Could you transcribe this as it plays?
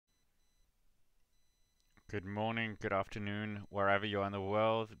Good morning, good afternoon, wherever you are in the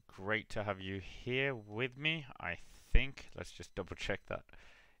world. Great to have you here with me. I think, let's just double check that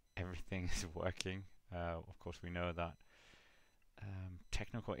everything is working. Of course, we know that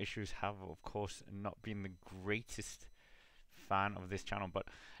technical issues have, of course, not been the greatest fan of this channel, but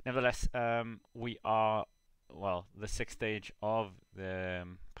nevertheless, we are, well, the sixth stage of the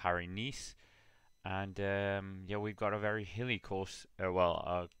Paris-Nice, and yeah, we've got a very hilly course,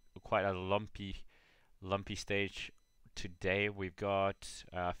 quite a lumpy stage today. We've got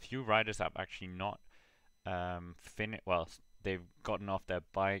a few riders that have actually not finished. Well, they've gotten off their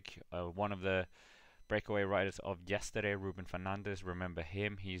bike. One of the breakaway riders of yesterday, Ruben Fernandez, remember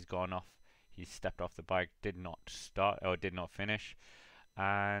him? He's gone off. He stepped off the bike, did not start or did not finish,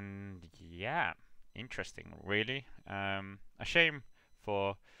 and yeah, interesting, really. A shame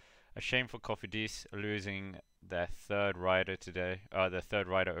for Cofidis losing their third rider today, their third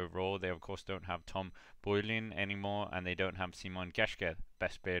rider overall. They of course don't have Tom Boylin anymore, and they don't have Simon Geschke,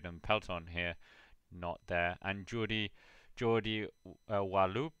 best beard and peloton here, not there. And Jordi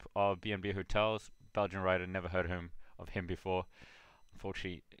Walloop of B&B Hotels, Belgian rider, never heard of him before.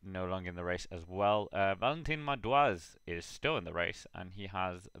 Unfortunately, no longer in the race as well. Valentin Madouas is still in the race, and he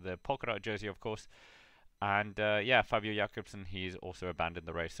has the polka dot jersey, of course. And yeah, Fabio Jakobsen, he's also abandoned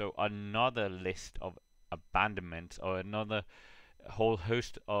the race. So another list of abandonment, or another whole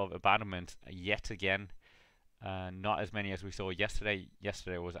host of abandonment yet again. Not as many as we saw yesterday.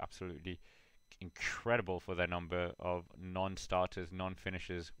 Yesterday was absolutely incredible for their number of non-starters,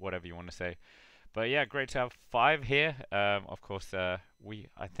 non-finishers, whatever you want to say. But yeah, great to have 5 here. Of course, I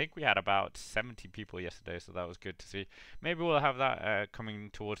think we had about 70 people yesterday, so that was good to see. Maybe we'll have that coming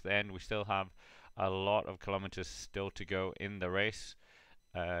towards the end. We still have a lot of kilometers still to go in the race.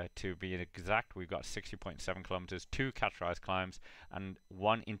 To be exact, we've got 60.7 kilometers, 2 categorized climbs, and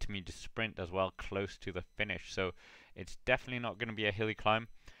 1 intermediate sprint as well, close to the finish. So it's definitely not going to be a hilly climb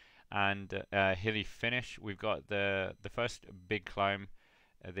and hilly finish. We've got the first big climb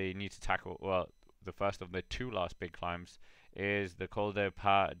they need to tackle. Well, the first of the 2 last big climbs is the Col de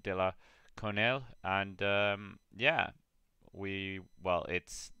Pas de la Conelle, and yeah,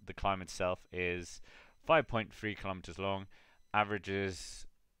 it's the climb itself is 5.3 kilometers long, averages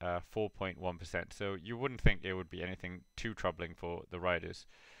 4.1%. So you wouldn't think it would be anything too troubling for the riders.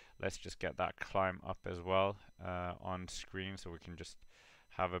 Let's just get that climb up as well on screen, so we can just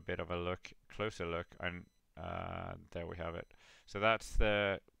have a bit of a closer look, and there we have it. So that's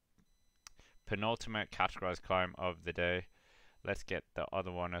the penultimate categorized climb of the day. Let's get the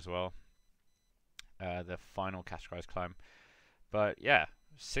other one as well, the final categorized climb. But yeah,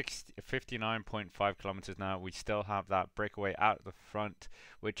 59.5 kilometers now. We still have that breakaway out the front,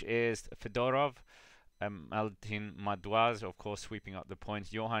 which is Fedorov, Valentin Madouas, of course, sweeping up the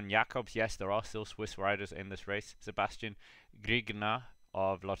points. Johan Jacobs, yes, there are still Swiss riders in this race. Sebastian Grigna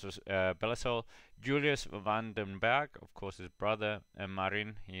of Lotto Belisol, Julius van den Berg, of course, his brother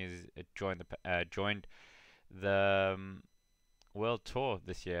Marin. He's joined the World Tour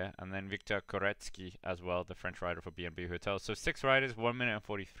this year, and then Viktor Koretsky as well, the French rider for B&B Hotels. So 6 riders, 1 minute and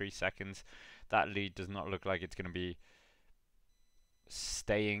 43 seconds. That lead does not look like it's going to be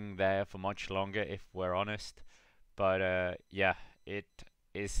staying there for much longer, if we're honest. But yeah, it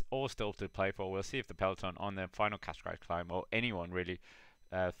is all still to play for. We'll see if the peloton on their final categorized climb, or anyone really,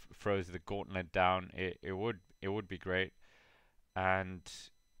 throws the gauntlet down. It would be great. And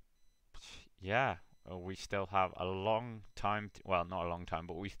yeah, we still have a long time. Well, not a long time,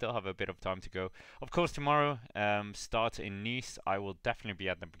 but we still have a bit of time to go. Of course, tomorrow start in Nice. I will definitely be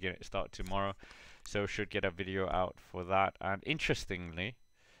at the start tomorrow, so should get a video out for that. And interestingly,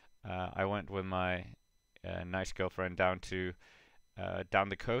 I went with my nice girlfriend down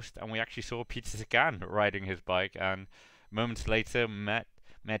the coast, and we actually saw Peter Sagan riding his bike, and moments later met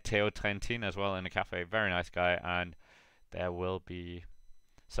Theo Trentin as well in a cafe. Very nice guy, and there will be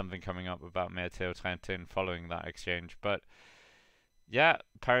something coming up about Matteo Trentin following that exchange. But yeah,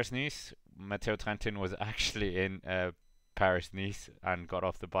 Paris-Nice. Matteo Trentin was actually in Paris-Nice and got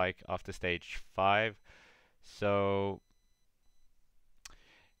off the bike after stage 5. So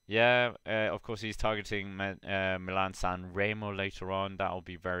yeah, of course he's targeting Milan-San Remo later on. That will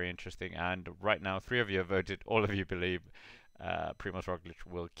be very interesting. And right now, 3 of you have voted. All of you believe Primoz Roglic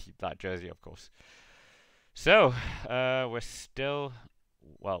will keep that jersey, of course. So we're still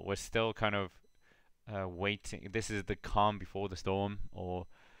kind of waiting. This is the calm before the storm, or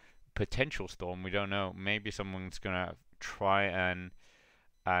potential storm. We don't know. Maybe someone's gonna try and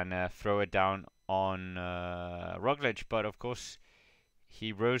throw it down on Roglic, but of course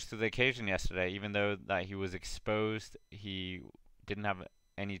he rose to the occasion yesterday. Even though that he was exposed, he didn't have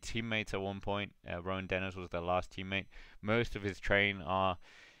any teammates at one point. Rowan Dennis was their last teammate. Most of his train are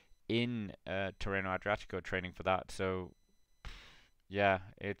in Tirreno Adriatico training for that. So yeah,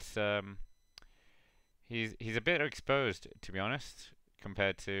 it's he's a bit exposed, to be honest,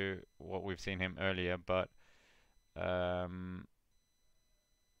 compared to what we've seen him earlier. But um,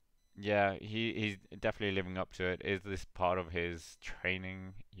 yeah, he's definitely living up to it. Is this part of his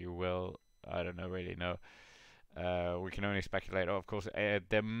training? You will. I don't know, really know. We can only speculate. Of course,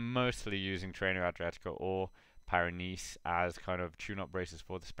 they're mostly using Tirreno Adriatico or Paris-Niza as kind of tune-up races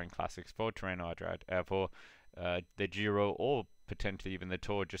for the Spring Classics, for Tirreno Adriatico, for the Giro, or potentially even the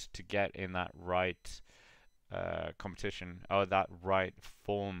Tour, just to get in that right competition, or that right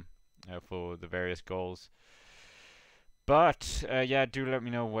form for the various goals. But yeah, do let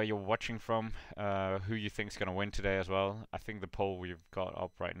me know where you're watching from, who you think's going to win today as well. I think the poll we've got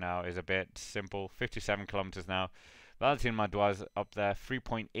up right now is a bit simple. 57 kilometers now. Valentin Madouas up there,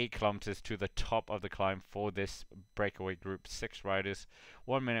 3.8 kilometers to the top of the climb for this breakaway group. 6 riders,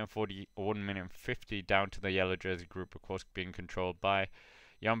 1 minute 40, 1 minute 50 down to the yellow jersey group, of course, being controlled by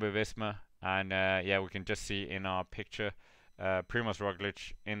Jumbo-Visma. And yeah, we can just see in our picture Primoz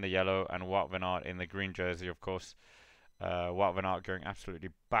Roglic in the yellow and Wout van Aert in the green jersey, of course. Wout van Aert going absolutely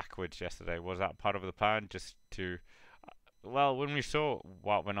backwards yesterday. Was that part of the plan? Just to, well, when we saw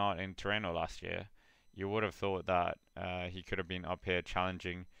Wout van Aert in Tirreno last year, you would have thought that he could have been up here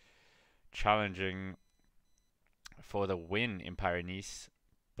challenging for the win in Paris-Niza,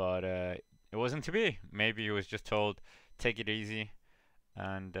 but it wasn't to be. Maybe he was just told, take it easy,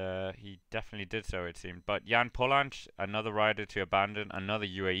 and he definitely did so, it seemed. But Jan Polanc, another rider to abandon, another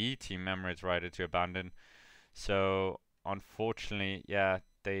UAE Team Emirates rider to abandon. So unfortunately, yeah,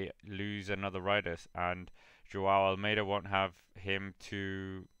 they lose another rider, and Joao Almeida won't have him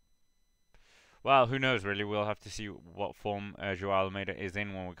to. Well, who knows? Really, we'll have to see what form Joao Almeida is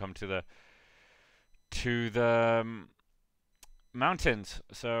in when we come to the mountains.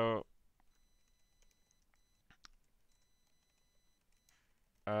 So,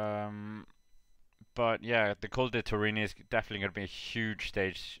 but yeah, the Col de Torini is definitely going to be a huge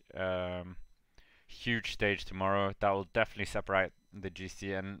stage. Huge stage tomorrow. That will definitely separate the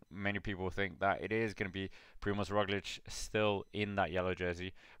GC, and many people think that it is going to be Primoz Roglic still in that yellow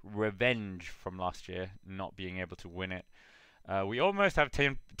jersey. Revenge from last year, not being able to win it. We almost have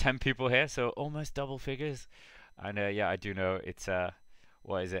 10 people here, so almost double figures. And yeah, I do know it's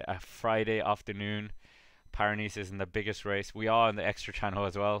what is it, a Friday afternoon. Paris-Niza isn't the biggest race. We are on the extra channel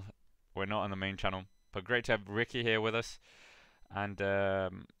as well. We're not on the main channel. But great to have Ricky here with us. And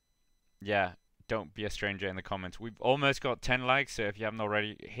yeah, don't be a stranger in the comments. We've almost got 10 likes, so if you haven't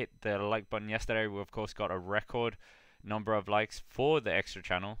already hit the like button yesterday, we of course got a record number of likes for the extra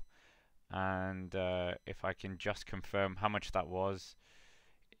channel. And if I can just confirm how much that was,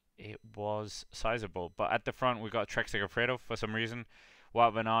 it was sizable. But at the front, we got Trek Segafredo for some reason.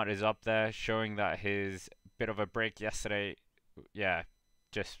 Wout van Aert is up there, showing that his bit of a break yesterday, yeah,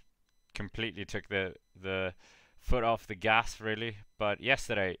 just completely took the foot off the gas, really. But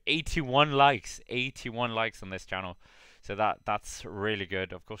yesterday, 81 likes on this channel, so that's really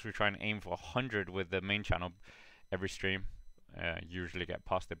good. Of course, we try and aim for 100 with the main channel every stream. Usually get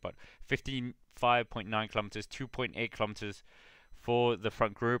past it, but 55.9 kilometers, 2.8 kilometers for the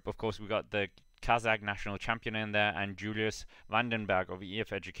front group. Of course, we got the Kazakh national champion in there, and Julius Vandenberg of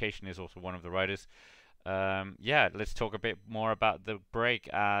EF Education is also one of the riders. Yeah, let's talk a bit more about the break,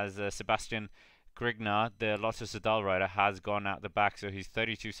 as Sebastian Grigna, the Lotto Soudal rider, has gone out the back, so he's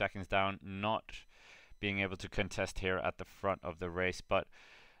 32 seconds down, not being able to contest here at the front of the race. But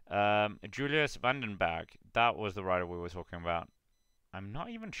Julius Vandenberg, that was the rider we were talking about. I'm not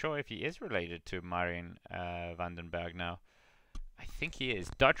even sure if he is related to Marijn Vandenberg now. I think he is.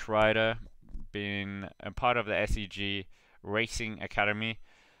 Dutch rider, been a part of the SEG Racing Academy,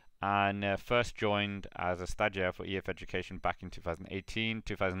 and first joined as a stagiaire for EF Education back in 2018.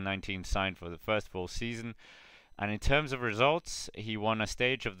 2019 signed for the first full season. And in terms of results, he won a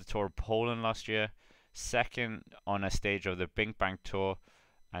stage of the Tour of Poland last year, second on a stage of the Bing Bang Tour,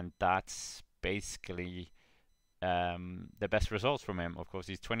 and that's basically the best results from him. Of course,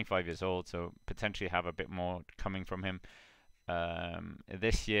 he's 25 years old, so potentially have a bit more coming from him.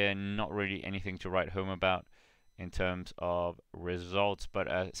 This year, not really anything to write home about in terms of results,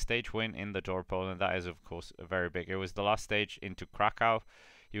 but a stage win in the Tour of Poland, that is of course very big. It was the last stage into Krakow.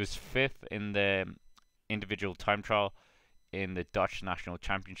 He was 5th in the individual time trial in the Dutch National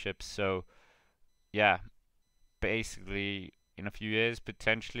Championships. So yeah, basically in a few years,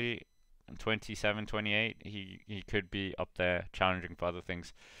 potentially 27, 28, he could be up there challenging for other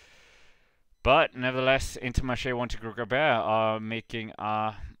things. But nevertheless, Intermarché Wanty-Groupe are making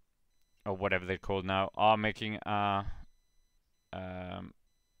a, or whatever they're called now, are making a um,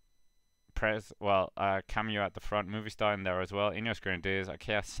 cameo at the front. Movistar in there as well. Ineos Grenadiers,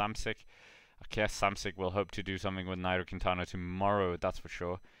 Arkea Samsic. Arkea Samsic will hope to do something with Nairo Quintana tomorrow, that's for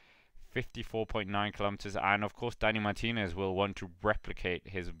sure. 54.9 kilometers, and of course Danny Martinez will want to replicate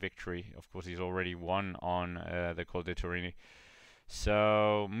his victory. Of course, he's already won on the Col de Torini.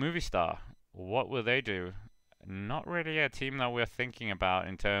 So Movistar, what will they do? Not really a team that we're thinking about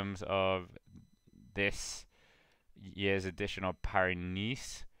in terms of this year's edition of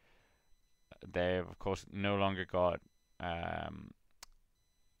Paris-Niza. They've of course no longer got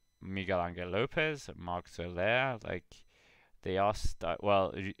Miguel Angel Lopez, Marc Soler. Like, they are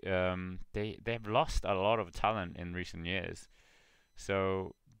they've lost a lot of talent in recent years.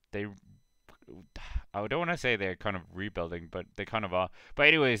 So I don't want to say they're kind of rebuilding, but they kind of are. But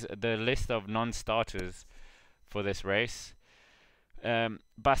anyways, the list of non-starters for this race: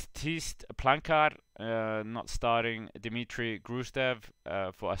 Baptiste Plancard not starting, Dimitri Grustev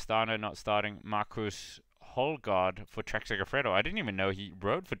for Astana not starting, Marcus Holgaard for Trek Segafredo. I didn't even know he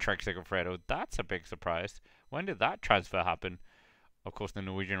rode for Trek Segafredo. That's a big surprise. When did that transfer happen? Of course, the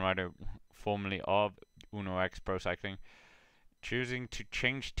Norwegian rider formerly of Uno X Pro Cycling choosing to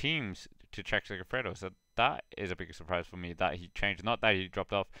change teams to Trek Segafredo. So that is a big surprise for me that he changed, not that he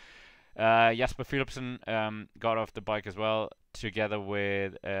dropped off. Jasper Philipsen got off the bike as well, together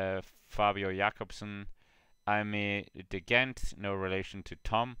with Fabio Jakobsen, Aimé de Ghent, no relation to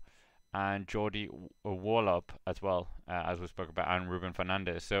Tom, and Jordi Warlop as well, as we spoke about, and Ruben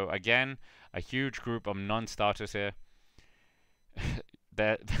Fernandez. So again, a huge group of non-starters here.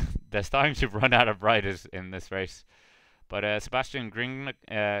 they're starting to run out of riders in this race. But Sebastian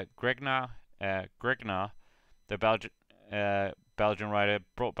Gregnar, the Belgian rider,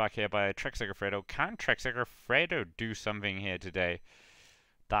 brought back here by Trek Segafredo. Can Trek Segafredo do something here today?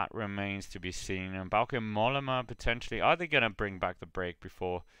 That remains to be seen. And Bauke Mollema potentially. Are they going to bring back the break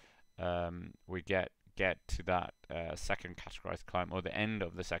before we get to that second categorized climb, or the end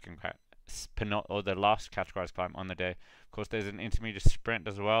of the second or the last categorized climb on the day? Of course, there's an intermediate sprint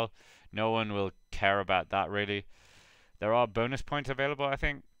as well. No one will care about that really. There are bonus points available, I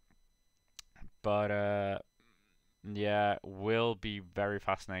think, but yeah, will be very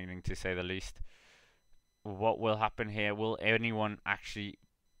fascinating to say the least. What will happen here? Will anyone actually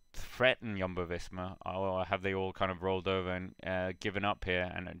threaten Jumbo-Visma, or have they all kind of rolled over and given up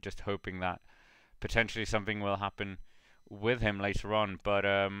here and just hoping that potentially something will happen with him later on? But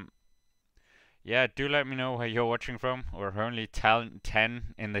yeah, do let me know where you're watching from. We're only 10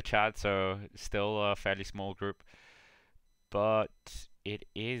 in the chat, so still a fairly small group. But it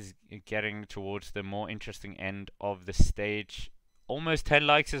is getting towards the more interesting end of the stage. Almost 10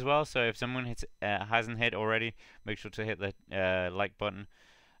 likes as well, so if someone hasn't hit already, make sure to hit the like button,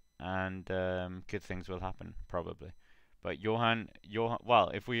 and good things will happen, probably. But Johan, well,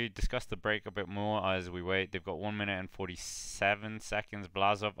 if we discuss the break a bit more as we wait, they've got 1 minute and 47 seconds.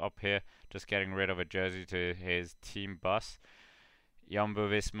 Blazov up here, just getting rid of a jersey to his team bus.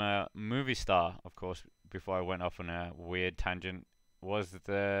 Jumbo-Visma Movistar, of course, before I went off on a weird tangent, was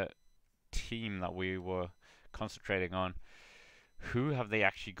the team that we were concentrating on. Who have they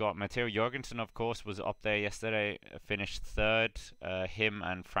actually got? Matteo Jorgensen, of course, was up there yesterday, finished third. Him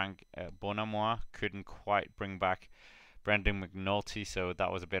and Frank Bonamois couldn't quite bring back Brendan McNulty, so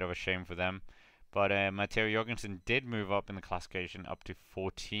that was a bit of a shame for them. But Matteo Jorgensen did move up in the classification up to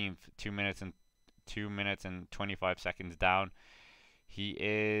 14th, 2 minutes and 25 seconds down. He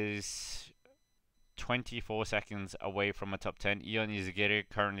is 24 seconds away from a top 10. Ion Izagirre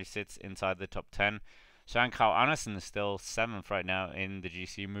currently sits inside the top 10. Søren Kragh Andersen is still 7th right now in the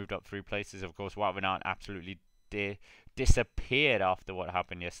GC, moved up 3 places. Of course, Wout van Aert absolutely disappeared after what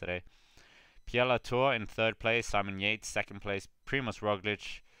happened yesterday. Pierre Latour in 3rd place, Simon Yates 2nd place, Primoz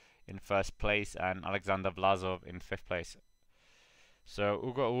Roglic in 1st place, and Alexander Vlasov in 5th place. So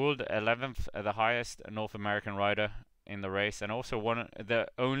Ugo Ould 11th, the highest North American rider in the race, and also the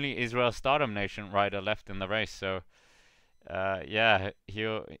only Israel Stardom Nation rider left in the race. So yeah, he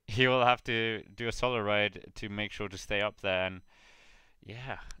will have to do a solo ride to make sure to stay up there. And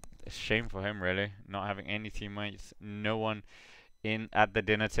yeah, a shame for him really, not having any teammates, no one at the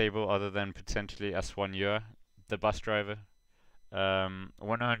dinner table other than potentially Aswan Yer, the bus driver.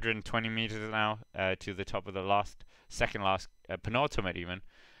 120 meters now to the top of the second last penultimate even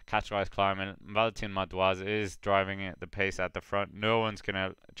categorized climb, and Valentin Madouas is driving at the pace at the front. No one's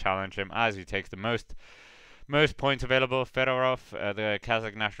gonna challenge him as he takes the most points available. Fedorov, the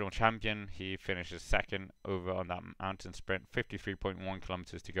Kazakh national champion, he finishes 2nd over on that mountain sprint. 53.1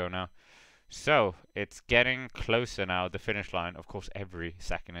 kilometers to go now. So it's getting closer now, the finish line. Of course, every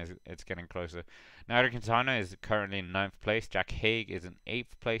second it's getting closer. Nairo Quintana is currently in 9th place. Jack Haig is in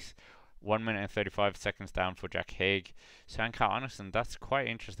 8th place. 1 minute and 35 seconds down for Jack Haig. Søren Kragh Andersen, that's quite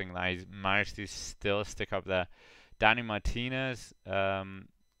interesting that he's managed to still stick up there. Danny Martinez,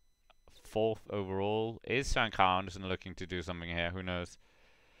 4th overall. Is Søren Kragh Andersen looking to do something here? Who knows?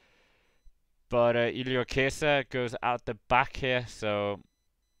 But Ilio Kesa goes out the back here, so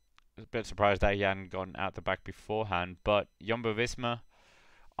a bit surprised that he hadn't gone out the back beforehand. But Jumbo-Visma,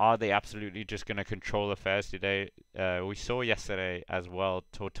 are they absolutely just going to control affairs today? We saw yesterday as well,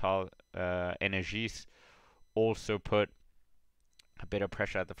 Total Energies also put a bit of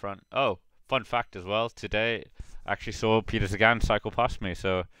pressure at the front. Oh, fun fact as well, today I actually saw Peter Sagan cycle past me,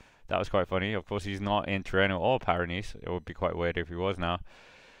 so that was quite funny. Of course, he's not in Tirreno or Paris-Niza. It would be quite weird if he was now.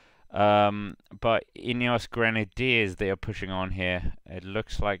 But Ineos Grenadiers, they are pushing on here. It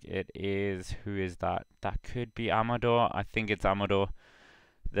looks like it is, who is that? That could be Amador. I think it's Amador,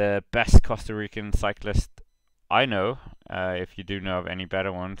 the best Costa Rican cyclist I know. If you do know of any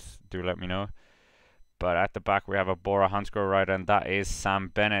better ones, do let me know. But at the back we have a Bora Hansgrohe rider, and that is Sam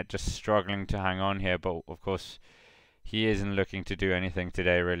Bennett, just struggling to hang on here. But of course, he isn't looking to do anything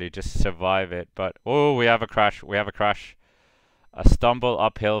today, really, just survive it. But oh, we have a crash. We have a crash. A stumble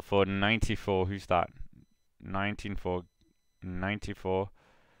uphill for 94. Who's that? 94.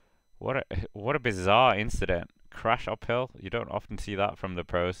 What a bizarre incident. Crash uphill. You don't often see that from the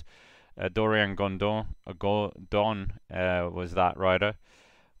pros. Dorian Gondon was that rider.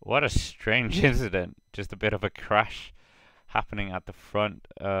 What a strange incident. Just a bit of a crash happening at the front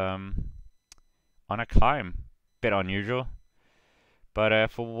on a climb. Bit unusual.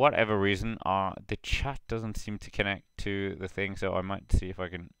 But for whatever reason, the chat doesn't seem to connect to the thing, so I might see if I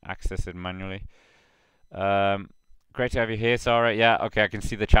can access it manually. Great to have you here, Sarah. Yeah, okay, I can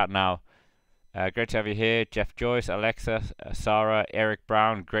see the chat now. Great to have you here. Jeff Joyce, Alexa, Sarah, Eric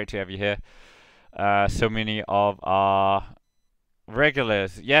Brown, great to have you here. So many of our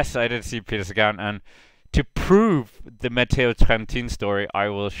regulars. Yes, I did see Peter Sagan, and to prove the Matteo Trentin story, I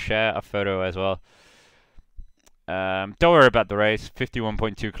will share a photo as well. Don't worry about the race.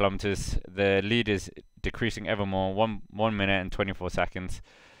 51.2 kilometers. The lead is decreasing ever more. 1 minute and 24 seconds.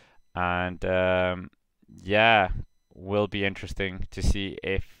 And yeah, will be interesting to see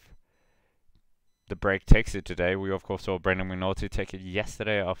if the break takes it today. We of course saw Brendan McNulty take it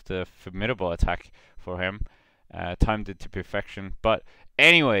yesterday after a formidable attack for him. Timed it to perfection. But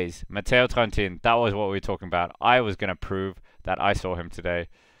anyways, Matteo Trentin, that was what we were talking about. I was going to prove that I saw him today.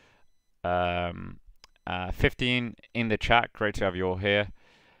 15 in the chat. Great to have you all here,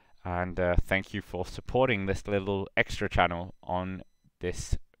 and thank you for supporting this little extra channel on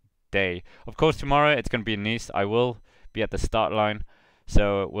this day. Of course, tomorrow it's going to be in Nice. I will be at the start line,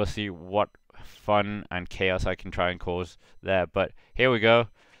 so we'll see what fun and chaos I can try and cause there. But here we go.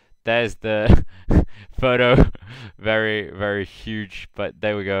 There's the photo. Very, very huge, but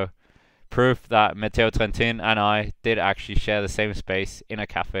there we go. Proof that Matteo Trentin and I did actually share the same space in a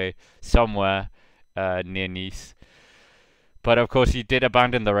cafe somewhere near Nice. But of course he did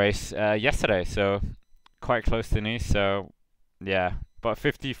abandon the race yesterday, so quite close to Nice. So yeah, but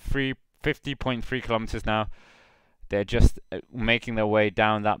 50.3 kilometers now. They're just making their way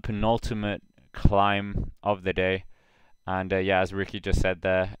down that penultimate climb of the day. And yeah, as Ricky just said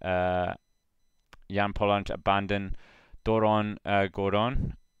there, Jan Pollanc abandoned. Doron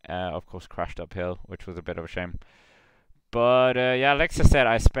Gordon of course crashed uphill, which was a bit of a shame. But yeah, Alexa said,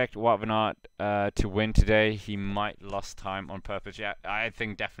 I expect Wout van Aert to win today. He might lost time on purpose. Yeah, I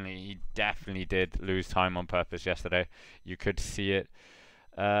think he definitely did lose time on purpose yesterday. You could see it.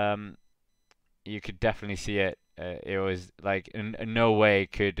 You could definitely see it. It was like in no way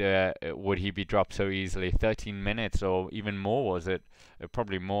would he be dropped so easily. 13 minutes or even more was it?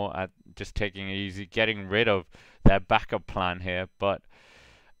 Probably more at just taking it easy, getting rid of their backup plan here. But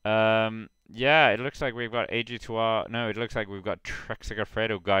yeah, it looks like we've got it looks like we've got Trek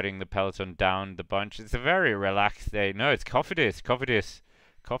Segafredo guiding the peloton down the bunch. It's a very relaxed day. No, it's Cofidis.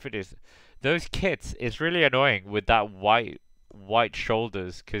 Those kits is really annoying with that white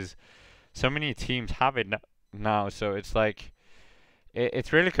shoulders, because so many teams have it now. So it's like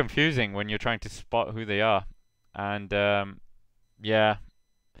it's really confusing when you're trying to spot who they are. And yeah,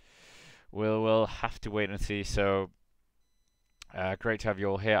 we'll have to wait and see. So great to have you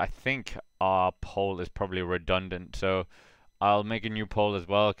all here. I think our poll is probably redundant, so I'll make a new poll as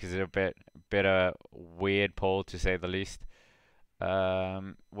well, because it's a bit a weird poll to say the least.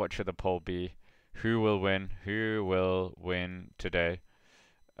 What should the poll be? Who will win? Who will win today?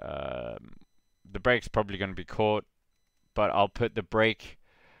 The break's probably going to be caught, but I'll put the break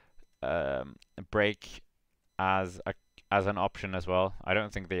break as an option as well. I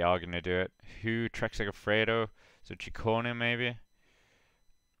don't think they are going to do it. Who? Trek Segafredo? So Ciccone maybe?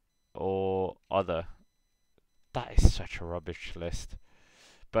 Or other? That is such a rubbish list.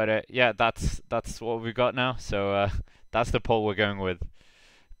 But yeah, that's what we got now. So that's the poll we're going with.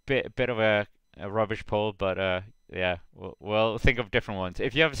 Bit of a rubbish poll, but yeah, we'll think of different ones.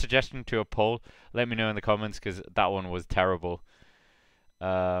 If you have a suggestion to a poll, let me know in the comments, because that one was terrible.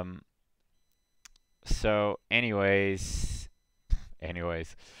 So anyways,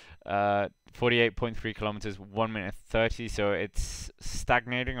 48.3 kilometers, 1 minute 30. So it's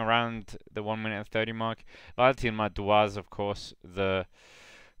stagnating around the 1 minute 30 mark. Valentin Madouas, of course, the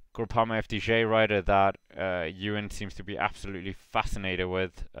Groupama FDJ rider that Ewan seems to be absolutely fascinated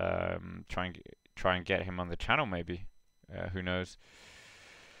with. Try and get him on the channel, maybe. Who knows?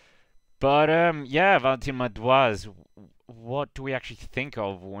 But yeah, Valentin Madouas. What do we actually think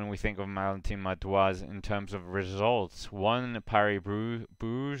of when we think of Valentin Madouas in terms of results? Won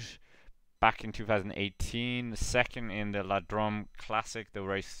Paris-Rouge back in 2018, second in the La Drôme Classic, the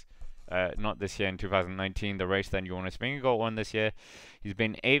race, not this year, in 2019, the race that Jonas Vingegaard won this year. He's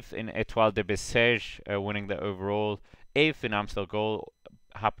been 8th in Étoile de Bessèges, winning the overall, 8th in Amstel Gold,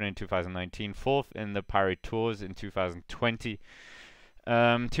 happened in 2019, 4th in the Paris Tours in 2020.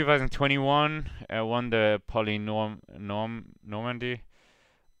 2021 won the Normandy,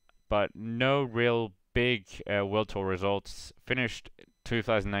 but no real big World Tour results. Finished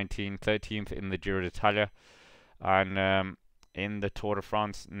 2019 13th in the Giro d'Italia, and in the Tour de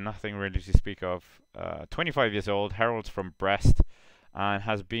France, nothing really to speak of. 25 years old, heralds from Brest, and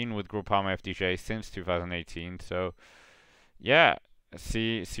has been with Groupama FDJ since 2018. So yeah,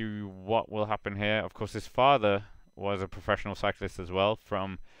 see what will happen here. Of course, his father was a professional cyclist as well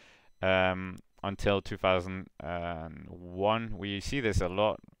from until 2001. We see this a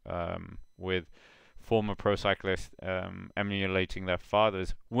lot with former pro cyclists emulating their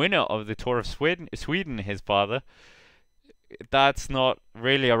fathers. Winner of the Tour of Sweden, his father. That's not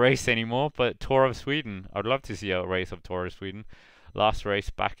really a race anymore, but Tour of Sweden. I'd love to see a race of Tour of Sweden. Last race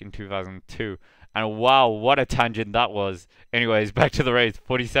back in 2002. And wow, what a tangent that was. Anyways, back to the race.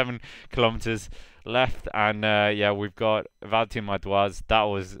 47 kilometers left, and yeah, we've got Valentin Madouas. That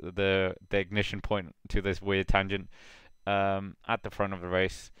was the ignition point to this weird tangent at the front of the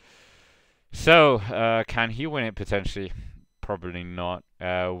race. So can he win it potentially? Probably not,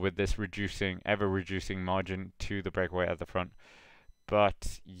 with this ever reducing margin to the breakaway at the front.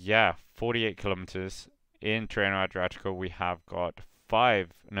 But yeah, 48 kilometers in Tirreno Adriatico. We have got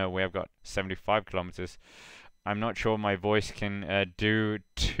 75 kilometers. I'm not sure my voice can do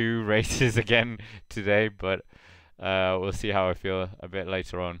 2 races again today, but we'll see how I feel a bit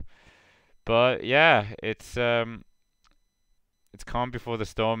later on. But yeah, it's calm before the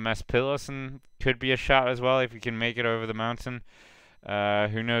storm. Mads Pedersen could be a shout as well if he can make it over the mountain.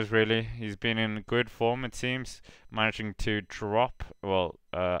 Who knows really? He's been in good form, it seems, managing to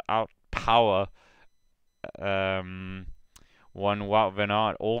outpower one Wout van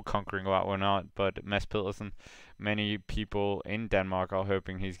Aert, all-conquering Wout van Aert, but Mads Pedersen, many people in Denmark are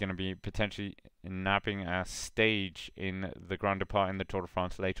hoping he's going to be potentially nabbing a stage in the Grand Depart in the Tour de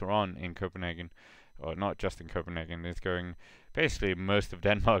France later on in Copenhagen, or not just in Copenhagen. It's going basically most of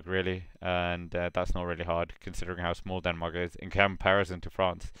Denmark really, and that's not really hard considering how small Denmark is in comparison to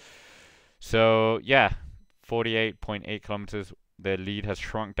France. So yeah, 48.8 kilometers. The lead has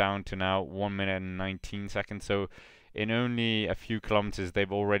shrunk down to now 1 minute and 19 seconds. So in only a few kilometers,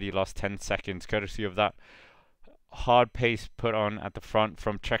 they've already lost 10 seconds, courtesy of that hard pace put on at the front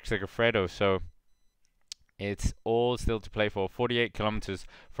from Trek Segafredo. So it's all still to play for. 48 kilometers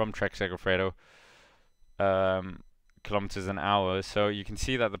from Trek Segafredo, kilometers an hour. So you can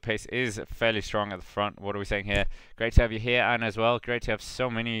see that the pace is fairly strong at the front. What are we saying here? Great to have you here, Anne, as well. Great to have so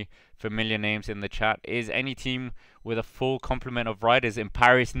many familiar names in the chat. Is any team with a full complement of riders in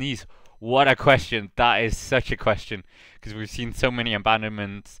Paris-Niza? What a question. That is such a question, because we've seen so many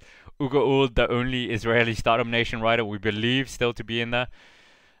abandonments. Ugo Uld, the only Israeli Stardom Nation rider, we believe still to be in there.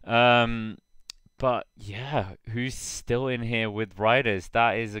 But yeah, who's still in here with riders?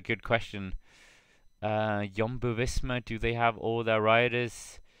 That is a good question. Jumbo Visma, do they have all their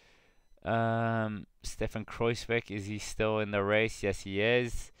riders? Stefan Kruijswijk, is he still in the race? Yes, he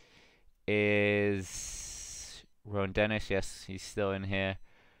is. Is Rowan Dennis? Yes, he's still in here.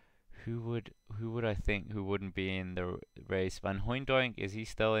 Who would I think who wouldn't be in the race? Van Hooijdonk, is he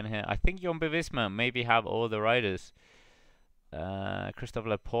still in here? I think Jumbo Visma maybe have all the riders. Christophe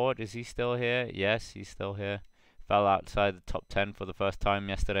Laporte, is he still here? Yes, he's still here. Fell outside the top 10 for the first time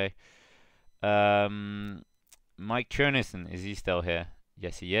yesterday. Mike Chernissen, is he still here?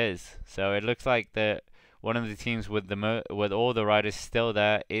 Yes, he is. So it looks like the one of the teams with with all the riders still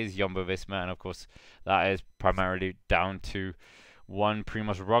there is Jumbo-Visma, and of course that is primarily down to one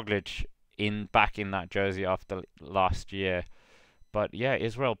Primoz Roglic back in that jersey after last year. But yeah,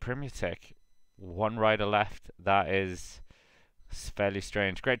 Israel Premier Tech, one rider left. That is fairly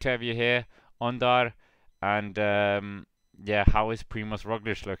strange. Great to have you here, Ondar, and yeah, how is Primoz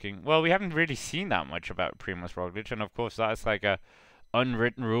Roglic looking? Well, we haven't really seen that much about Primoz Roglic, and of course that's like a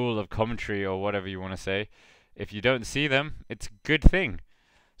unwritten rule of commentary or whatever you want to say. If you don't see them, it's a good thing.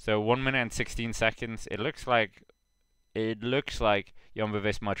 So 1 minute and 16 seconds. It looks like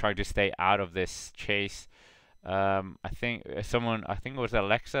Jumbo-Visma trying to stay out of this chase. I think it was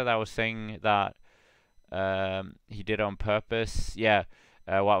Alexa that was saying that he did it on purpose. Yeah,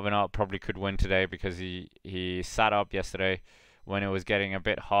 Wout van Aert probably could win today because he sat up yesterday when it was getting a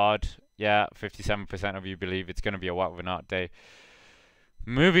bit hard. Yeah, 57% of you believe it's going to be a Wout van Aert day.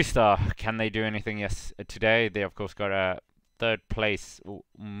 Movistar, can they do anything? Yes, today they of course got a third place.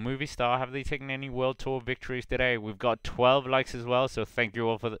 Movistar, have they taken any World Tour victories today? We've got 12 likes as well, so thank you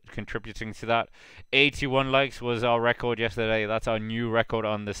all for contributing to that. 81 likes was our record yesterday. That's our new record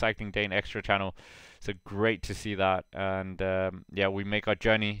on the Cycling Dane Extra channel. So great to see that. And yeah, we make our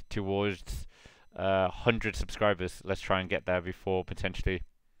journey towards 100 subscribers. Let's try and get there before potentially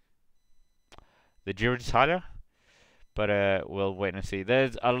the Giro d'Italia. But we'll wait and see.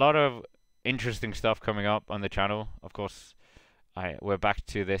 There's a lot of interesting stuff coming up on the channel. Of course, we're back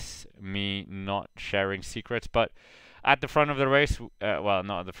to this me not sharing secrets. But at the front of the race, well,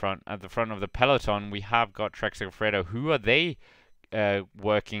 not at the front of the peloton, we have got Trek Segafredo. Who are they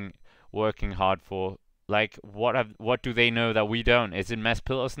working hard for? Like, what do they know that we don't? Is it Mess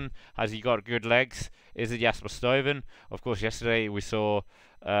Pillerson? Has he got good legs? Is it Jasper Stuyven? Of course, yesterday we saw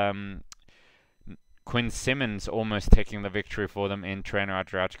Quinn Simmons almost taking the victory for them in Tirreno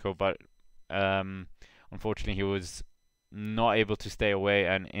Adriatico, but unfortunately he was not able to stay away,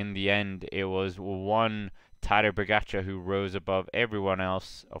 and in the end it was one Tadej Pogačar who rose above everyone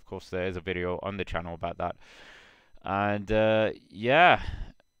else. Of course, there is a video on the channel about that. And yeah,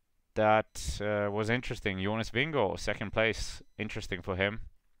 that was interesting. Jonas Vingegaard, second place. Interesting for him.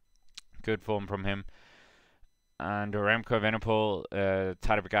 Good form from him. And Remco Evenepoel,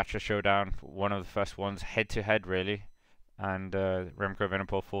 Tadej Pogačar showdown, one of the first ones, head-to-head really. And Remco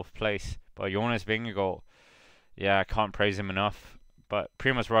Evenepoel, fourth place. But Jonas Vingegaard, yeah, I can't praise him enough. But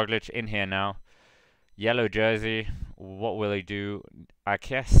Primoz Roglic in here now. Yellow jersey, what will he do? I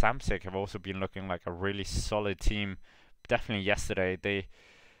guess Samsic have also been looking like a really solid team. Definitely yesterday,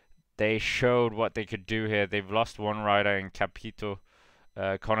 they showed what they could do here. They've lost one rider in Capito.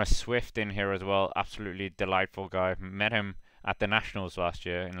 Connor Swift in here as well. Absolutely delightful guy. Met him at the Nationals last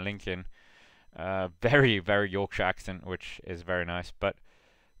year in Lincoln. Very, very Yorkshire accent, which is very nice. But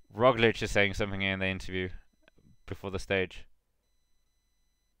Roglic is saying something in the interview before the stage.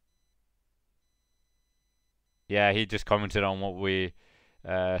 Yeah, he just commented on what we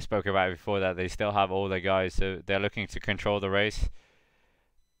spoke about before, that they still have all their guys, so they're looking to control the race.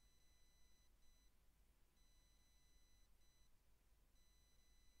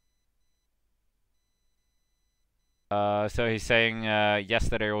 So he's saying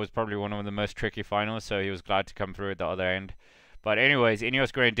yesterday was probably one of the most tricky finals, so he was glad to come through at the other end. But anyways,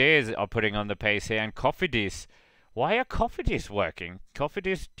 Ineos Grenadiers are putting on the pace here, and Cofidis. Why are Cofidis working?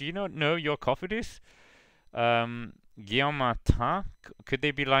 Cofidis, do you not know your Cofidis? Guillaume Martin, could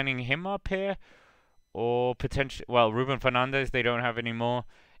they be lining him up here? Or potentially, well, Ruben Fernandez, they don't have anymore.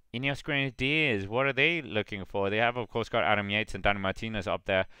 Ineos Grenadiers, what are they looking for? They have, of course, got Adam Yates and Danny Martinez up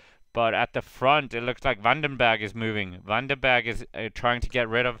there. But at the front, it looks like Vandenberg is moving. Vandenberg is trying to get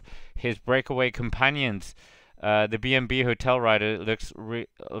rid of his breakaway companions. The B&B hotel rider looks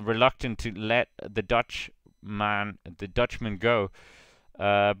reluctant to let the Dutchman go.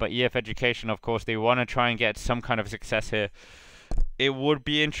 But EF Education, of course, they want to try and get some kind of success here. It would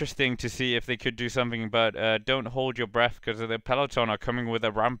be interesting to see if they could do something, but don't hold your breath, because the peloton are coming with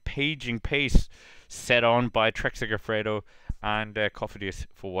a rampaging pace set on by Trek Segafredo and Cofidis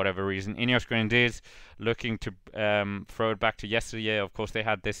for whatever reason. Ineos Grenadiers looking to throw it back to yesterday. Of course, they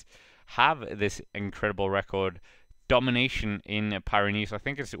have this incredible record, domination in Paris-Niza. I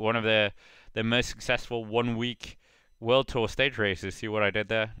think it's one of the most successful 1 week World Tour stage races. See what I did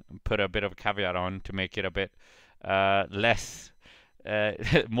there? Put a bit of a caveat on to make it a bit less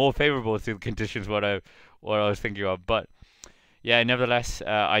more favorable to the conditions what I was thinking of. But yeah, nevertheless,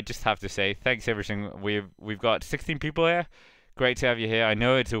 I just have to say thanks everything. We've got 16 people here. Great to have you here. I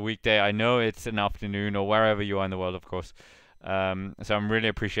know it's a weekday. I know it's an afternoon or wherever you are in the world, of course. So I'm really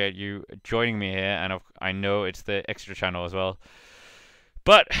appreciate you joining me here, and I know it's the extra channel as well.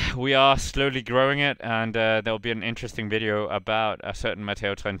 But we are slowly growing it, and there'll be an interesting video about a certain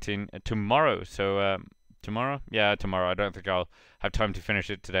Matteo Trentin tomorrow. So tomorrow? Yeah, tomorrow. I don't think I'll have time to finish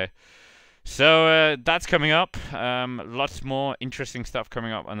it today. So that's coming up. Lots more interesting stuff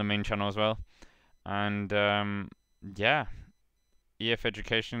coming up on the main channel as well. And yeah, EF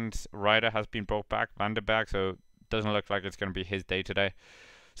Education's rider has been brought back, Van der Berg, so it doesn't look like it's going to be his day today.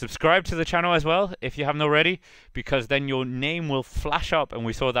 Subscribe to the channel as well if you haven't already, because then your name will flash up, and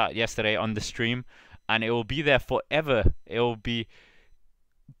we saw that yesterday on the stream, and it will be there forever. It will be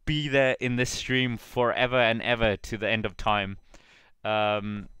there in this stream forever and ever to the end of time.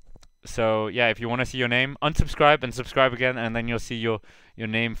 So yeah, if you want to see your name, unsubscribe and subscribe again, and then you'll see your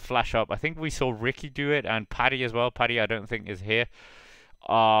name flash up. I think we saw Ricky do it, and Paddy as well. Paddy I don't think is here.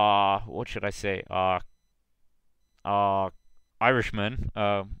 What should I say? Irishman.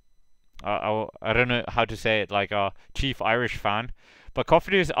 I don't know how to say it, like a chief Irish fan. But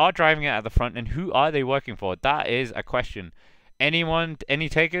Cofidis are driving it at the front, and who are they working for? That is a question. Anyone, any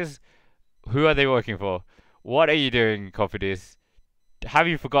takers? Who are they working for? What are you doing, Cofidis? Have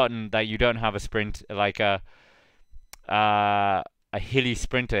you forgotten that you don't have a sprint, like a hilly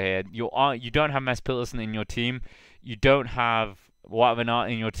sprinter here? You don't have Mads Pedersen in your team. You don't have Wout van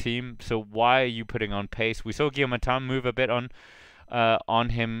Aert in your team. So why are you putting on pace? We saw Guillaume Martin move a bit on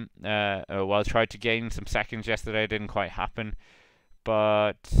him while tried to gain some seconds yesterday. It didn't quite happen.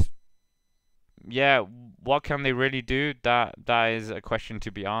 But yeah, what can they really do? That is a question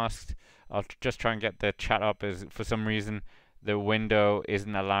to be asked. I'll just try and get the chat up, as for some reason the window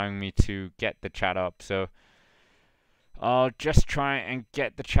isn't allowing me to get the chat up. So I'll just try and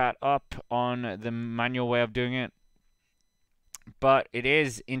get the chat up on the manual way of doing it. But it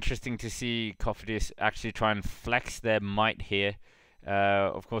is interesting to see Cofidis actually try and flex their might here.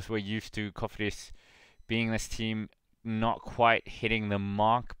 Of course, we're used to Cofidis being this team not quite hitting the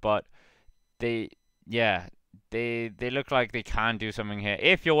mark, but they look like they can do something here.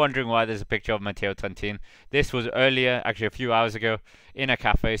 If you're wondering why there's a picture of Matteo Trentin, this was earlier, actually a few hours ago, in a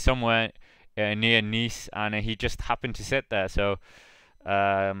cafe somewhere near Nice, and he just happened to sit there. So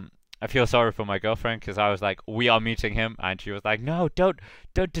I feel sorry for my girlfriend, because I was like, we are meeting him, and she was like, no, don't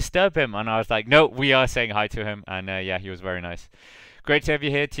disturb him, and I was like, no, we are saying hi to him. And yeah, he was very nice. Great to have you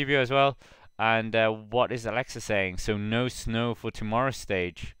here, TVO, as well. And what is Alexa saying? So no snow for tomorrow's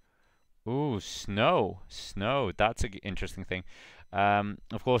stage. Ooh, snow. That's an interesting thing.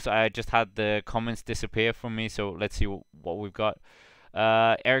 Of course, I just had the comments disappear from me, so let's see what we've got.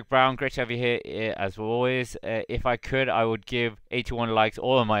 Eric Brown, great to have you here as always. If I could, I would give 81 likes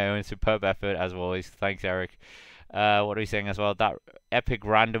all on my own. Superb effort as always. Thanks, Eric. What are we saying as well? That epic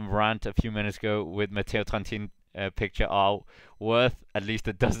random rant a few minutes ago with Matteo Trentin picture are worth at least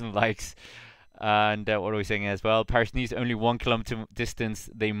a dozen likes. And what are we saying as well? Paris-Niza only 1 kilometer distance.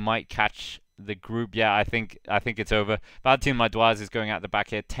 They might catch the group. Yeah, I think it's over. Valentin Madouas is going out the back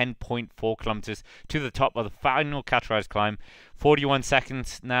here. 10.4 kilometers to the top of the final categorized climb. 41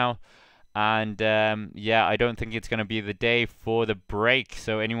 seconds now. And yeah, I don't think it's going to be the day for the break.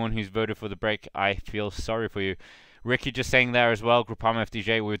 So anyone who's voted for the break, I feel sorry for you. Ricky just saying there as well, Groupama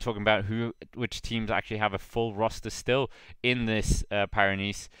FDJ, we were talking about which teams actually have a full roster still in this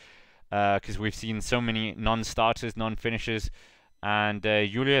Paris-Niza. Because we've seen so many non-starters, non-finishers, and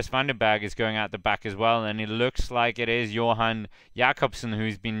Julius van den Berg is going out the back as well, and it looks like it is Johan Jakobsen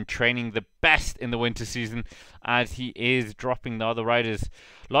who's been training the best in the winter season, as he is dropping the other riders.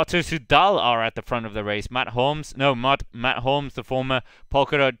 Lotto Soudal are at the front of the race. Matt Holmes, the former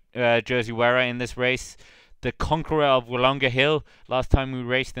polka dot jersey wearer in this race, the conqueror of Wollonga Hill, last time we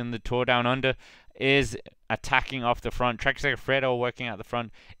raced in the Tour Down Under, is attacking off the front. Trek Segafredo working at the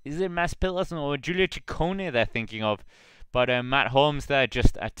front. Is it Mads Pedersen or Giulio Ciccone they're thinking of? But Matt Holmes there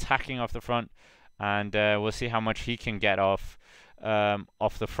just attacking off the front, and we'll see how much he can get off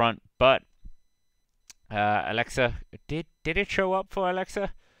the front. But Alexa, did it show up for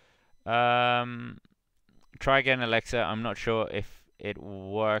Alexa? Try again, Alexa. I'm not sure if it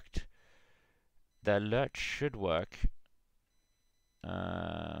worked. The alert should work.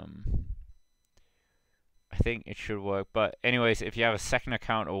 I think it should work. But anyways, if you have a second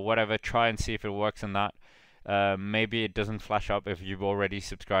account or whatever, try and see if it works on that. Maybe it doesn't flash up if you've already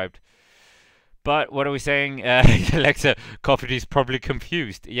subscribed. But what are we saying? Alexa, Cofidis probably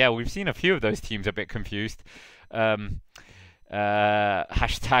confused. Yeah, we've seen a few of those teams a bit confused. Hashtag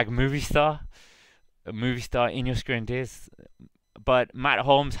movie star in your screen is. But Matt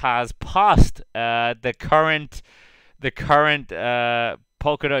Holmes has passed the current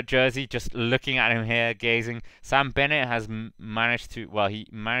polka dot jersey. Just looking at him here, gazing. Sam Bennett has managed to, well, he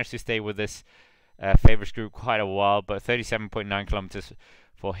managed to stay with this favorites group quite a while, but 37.9 kilometers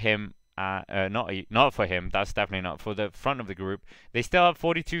for him. Not for him. That's definitely not for the front of the group. They still have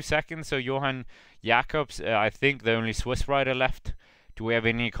 42 seconds. So Johan Jakobs, I think the only Swiss rider left. Do we have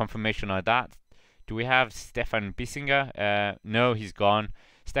any confirmation on that? Do we have Stefan Bissinger? No, he's gone.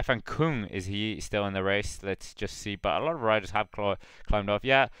 Stefan Kung, is he still in the race? Let's just see. But a lot of riders have climbed off.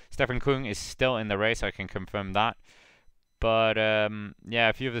 Yeah, Stefan Kung is still in the race. I can confirm that. But yeah,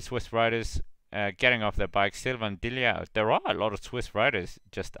 a few of the Swiss riders getting off their bikes. Sylvain Dillier. There are a lot of Swiss riders,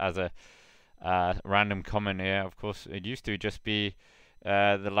 just as a random comment here. Of course, it used to just be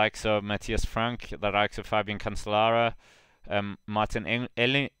the likes of Matthias Frank, the likes of Fabian Cancellara, Martin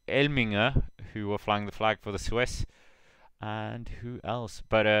Elminger, who were flying the flag for the Swiss. And who else?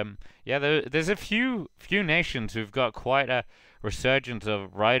 But yeah, there's a few nations who've got quite a resurgence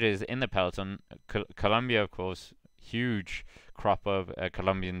of riders in the peloton. Colombia, of course, huge crop of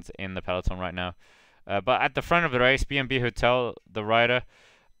Colombians in the peloton right now. But at the front of the race, B&B Hotel, the rider,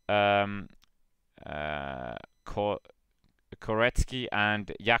 Koretsky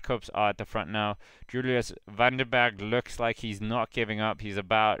and Jakobs are at the front now. Julius Vandenberg looks like he's not giving up. He's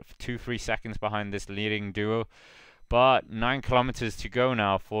about 2-3 seconds behind this leading duo. But 9 kilometers to go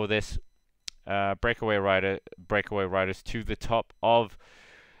now for this breakaway riders to the top of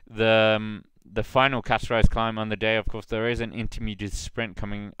the final categorized climb on the day. Of course, there is an intermediate sprint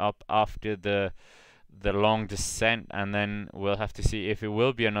coming up after the long descent, and then we'll have to see if it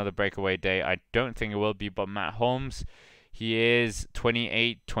will be another breakaway day. I don't think it will be, but Matt Holmes, he is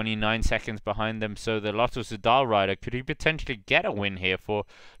 29 seconds behind them. So the Lotto Soudal rider, could he potentially get a win here for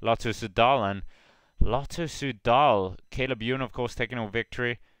Lotto Soudal? And Lotto Soudal, Caleb Ewan, of course, taking a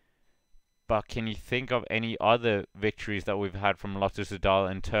victory. But can you think of any other victories that we've had from Lotto Soudal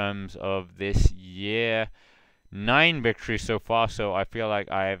in terms of this year? 9 victories so far, so I feel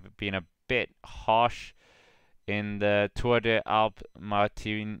like I've been a bit harsh in the Tour de Alpes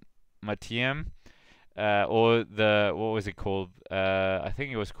Martiem, or the, what was it called? I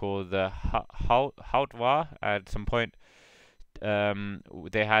think it was called the Hautwa at some point.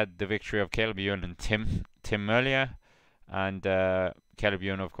 They had the victory of Caleb Ewan and Tim Merlier, and Caleb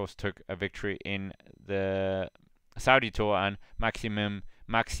Ewan, of course, took a victory in the Saudi Tour, and Maxime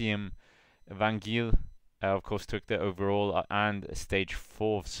Van Giel, of course, took the overall and stage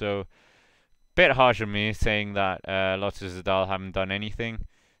 4th. So, bit harsh on me saying that Lotto Soudal haven't done anything.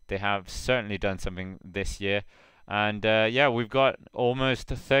 They have certainly done something this year. And yeah, we've got almost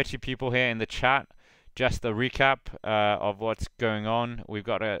 30 people here in the chat. Just a recap of what's going on. We've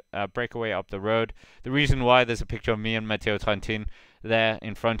got a breakaway up the road. The reason why there's a picture of me and Matteo Trentin there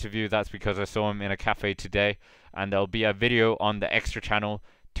in front of you, that's because I saw him in a cafe today. And there'll be a video on the extra channel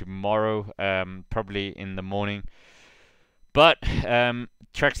tomorrow, probably in the morning. But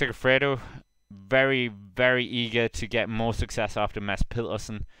Trek Segafredo, very, very eager to get more success after Mads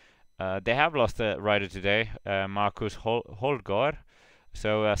Pedersen. They have lost a rider today, Markus Holgaard.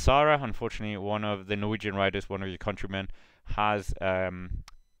 So Sarah, unfortunately, one of the Norwegian riders, one of your countrymen, has gotten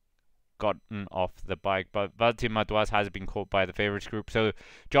off the bike. But Valentine Madoise has been caught by the favorites group. So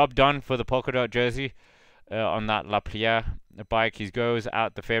job done for the polka dot jersey on that La Plière bike. He goes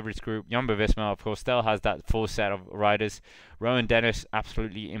out the favorites group. Jumbo-Visma, of course, still has that full set of riders. Rowan Dennis,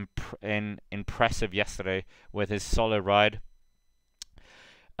 absolutely impressive yesterday with his solid ride.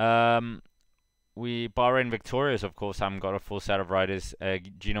 Bahrain Victorious, of course, haven't got a full set of riders.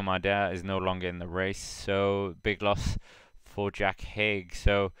 Gino Madère is no longer in the race, so big loss for Jack Haig.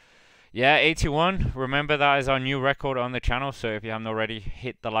 So, yeah, 81. Remember, that is our new record on the channel, so if you haven't already,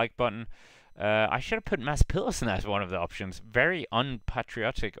 hit the like button. I should have put Mads Pedersen as one of the options. Very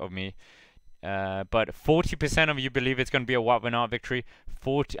unpatriotic of me. But 40% of you believe it's going to be a Wout van Aert victory.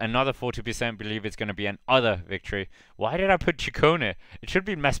 Another 40% believe it's going to be an other victory. Why did I put Ciccone? It should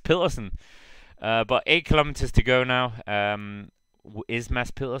be Mads Pedersen. But 8 kilometers to go now. Is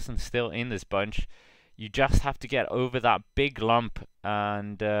Mads Pedersen still in this bunch? You just have to get over that big lump,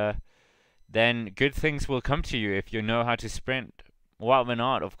 and then good things will come to you if you know how to sprint. Wout van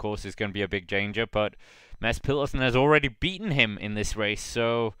Aert, of course, is going to be a big danger, but Mads Pedersen has already beaten him in this race,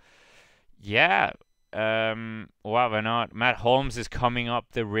 so yeah. Wout van Aert. Matt Holmes is coming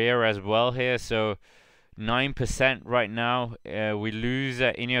up the rear as well here, so 9% right now. We lose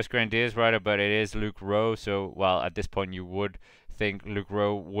Ineos Grenadiers rider, but it is Luke Rowe. So, well, at this point, you would think Luke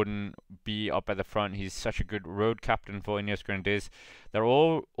Rowe wouldn't be up at the front. He's such a good road captain for Ineos Grenadiers. They're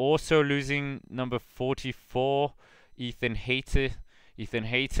all also losing number 44, Ethan Hayter. Ethan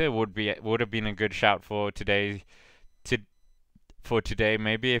Hayter would have been a good shout for today.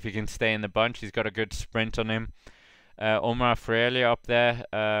 Maybe if he can stay in the bunch. He's got a good sprint on him. Omar Freire up there,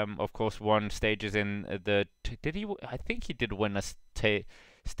 of course, won stages in the. Did he? I think he did win a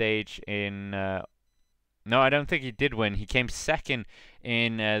stage in. No, I don't think he did win. He came second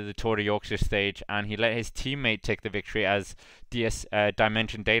in the Tour de Yorkshire stage, and he let his teammate take the victory as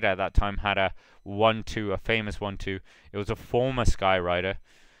Dimension Data at that time had a 1-2, a famous 1-2. It was a former Sky rider,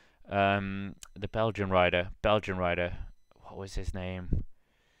 the Belgian rider. What was his name?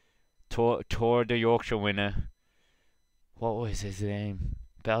 Tour de Yorkshire winner. What was his name?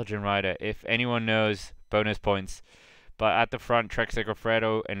 Belgian rider. If anyone knows, bonus points. But at the front, Trek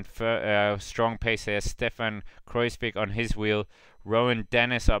Segafredo and strong pace here. Stefan Kruijsbeek on his wheel. Rowan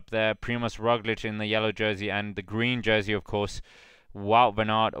Dennis up there. Primoz Roglic in the yellow jersey and the green jersey, of course. Wout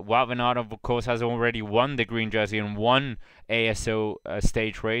van Aert. Wout van Aert, of course, has already won the green jersey and won ASO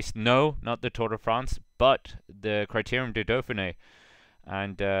stage race. No, not the Tour de France, but the Criterium du Dauphiné.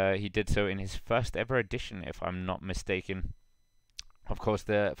 And he did so in his first ever edition, if I'm not mistaken. Of course,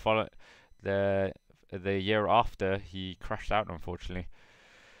 the year after, he crashed out, unfortunately.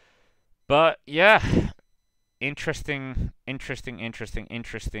 But yeah, interesting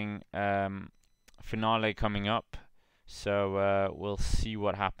finale coming up. So we'll see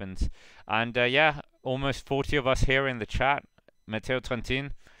what happens. And yeah, almost 40 of us here in the chat. Matteo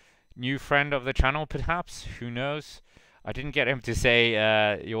Trentin, new friend of the channel, perhaps. Who knows? I didn't get him to say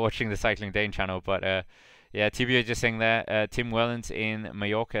you're watching the Cycling Dane channel, but yeah, TBA just saying there. Tim Wellens in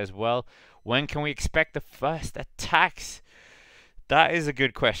Mallorca as well. When can we expect the first attacks? That is a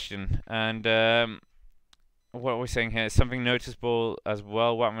good question. And what we're saying here is something noticeable as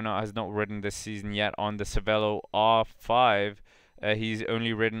well. Wout van Aert has not ridden this season yet on the Cervelo R5. He's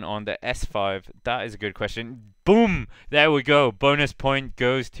only ridden on the S5. That is a good question. Boom! There we go. Bonus point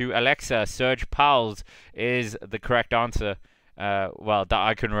goes to Alexa. Serge Pauls is the correct answer. Well, that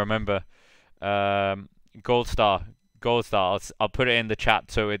I can remember. Gold star. I'll put it in the chat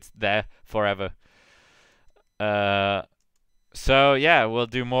so it's there forever. So yeah, we'll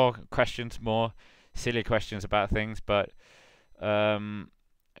do more questions, more silly questions about things. But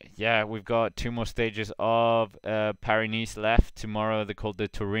yeah, we've got 2 more stages of Paris-Niza left. Tomorrow they're called the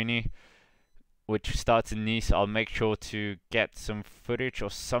Turini, which starts in Nice. I'll make sure to get some footage or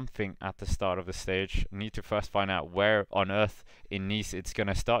something at the start of the stage. I need to first find out where on earth in Nice it's going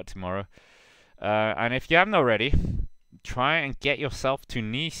to start tomorrow. And if you haven't already, try and get yourself to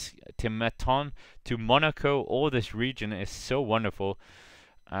Nice, to Menton, to Monaco. All this region is so wonderful.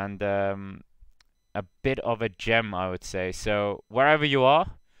 And a bit of a gem, I would say. So wherever you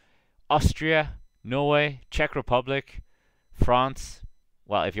are, Austria, Norway, Czech Republic, France.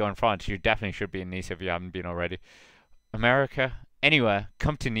 Well, if you're in France, you definitely should be in Nice if you haven't been already. America, anywhere,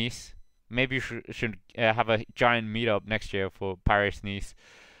 come to Nice. Maybe you should have a giant meetup next year for Paris-Niza.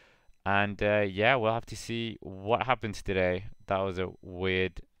 And yeah, we'll have to see what happens today. That was a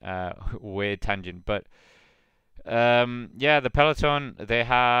weird tangent. But yeah, the peloton, they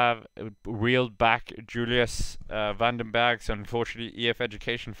have reeled back Julius Vandenberg. So unfortunately, EF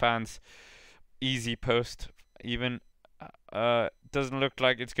Education fans, easy post even. Doesn't look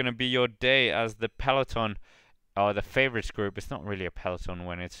like it's going to be your day, as the peloton, or the favorites group, it's not really a peloton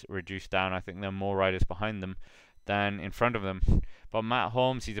when it's reduced down. I think there are more riders behind them than in front of them. But Matt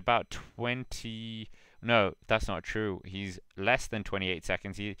Holmes, he's about 20. No, that's not true. He's less than 28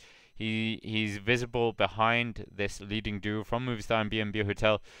 seconds. He's visible behind this leading duo from Movistar and B&B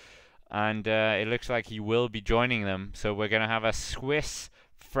Hotel, and it looks like he will be joining them. So we're gonna have a Swiss,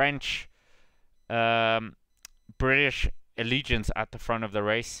 French, British allegiance at the front of the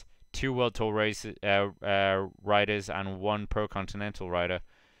race. 2 World Tour riders and 1 Pro Continental rider,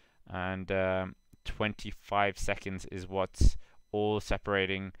 and 25 seconds is what's all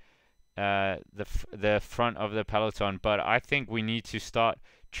separating the front of the peloton. But I think we need to start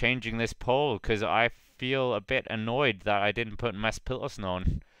changing this poll, because I feel a bit annoyed that I didn't put Mads Pedersen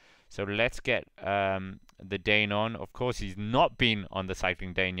on. So let's get the Dane on. Of course, he's not been on the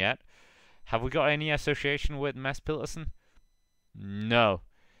Cycling Dane yet. Have we got any association with Mads Pedersen? No.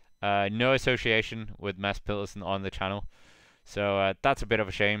 No association with Mads Pedersen on the channel. So that's a bit of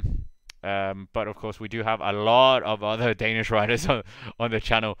a shame. But of course, we do have a lot of other Danish riders on the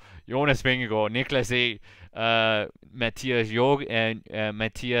channel. Jonas Vingegaard, Niklas E, Matthias Jorg, and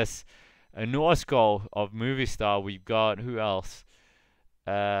Matthias Norsgaard of Movistar. We've got, who else?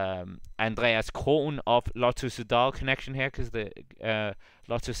 Andreas Krohn of Lotto Soudal connection here, because the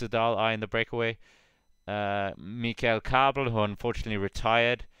Lotto Soudal are in the breakaway. Mikael Kabel, who unfortunately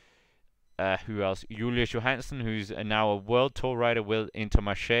retired. Who else? Julius Johansson, who's now a World Tour rider with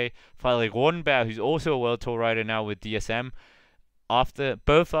Intermarché. Frederik Rodenberg, who's also a World Tour rider now with DSM.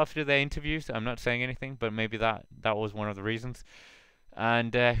 both after their interviews. I'm not saying anything, but maybe that was one of the reasons.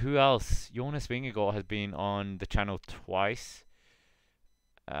 And who else? Jonas Vingegaard has been on the channel twice.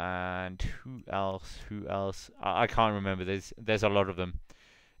 And who else? I can't remember. There's a lot of them.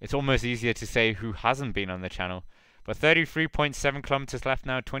 It's almost easier to say who hasn't been on the channel. But 33.7 kilometers left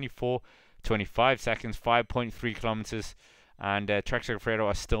now, 25 seconds, 5.3 kilometers. And Trek Segafredo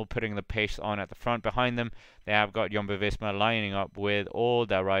are still putting the pace on at the front. Behind them, they have got Jumbo-Visma lining up with all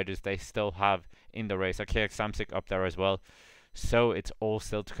their riders they still have in the race. Akir Samsic up there as well. So it's all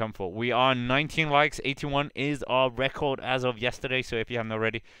still to come for. We are 19 likes. 81 is our record as of yesterday. So if you haven't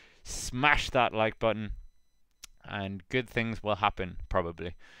already, smash that like button. And good things will happen,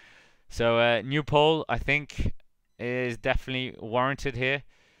 probably. So new poll, I think, is definitely warranted here.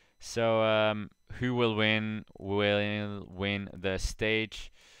 So who will win? Will win the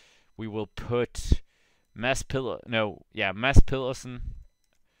stage. We will put Mads Pedersen.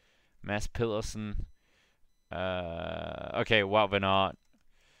 Okay, Wout van Aert.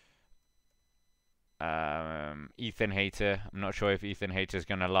 Ethan Hayter. I'm not sure if Ethan Hayter is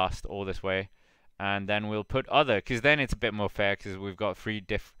gonna last all this way. And then we'll put other, because then it's a bit more fair, because we've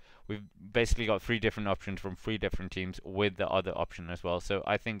basically got 3 different options from 3 different teams with the other option as well. So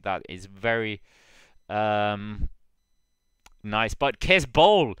I think that is very nice. But Kes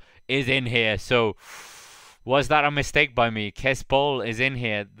Bol is in here. So was that a mistake by me? Kes Bol is in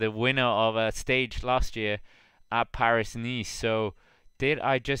here, the winner of a stage last year at Paris-Niza. So did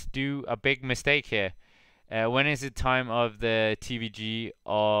I just do a big mistake here? When is the time of the TVG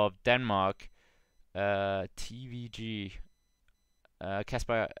of Denmark? TVG.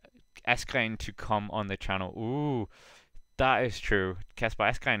 Kasper Eskren to come on the channel. Ooh, that is true. Kasper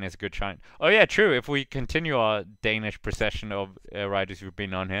Eskren is a good shine. Oh yeah, true. If we continue our Danish procession of riders who've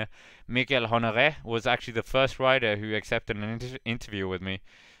been on here, Miguel Honoré was actually the first rider who accepted an interview with me.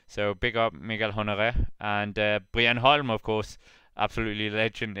 So big up Miguel Honoré. And Brian Holm, of course, absolutely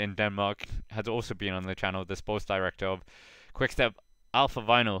legend in Denmark, has also been on the channel, the sports director of Quickstep Alpha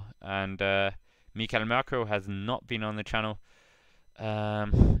Vinyl. And Mikael Mørkøv has not been on the channel.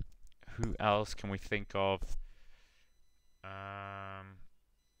 Who else can we think of?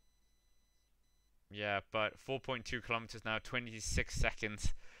 Yeah, but 4.2 kilometers now, 26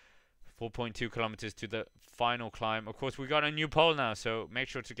 seconds. 4.2 kilometers to the final climb. Of course, we got a new poll now, so make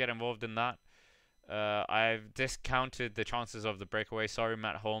sure to get involved in that. I've discounted the chances of the breakaway. Sorry,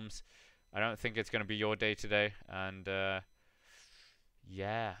 Matt Holmes. I don't think it's going to be your day today. And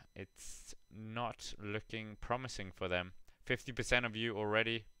yeah, it's not looking promising for them. 50% of you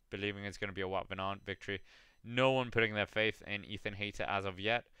already believing it's going to be a Wout van Aert victory. No one putting their faith in Ethan Hayter as of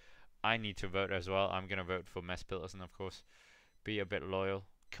yet. I need to vote as well. I'm going to vote for Mads Pedersen, of course. Be a bit loyal.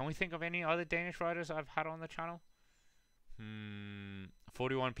 Can we think of any other Danish riders I've had on the channel?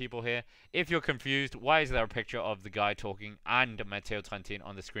 41 people here. If you're confused, why is there a picture of the guy talking and Matteo Trentin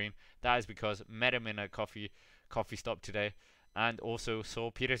on the screen? That is because met him in a coffee stop today. And also saw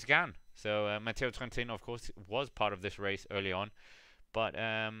Peter Sagan. So Matteo Trentin, of course, was part of this race early on, but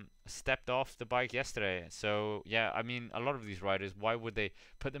stepped off the bike yesterday. So yeah, I mean, a lot of these riders, why would they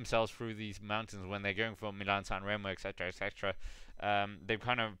put themselves through these mountains when they're going for Milan San Remo, etc., etc.? They've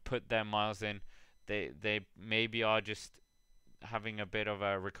kind of put their miles in. They maybe are just having a bit of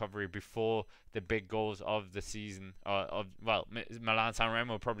a recovery before the big goals of the season. Well, Milan San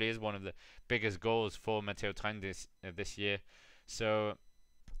Remo probably is one of the biggest goals for Matteo Trentin this year. So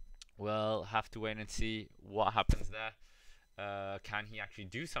we'll have to wait and see what happens there. Can he actually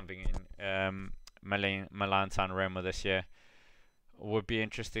do something in Milan San Remo this year? Would be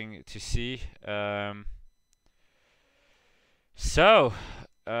interesting to see. So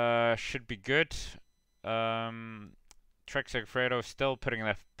should be good. Trek Segafredo still putting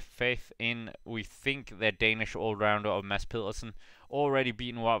their faith in, we think, their Danish all-rounder of Mads Pedersen. Already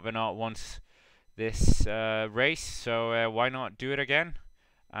beaten Wout van Aert once this race, so why not do it again?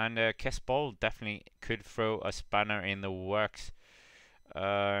 And Kes Bol definitely could throw a spanner in the works.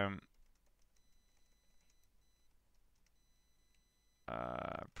 Preview.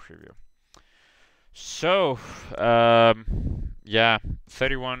 So, yeah,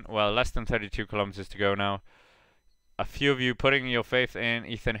 31, well, less than 32 kilometers to go now. A few of you putting your faith in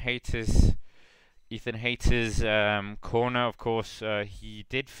Ethan Hayter's corner. Of course, he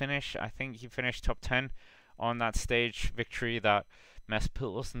did finish. I think he finished top 10 on that stage victory that Mads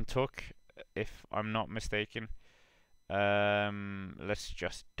Pedersen took, if I'm not mistaken. Let's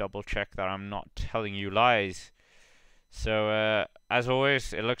just double check that I'm not telling you lies. So, as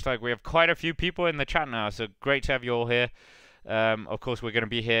always, it looks like we have quite a few people in the chat now. So great to have you all here. Of course, we're going to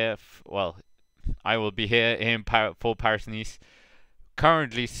be here. Well, I will be here for Paris-Niza.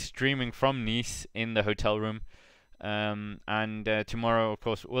 currently streaming from Nice in the hotel room. And tomorrow, of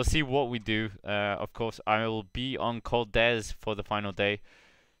course, we'll see what we do. Of course, I will be on Col d'Ez for the final day,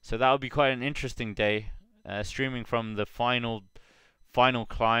 so that will be quite an interesting day. Streaming from the final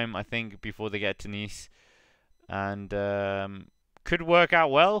climb, I think, before they get to Nice, and could work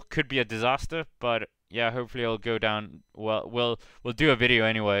out well. Could be a disaster, but yeah, hopefully it'll go down well. We'll do a video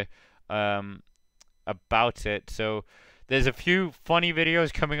anyway about it. So there's a few funny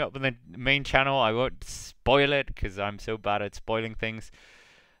videos coming up on the main channel. I won't spoil it because I'm so bad at spoiling things.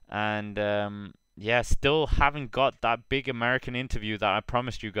 And yeah, still haven't got that big American interview that I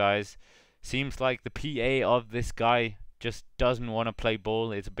promised you guys. Seems like the PA of this guy just doesn't want to play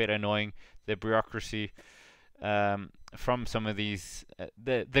ball. It's a bit annoying, the bureaucracy from some of these,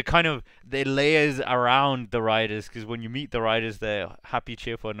 the kind of the layers around the riders. Because when you meet the riders, they're happy,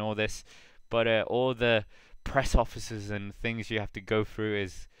 cheerful, and all this, but all the press officers and things you have to go through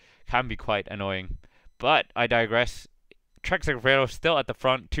can be quite annoying. But I digress. Trek Segafredo still at the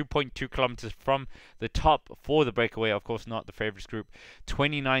front, 2.2 kilometers from the top for the breakaway. Of course, not the favorites group.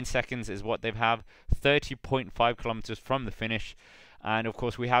 29 seconds is what they have. 30.5 kilometers from the finish. And of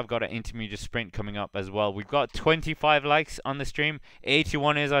course, we have got an intermediate sprint coming up as well. We've got 25 likes on the stream.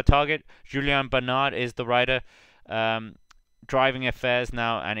 81 is our target. Julien Bernard is the rider. Driving affairs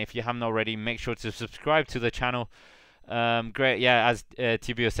now, and if you haven't already, make sure to subscribe to the channel. Great, yeah, as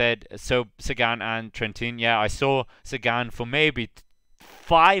Tibio said, so Sagan and Trentin. Yeah, I saw Sagan for maybe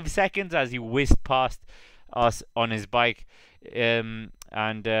 5 seconds as he whizzed past us on his bike. Yeah,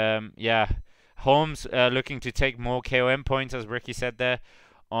 Holmes looking to take more KOM points, as Ricky said there,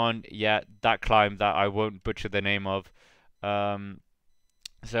 on that climb that I won't butcher the name of.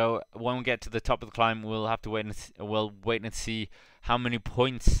 So when we get to the top of the climb, we'll have to wait and see how many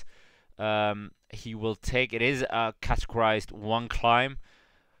points he will take. It is a categorized one climb,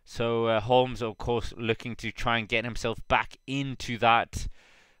 so Holmes, of course, looking to try and get himself back into that.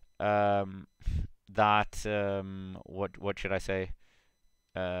 What should I say?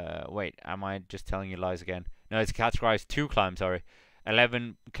 Wait, am I just telling you lies again? No, it's a categorized two climb. Sorry,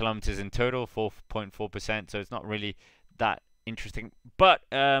 11 kilometers in total, 4.4%. So it's not really that interesting, but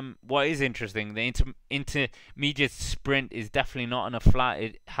what is interesting, the intermediate sprint is definitely not on a flat.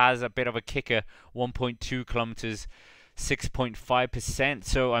 It has a bit of a kicker, 1.2 kilometers, 6.5%.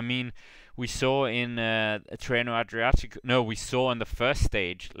 So I mean, we saw in Tirreno Adriatico, no, we saw on the first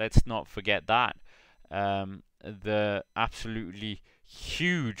stage, let's not forget that, the absolutely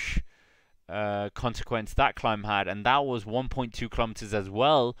huge consequence that climb had, and that was 1.2 kilometers as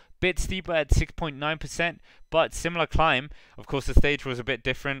well, bit steeper at 6.9%, but similar climb. Of course, the stage was a bit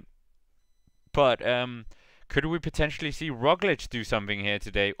different, but could we potentially see Roglic do something here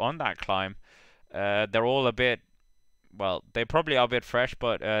today on that climb? They're all a bit, well, they probably are a bit fresh,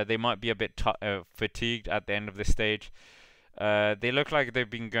 but they might be a bit fatigued at the end of the stage. They look like they've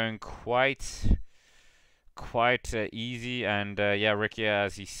been going quite easy, and yeah, Ricky,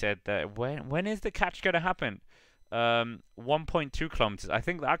 as he said, that when is the catch going to happen? 1.2 kilometers. I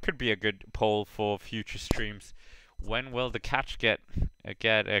think that could be a good poll for future streams. When will the catch get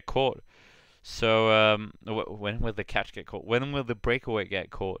caught? So when will the catch get caught? When will the breakaway get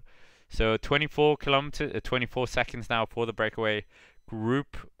caught? So 24 kilometers, 24 seconds now for the breakaway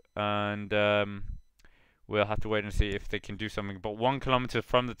group, and we'll have to wait and see if they can do something. But 1 kilometer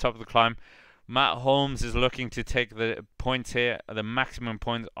from the top of the climb, Matt Holmes is looking to take the points here, the maximum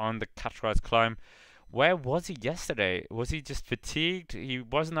points on the categorized climb. Where was he yesterday? Was he just fatigued? He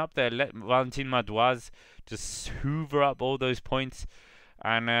wasn't up there. Let Valentin Madouas just hoover up all those points.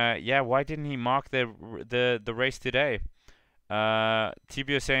 And yeah, why didn't he mark the race today?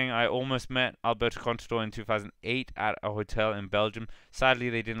 Tibio saying, I almost met Alberto Contador in 2008 at a hotel in Belgium. Sadly,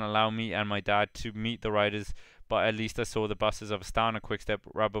 they didn't allow me and my dad to meet the riders, but at least I saw the buses of Astana, Quickstep,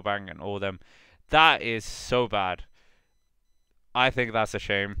 Rabobank, and all them. That is so bad. I think that's a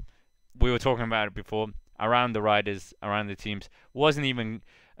shame. We were talking about it before. Around the riders, around the teams, wasn't even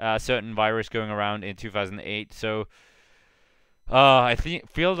a certain virus going around in 2008. So I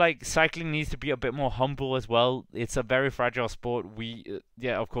feel like cycling needs to be a bit more humble as well. It's a very fragile sport.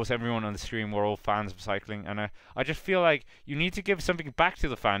 Yeah, of course, everyone on the stream, we're all fans of cycling, and I just feel like you need to give something back to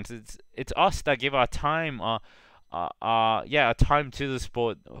the fans. It's us that give our time, our time to the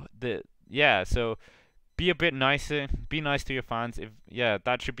sport. So be a bit nicer. Be nice to your fans.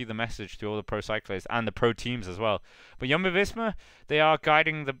 That should be the message to all the pro cyclists and the pro teams as well. But Jumbo-Visma, they are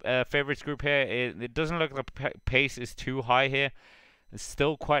guiding the favorites group here. It doesn't look like the pace is too high here. It's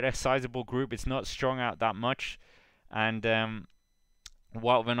still quite a sizable group. It's not strung out that much. And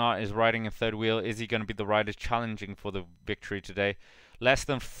Wout van Aert is riding a third wheel. Is he going to be the rider challenging for the victory today? Less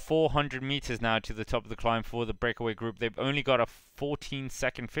than 400 meters now to the top of the climb for the breakaway group. They've only got a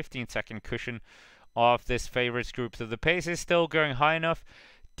 14-second, 15-second cushion of this favorites group, so the pace is still going high enough.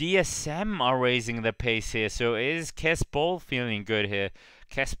 DSM are raising the pace here, so is Kees Bol feeling good here?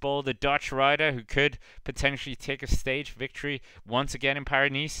 Kees Bol, the Dutch rider who could potentially take a stage victory once again in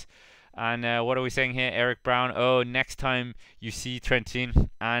Paris-Niza. And what are we saying here? Eric Brown, oh, next time you see Trentin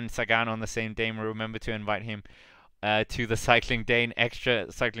and Sagan on the same day, remember to invite him to the Cycling Dane,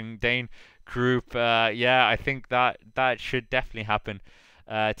 extra Cycling Dane group. Yeah, I think that should definitely happen.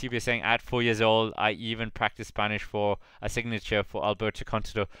 TV is saying, at 4 years old, I even practiced Spanish for a signature for Alberto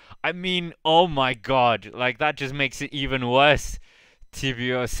Contador. I mean, oh my god, like that just makes it even worse.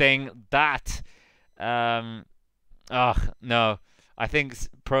 TBO saying that. No, I think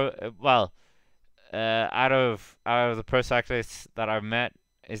out of the pro cyclists that I've met,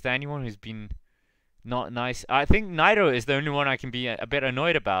 is there anyone who's been not nice? I think Nairo is the only one I can be a bit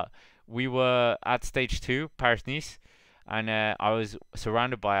annoyed about. We were at stage 2, Paris-Niza, and I was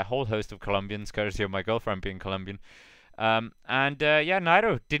surrounded by a whole host of Colombians, courtesy of my girlfriend being Colombian. Yeah,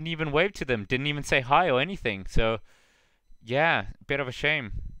 Nairo didn't even wave to them, didn't even say hi or anything. So, yeah, a bit of a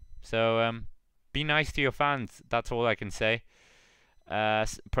shame. So, be nice to your fans. That's all I can say.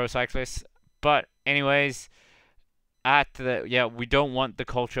 Pro cyclists. But anyways, we don't want the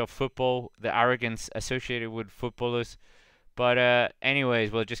culture of football, the arrogance associated with footballers. But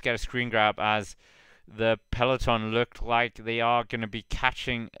anyways, we'll just get a screen grab as the peloton looked like they are going to be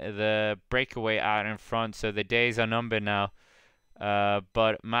catching the breakaway out in front. So the days are numbered now.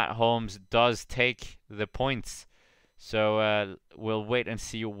 But Matt Holmes does take the points. So we'll wait and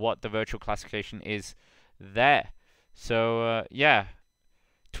see what the virtual classification is there. So yeah,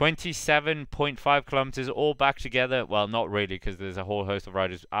 27.5 kilometers all back together. Well, not really, because there's a whole host of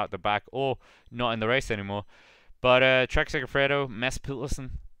riders out the back or not in the race anymore. But Trek Segafredo, Mess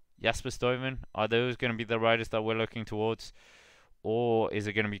Pilsen, Jasper Stuyven, are those going to be the riders that we're looking towards? Or is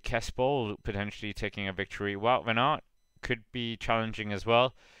it going to be Kees Bol potentially taking a victory? Wout van Aert could be challenging as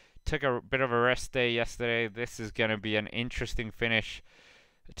well. Took a bit of a rest day yesterday. This is going to be an interesting finish,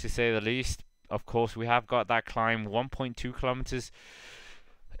 to say the least. Of course, we have got that climb, 1.2 kilometers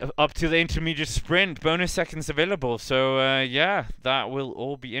up to the intermediate sprint. Bonus seconds available. So, yeah, that will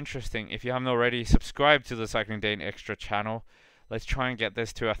all be interesting. If you haven't already, subscribe to the Cycling Dane Extra channel. Let's try and get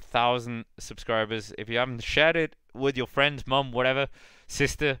this to 1,000 subscribers. If you haven't shared it with your friends, mum, whatever,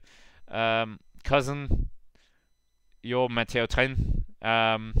 sister, cousin, your Matteo Tren,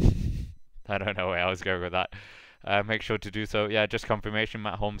 I don't know where I was going with that. Make sure to do so. Yeah, just confirmation.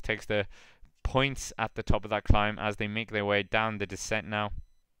 Matt Holmes takes the points at the top of that climb as they make their way down the descent now.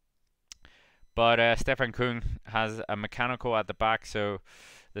 But Stefan Küng has a mechanical at the back, so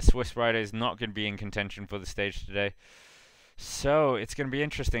the Swiss rider is not going to be in contention for the stage today. So it's going to be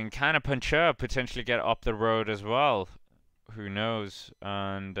interesting. Can a puncher potentially get up the road as well? Who knows?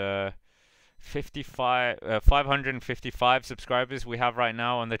 And 555 subscribers we have right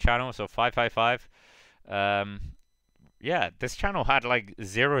now on the channel, so 555. Yeah, this channel had like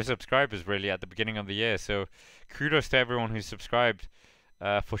 0 subscribers really at the beginning of the year, so kudos to everyone who subscribed,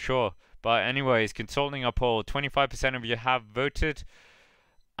 for sure. But anyways, consulting our poll, 25% of you have voted,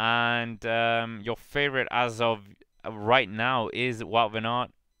 and your favorite as of right now is Wout van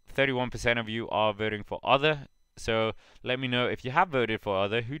Aert. 31% of you are voting for other. So let me know if you have voted for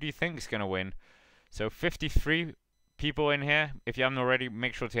other. Who do you think is going to win? So 53 people in here. If you haven't already,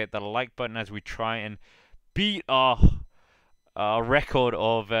 make sure to hit the like button as we try and beat our record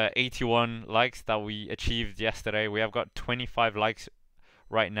of 81 likes that we achieved yesterday. We have got 25 likes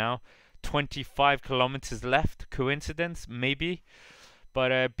right now. 25 kilometers left. Coincidence? Maybe.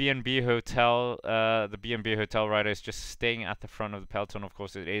 But B&B Hotel, the B&B Hotel rider is just staying at the front of the peloton. Of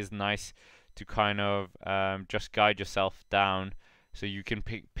course, it is nice to kind of just guide yourself down, so you can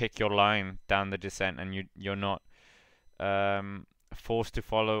pick your line down the descent, and you're not forced to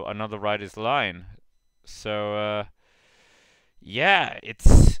follow another rider's line. So yeah,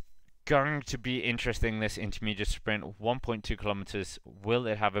 it's going to be interesting, this intermediate sprint. 1.2 kilometers. Will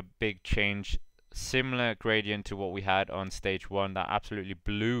it have a big change? Similar gradient to what we had on stage 1 that absolutely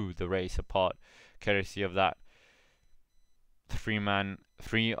blew the race apart, courtesy of that three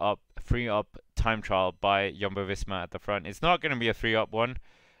up time trial by Jumbo-Visma at the front. It's not going to be a 3-up one,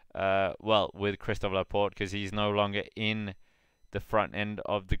 well, with Christophe Laporte, because he's no longer in the front end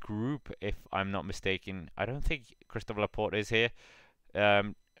of the group, if I'm not mistaken. I don't think Christophe Laporte is here.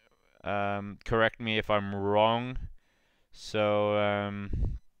 Correct me if I'm wrong. So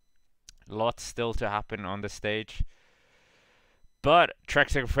lots still to happen on the stage. But Trek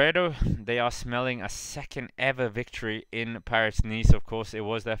Segafredo, they are smelling a second ever victory in Paris-Nice. Of course, it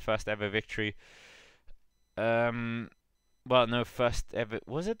was their first ever victory. Well, no, first ever.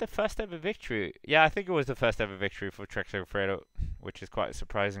 Was it the first ever victory? Yeah, I think it was the first ever victory for Trek Segafredo, which is quite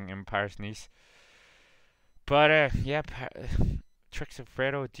surprising in Paris-Nice. But yeah, Trek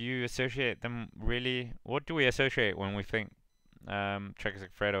Segafredo. Do you associate them really? What do we associate when we think Trek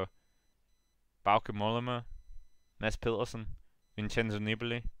Segafredo? Bauke Mollema, Mads Pedersen, Vincenzo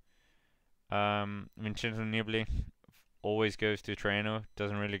Nibali. Vincenzo Nibali always goes to Treno,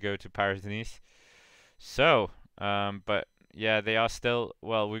 doesn't really go to Paris-Nice. So, but yeah, they are still,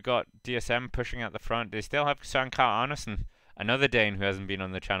 well, we've got DSM pushing at the front. They still have Søren Kragh Andersen, another Dane who hasn't been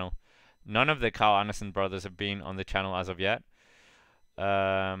on the channel. None of the Kragh Andersen brothers have been on the channel as of yet.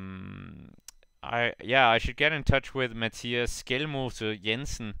 I should get in touch with Mathias Skelmose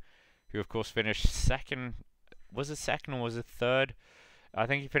Jensen, who of course finished second. Was it second or was it third? I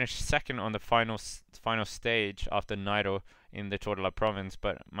think he finished second on the final stage after Nairo in the Tour de la Province,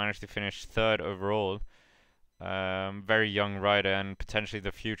 but managed to finish third overall. Very young rider and potentially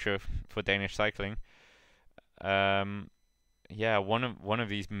the future for Danish cycling. Yeah, one of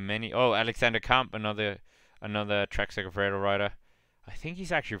these many. Oh, Alexander Kamp, another Trek Segafredo rider. I think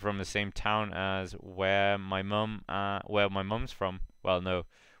he's actually from the same town as where my mum's from. Well, no,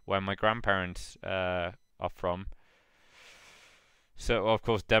 where my grandparents are from. So, of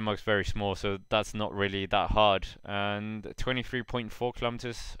course, Denmark's very small, so that's not really that hard. And 23.4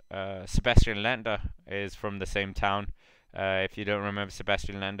 kilometers. Sebastian Lander is from the same town. If you don't remember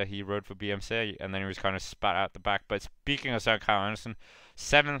Sebastian Lander, he rode for BMC, and then he was kind of spat out the back. But speaking of Søren Kragh Andersen,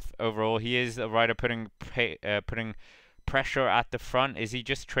 7th overall. He is a rider putting pressure at the front. Is he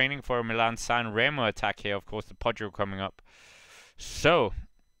just training for a Milan-San Remo attack here? Of course, the Poggio coming up. So,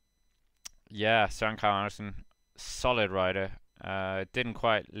 yeah, Søren Kragh Andersen, solid rider. Didn't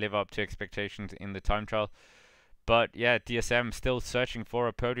quite live up to expectations in the time trial. But yeah, DSM still searching for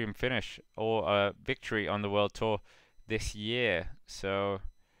a podium finish or a victory on the World Tour this year. So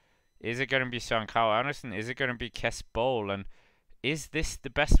is it going to be Søren Kragh Andersen? Is it going to be Kes Bol? And is this the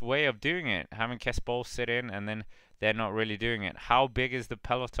best way of doing it? Having Kes Bol sit in and then they're not really doing it. How big is the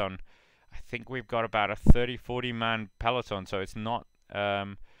peloton? I think we've got about a 30-40 man peloton, so it's not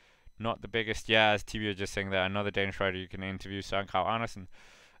the biggest. Yeah, as TV was just saying that, another Danish rider you can interview, Søren Kragh Andersen.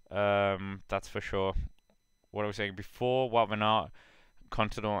 That's for sure. What I was saying before, Wout van Aert,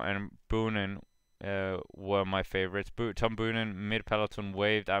 Contador and Boonen were my favorites. Tom Boonen, mid-peloton,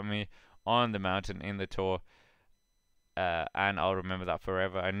 waved at me on the mountain in the Tour. And I'll remember that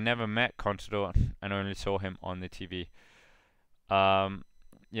forever. I never met Contador and only saw him on the TV.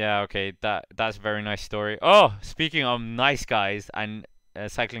 Yeah, okay, that's a very nice story. Oh, speaking of nice guys and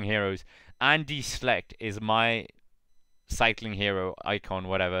cycling heroes, Andy Schlecht is my cycling hero icon,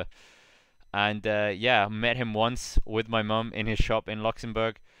 whatever. And yeah, met him once with my mum in his shop in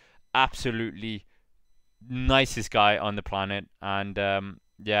Luxembourg. Absolutely nicest guy on the planet. And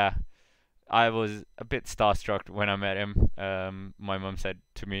yeah, I was a bit starstruck when I met him. My mum said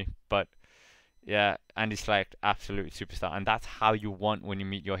to me, but yeah, Andy Schlecht, absolute superstar. And that's how you want when you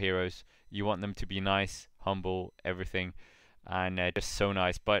meet your heroes. You want them to be nice, humble, everything. And just so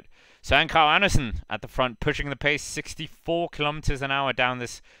nice. But Søren Kragh Andersen at the front, pushing the pace, 64 kilometers an hour down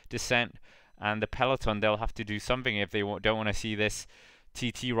this descent. And the peloton, they'll have to do something if they don't want to see this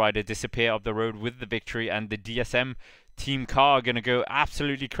TT rider disappear up the road with the victory. And the DSM team car are going to go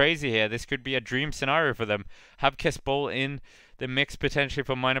absolutely crazy here. This could be a dream scenario for them. Have Kes Bol in the mix potentially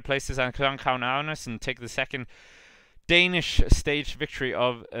for minor places, and Søren Kragh Andersen take the second Danish stage victory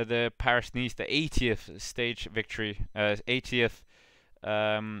of the Paris-Nice, the 80th stage victory, 80th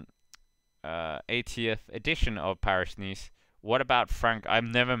edition of Paris-Nice. What about Frank? I've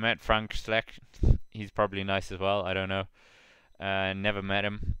never met Frank Schlecht. He's probably nice as well. I don't know. Never met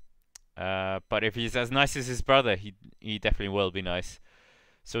him. But if he's as nice as his brother, he definitely will be nice.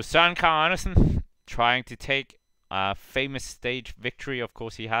 So Søren Kragh Andersen trying to take a famous stage victory. Of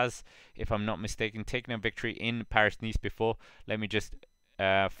course he has, if I'm not mistaken, taken a victory in Paris-Nice before. Let me just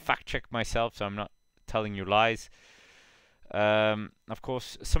fact check myself so I'm not telling you lies. Of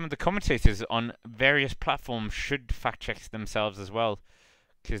course, some of the commentators on various platforms should fact check themselves as well,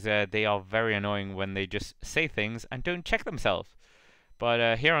 because they are very annoying when they just say things and don't check themselves.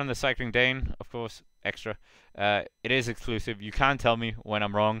 But here on the Cycling Dane, of course, extra, it is exclusive. You can't tell me when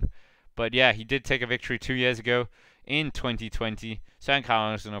I'm wrong. But yeah, he did take a victory 2 years ago in 2020. Søren Kragh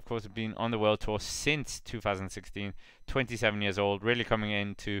Andersen, of course, has been on the World Tour since 2016. 27 years old, really coming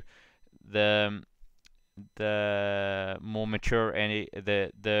into the more mature and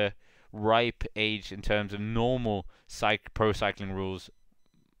the ripe age in terms of normal pro cycling rules,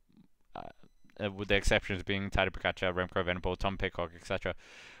 with the exceptions being Tadej Pogačar, Remco Evenepoel, Tom Pidcock, etc.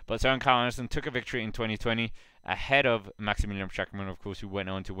 But Søren Kragh Andersen took a victory in 2020 ahead of Maximilian Schachmann, of course, who went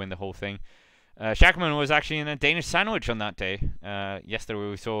on to win the whole thing. Schachmann was actually in a Danish sandwich on that day. Yesterday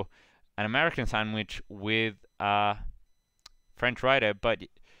we saw an American sandwich with a French rider, but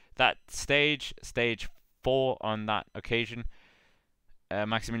that stage 4 on that occasion,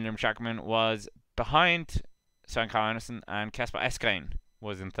 Maximilian Schachmann was behind Søren Kragh Andersen, and Kasper Asgreen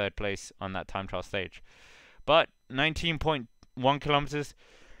was in 3rd place on that time trial stage. But 19.1 kilometers,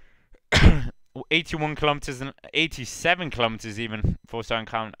 81 kilometers, and 87 kilometers even for Søren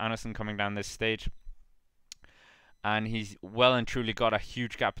Kragh Andersen coming down this stage. And he's well and truly got a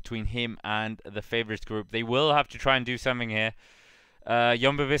huge gap between him and the favourites group. They will have to try and do something here.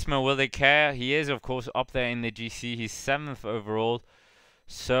 Jumbo-Visma, will they care? He is, of course, up there in the GC. He's 7th overall.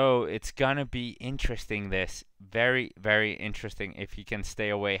 So it's going to be interesting, this. Very, very interesting if he can stay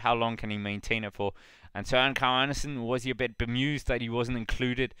away. How long can he maintain it for? And Søren Kragh Andersen, was he a bit bemused that he wasn't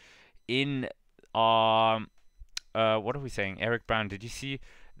included in what are we saying? Eric Brown, did you see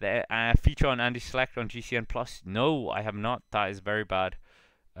the feature on Andy Schleck on GCN Plus? No, I have not. That is very bad.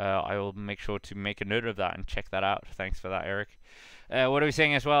 I will make sure to make a note of that and check that out. Thanks for that, Eric. What are we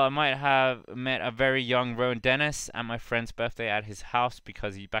saying as well? I might have met a very young Rowan Dennis at my friend's birthday at his house,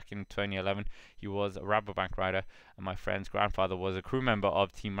 because back in 2011 he was a Rabobank rider, and my friend's grandfather was a crew member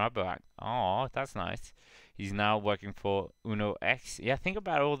of Team Rabobank. Oh, that's nice. He's now working for Uno X. Yeah, think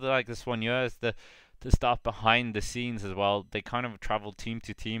about all the the soigneurs, the stuff behind the scenes as well. They kind of travel team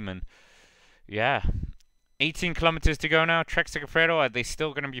to team, and yeah. 18 kilometers to go now. Trek Segafredo, are they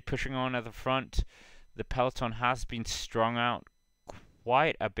still going to be pushing on at the front? The peloton has been strung out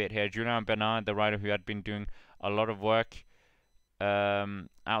quite a bit here. Julian Bernard, the rider who had been doing a lot of work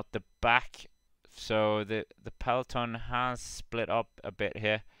out the back. So the peloton has split up a bit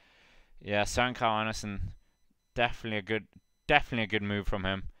here. Yeah, Søren Kragh Andersen, definitely a good move from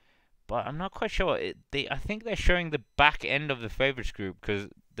him. But I'm not quite sure. I think they're showing the back end of the favorites group, because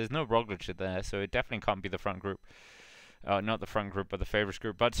there's no Roglic there, so it definitely can't be the front group. Not the front group, but the favorites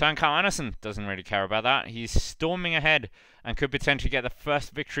group. But Søren Kragh Andersen doesn't really care about that. He's storming ahead and could potentially get the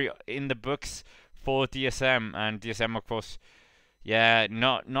first victory in the books for DSM. And DSM, of course, yeah,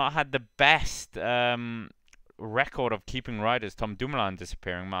 not had the best record of keeping riders. Tom Dumoulin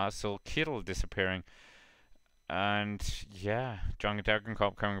disappearing, Marcel Kittel disappearing, and yeah, John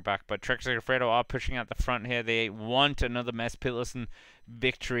Degenkolb coming back. But Trek Segafredo are pushing at the front here. They want another Mads Pedersen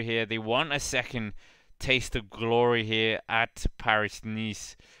victory here. They want a second taste of glory here at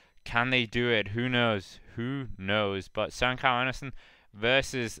Paris-Niza. Can they do it? Who knows? Who knows? But Søren Kragh Andersen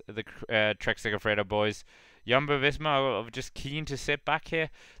versus the Trek Segafredo boys. Jumbo-Visma are just keen to sit back here.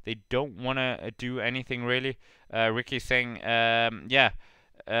 They don't want to do anything really. Ricky's saying, yeah,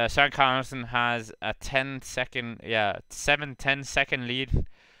 Søren Kragh Andersen has a 7-10 second lead.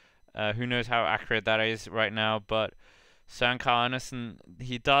 Who knows how accurate that is right now, but Søren Kragh Andersen,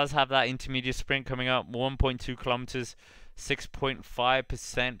 he does have that intermediate sprint coming up, 1.2 kilometers,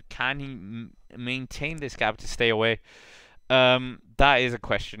 6.5%. Can he maintain this gap to stay away? That is a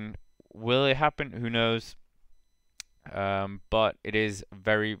question. Will it happen? Who knows? But it is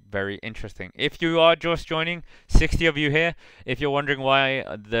very, very interesting. If you are just joining, 60 of you here. If you're wondering why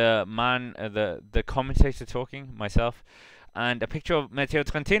the commentator talking, myself, and a picture of Matteo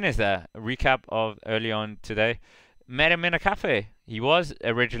Trentin is there. A recap of early on today. Met him in a cafe. He was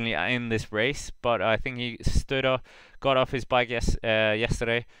originally in this race, but I think he got off his bike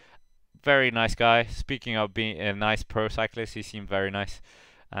yesterday. Very nice guy. Speaking of being a nice pro cyclist, he seemed very nice.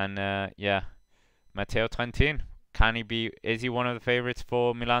 And yeah, Matteo Trentin. Is he one of the favorites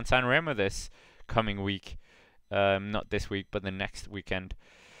for Milan San Remo this coming week? Not this week, but the next weekend.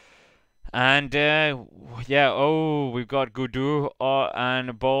 And yeah, we've got Gaudu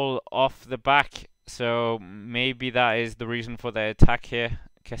and Bol off the back. So maybe that is the reason for the attack here.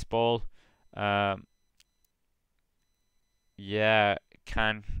 Kes Bol. Yeah,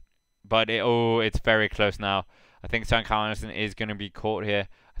 but it's very close now. I think Søren Kragh Andersen is going to be caught here.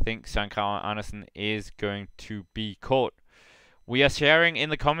 I think Søren Kragh Andersen is going to be caught. We are sharing in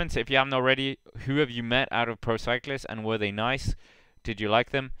the comments, if you haven't already, who have you met out of pro cyclists and were they nice? Did you like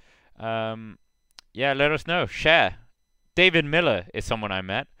them? Yeah, let us know. Share. David Miller is someone I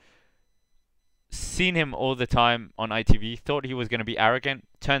met. Seen him all the time on ITV. Thought he was going to be arrogant.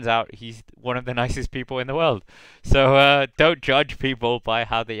 Turns out he's one of the nicest people in the world. So don't judge people by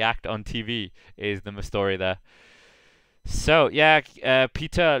how they act on TV is the story there. So yeah,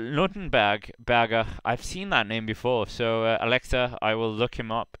 Peter Lundenberger. I've seen that name before. So Alexa, I will look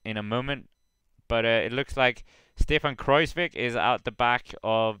him up in a moment. But it looks like Stefan Kruijswijk is out the back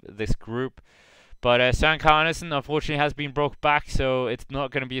of this group. But Søren Kragh Andersen unfortunately has been brought back, so it's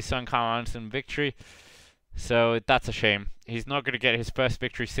not going to be a Søren Kragh Andersen victory. So that's a shame. He's not going to get his first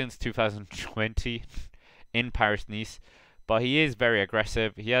victory since 2020 in Paris-Niza. But he is very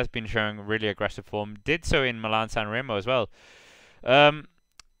aggressive. He has been showing really aggressive form. Did so in Milan-San Remo as well.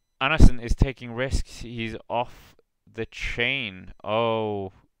 Andersen is taking risks. He's off the chain.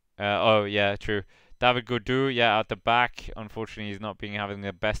 Oh yeah, true. David Gaudu, yeah, out the back. Unfortunately, he's not having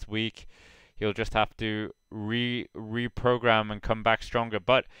the best week. He'll just have to reprogram and come back stronger.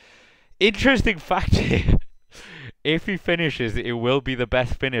 But interesting fact here. If he finishes, it will be the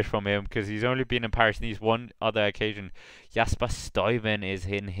best finish from him because he's only been in Paris-Niza one other occasion. Jasper Stuyven is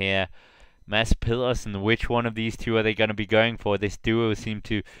in here. Mads Pedersen, which one of these two are they going to be going for? This duo seem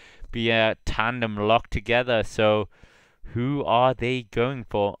to be a tandem locked together. So who are they going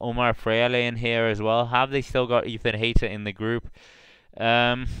for? Omar Freire in here as well. Have they still got Ethan Hayter in the group?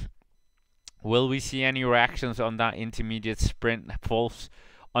 Will we see any reactions on that intermediate sprint, false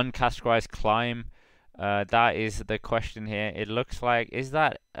uncategorized climb? That is the question here. It looks like, is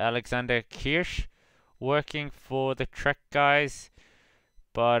that Alexander Kirsch working for the Trek guys?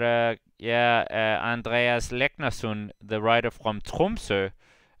 But yeah, Andreas Leknarsson, the rider from Tromsø,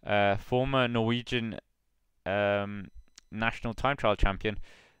 former Norwegian national time trial champion,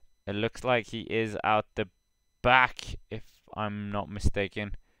 it looks like he is out the back, if I'm not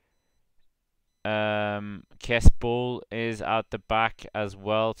mistaken. Kes Bull is out the back as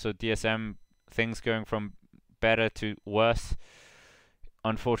well. So DSM, things going from better to worse.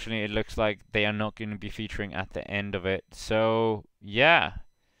 Unfortunately, it looks like they are not going to be featuring at the end of it. So yeah,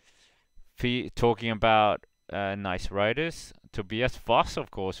 talking about nice riders, Tobias Foss, of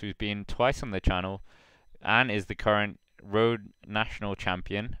course, who's been twice on the channel and is the current road national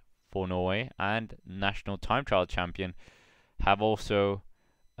champion for Norway and national time trial champion, has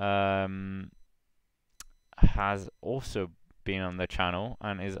also been on the channel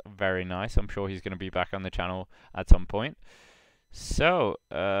and is very nice. I'm sure he's going to be back on the channel at some point. So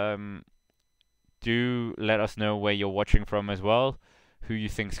do let us know where you're watching from as well, who you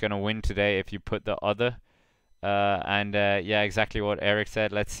think's going to win today if you put the other. Yeah, exactly what Eric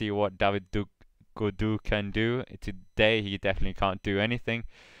said. Let's see what David Gaudu can do. Today he definitely can't do anything,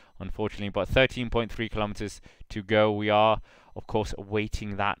 unfortunately. But 13.3 kilometers to go. We are, of course,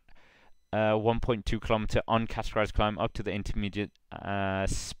 awaiting that 1.2 kilometer uncategorized climb up to the intermediate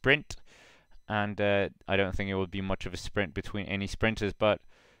sprint. And I don't think it will be much of a sprint between any sprinters. But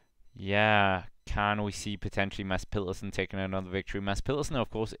yeah, can we see potentially Mads Pedersen taking another victory? Mads Pedersen, of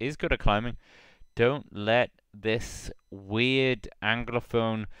course, is good at climbing. Don't let this weird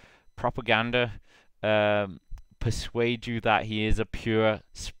Anglophone propaganda persuade you that he is a pure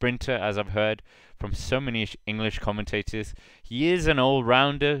sprinter, as I've heard from so many English commentators. He is an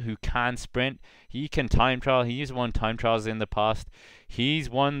all-rounder who can sprint. He can time trial. He's won time trials in the past. He's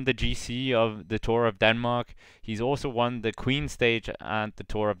won the GC of the Tour of Denmark. He's also won the Queen stage and the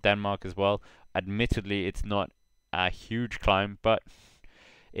Tour of Denmark as well. Admittedly, it's not a huge climb, but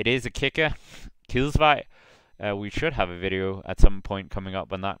it is a kicker. Kilsvej. We should have a video at some point coming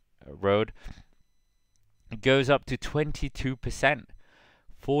up on that road. It goes up to 22%.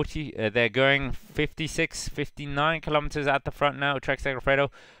 They're going 56, 59 kilometers at the front now. Trek Segafredo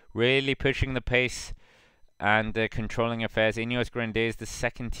really pushing the pace and controlling affairs. Ineos Grenadier is the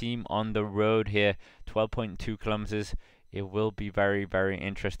second team on the road here. 12.2 kilometers. It will be very, very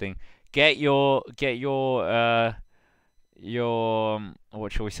interesting. Get your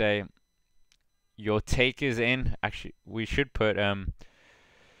what shall we say? Your takers in. Actually, we should put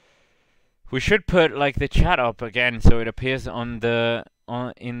like the chat up again so it appears in the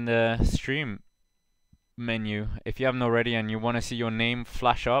stream menu. If you haven't already and you want to see your name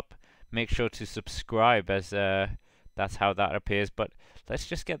flash up, make sure to subscribe, as that's how that appears. But let's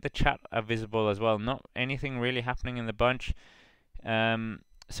just get the chat visible as well. Not anything really happening in the bunch. Søren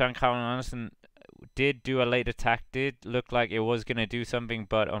Kragh Andersen did do a late attack, did look like it was going to do something,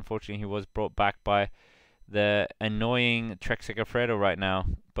 but unfortunately he was brought back by the annoying Trek Segafredo right now.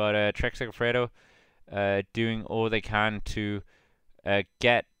 But Trek Segafredo doing all they can to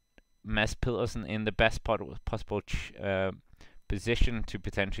get Mads Pedersen in the best possible position to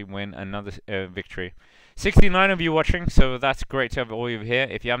potentially win another victory. 69 of you watching, so that's great to have all of you here.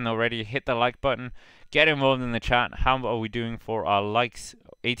 If you haven't already, hit the like button, get involved in the chat. How are we doing for our likes?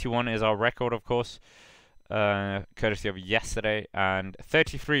 81 is our record, of course, courtesy of yesterday, and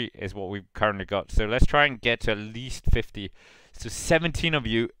 33 is what we've currently got. So let's try and get to at least 50. So 17 of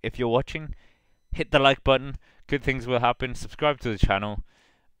you, if you're watching, hit the like button. Good things will happen. Subscribe to the channel.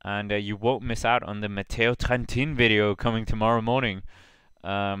 and you won't miss out on the Matteo Trentin video coming tomorrow morning.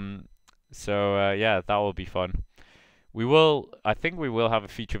 Yeah, that will be fun. I think we will have a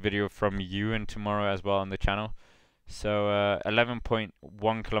feature video from Ewan tomorrow as well on the channel. So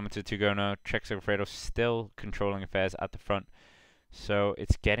 11.1 kilometers to go now. Trek Segafredo still controlling affairs at the front. So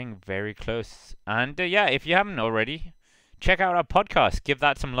it's getting very close. And yeah, if you haven't already, check out our podcast. Give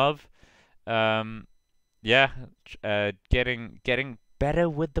that some love. Getting better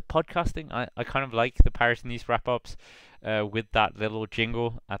with the podcasting. I kind of like the Paris-Nice wrap-ups with that little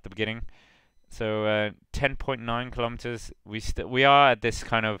jingle at the beginning. So 10.9 kilometers. We are at this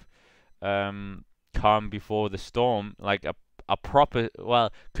kind of calm before the storm, like a proper,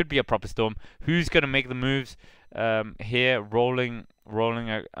 well, could be a proper storm. Who's going to make the moves here, rolling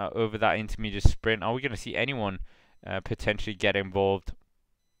over that intermediate sprint? Are we going to see anyone potentially get involved?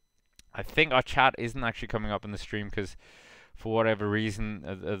 I think our chat isn't actually coming up in the stream because for whatever reason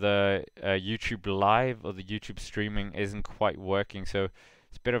the YouTube live or the YouTube streaming isn't quite working. So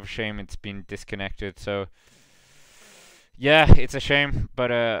it's a bit of a shame it's been disconnected. So yeah, it's a shame,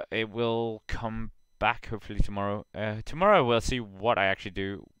 but it will come back hopefully tomorrow. Tomorrow we'll see what I actually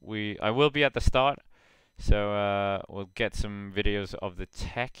do. I will be at the start, so we'll get some videos of the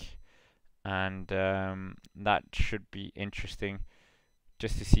tech, and that should be interesting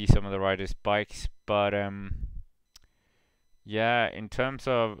just to see some of the riders' bikes. But yeah, in terms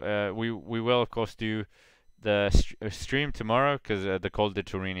of we will of course do the stream tomorrow because the Col de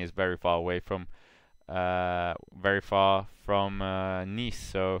Turini is very far away from Nice,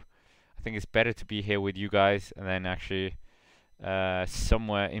 so I think it's better to be here with you guys and then actually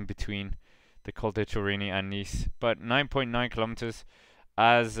somewhere in between the Col de Turini and Nice. But 9.9 kilometers,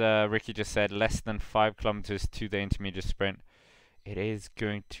 as Ricky just said, less than 5 kilometers to the intermediate sprint. It is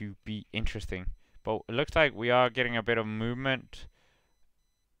going to be interesting, but it looks like we are getting a bit of movement.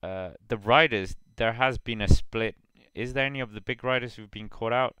 The riders, there has been a split. Is there any of the big riders who've been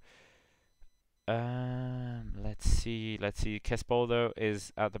caught out? Let's see. Kesboldo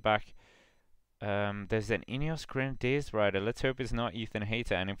is at the back. There's an Ineos Grenadiers rider. Let's hope it's not Ethan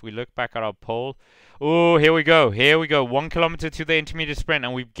Hayter. And if we look back at our poll, oh, here we go. 1 kilometer to the intermediate sprint,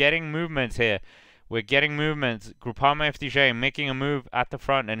 and we're getting movements here. We're getting movements. Groupama FDJ making a move at the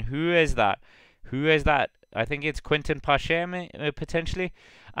front. And who is that? I think it's Quentin Pache, potentially.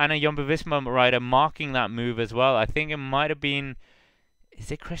 And a Jumbo-Visma rider marking that move as well. I think it might have been...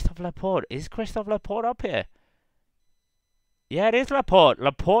 Is it Christophe Laporte? Is Christophe Laporte up here? Yeah, it is Laporte.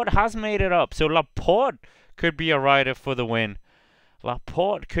 Laporte has made it up. So Laporte could be a rider for the win.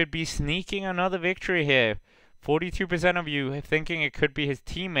 Laporte could be sneaking another victory here. 42% of you thinking it could be his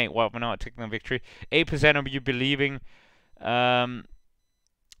teammate Wout van Aert taking the victory. 8% of you believing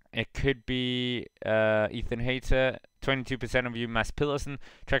it could be Ethan Hayter. 22% of you Mads Pedersen.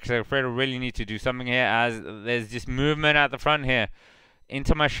 Trek Segafredo really need to do something here as there's just movement at the front here.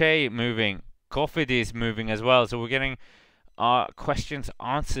 Intermarché moving. Cofidis moving as well. So we're getting our questions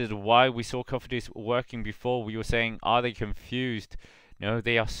answered why we saw Cofidis working before. We were saying, are they confused? No,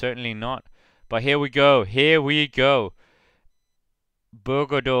 they are certainly not. But here we go.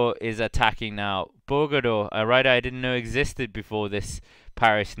 Burgodeau is attacking now. Burgodeau, a rider I didn't know existed before this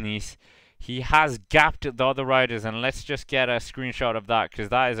Paris-Nice. He has gapped the other riders, and let's just get a screenshot of that because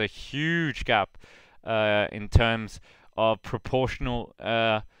that is a huge gap in terms of proportional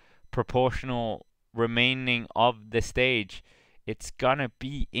remaining of the stage. It's gonna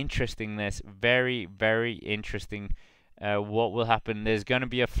be interesting. This very, very interesting. What will happen? There's gonna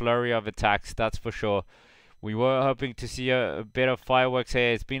be a flurry of attacks, that's for sure. We were hoping to see a bit of fireworks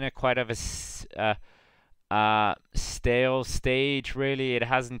here. It's been quite of a stale stage, really. It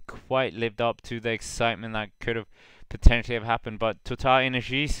hasn't quite lived up to the excitement that could have potentially have happened. But Total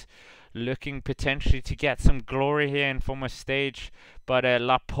Energies looking potentially to get some glory here in form of stage. But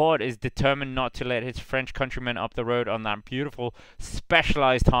Laporte is determined not to let his French countrymen up the road on that beautiful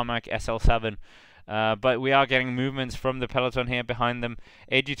specialized tarmac SL7. But we are getting movements from the peloton here behind them.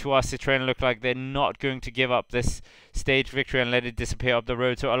 AG2R Citroën look like they're not going to give up this stage victory and let it disappear up the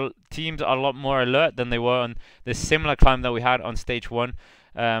road. So our teams are a lot more alert than they were on the similar climb that we had on stage 1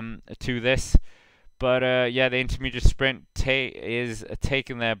 to this. But yeah, the intermediate sprint is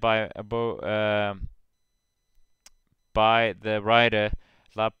taken there by the rider.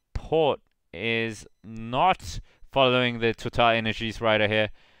 Laporte is not following the Total Energies rider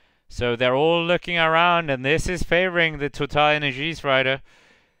here. So they're all looking around, and this is favoring the Total Energies rider.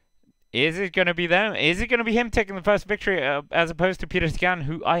 Is it going to be them? Is it going to be him taking the first victory as opposed to Peter Sagan,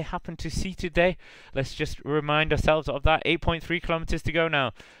 who I happen to see today? Let's just remind ourselves of that. 8.3 kilometers to go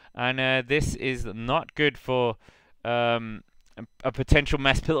now. And this is not good for a potential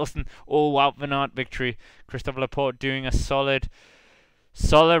Mess Pilsen or Wout van Aert victory. Christophe Laporte doing a solid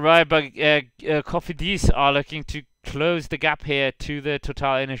ride, but Cofidis are looking to close the gap here to the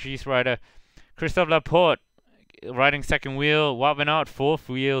Total Energies rider. Christophe Laporte riding second wheel, Wout van Aert fourth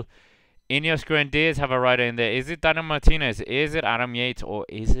wheel. Ineos Grenadiers have a rider in there. Is it Daniel Martinez? Is it Adam Yates? Or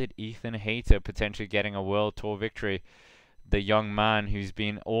is it Ethan Hayter potentially getting a World Tour victory? The young man who's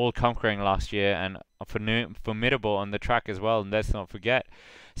been all-conquering last year and formidable on the track as well. And let's not forget,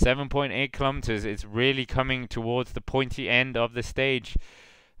 7.8 kilometers. It's really coming towards the pointy end of the stage.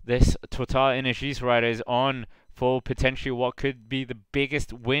 This Total Energies rider is on for potentially what could be the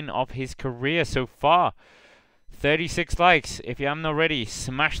biggest win of his career so far. 36 likes. If you haven't already,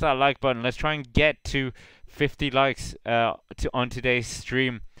 smash that like button. Let's try and get to 50 likes on today's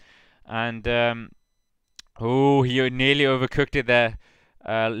stream. And oh, he nearly overcooked it there,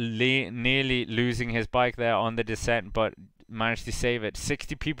 nearly losing his bike there on the descent, but managed to save it.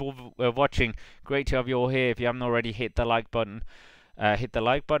 60 people watching. Great to have you all here. If you haven't already, hit the like button. Hit the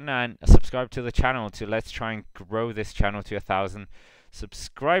like button and subscribe to the channel. Let's try and grow this channel to 1,000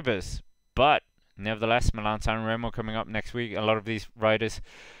 subscribers. But nevertheless, Milan-San Remo coming up next week. A lot of these riders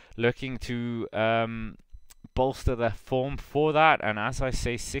looking to bolster their form for that. And as I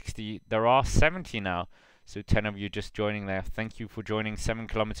say 60, there are 70 now. So 10 of you just joining there. Thank you for joining. 7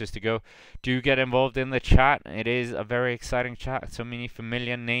 kilometers to go. Do get involved in the chat. It is a very exciting chat. So many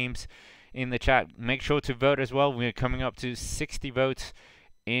familiar names in the chat. Make sure to vote as well. We're coming up to 60 votes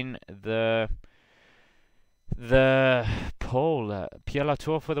in the poll. Pierre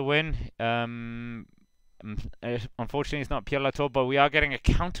Latour for the win. Unfortunately, it's not Pierre Latour, but we are getting a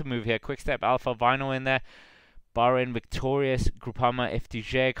counter move here. Quick Step Alpha Vinyl in there. Bahrain Victorious, Groupama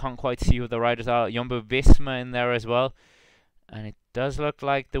FDJ. Can't quite see who the riders are. Jumbo Visma in there as well. And it does look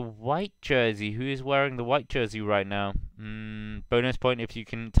like the white jersey. Who is wearing the white jersey right now? Bonus point if you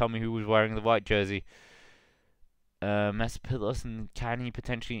can tell me who was wearing the white jersey. Mess Pilsen, can he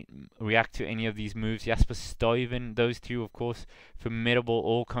potentially react to any of these moves? Jasper Stuyven, those two, of course, formidable,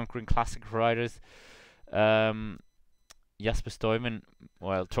 all-conquering classic riders. Jasper Stuyven,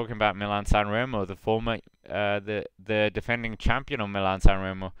 well, talking about Milan-San Remo, the former, the defending champion of Milan-San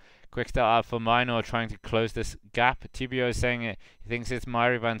Remo. Quickstep Alpha Minor trying to close this gap. Tibio is saying he thinks it's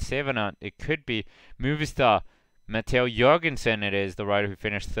Mari van Sevenant. It could be Movistar. Matteo Jorgensen it is, the rider who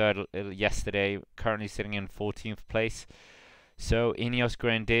finished third yesterday, currently sitting in 14th place. So Ineos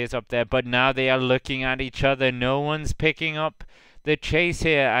Grenadiers up there, but now they are looking at each other. No one's picking up the chase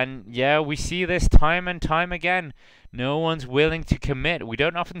here, and yeah, we see this time and time again. No one's willing to commit. We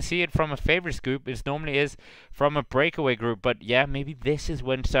don't often see it from a favorites group. It normally is from a breakaway group, but yeah, maybe this is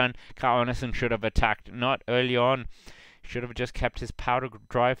when Søren Kragh Andersen should have attacked, not early on. Should have just kept his powder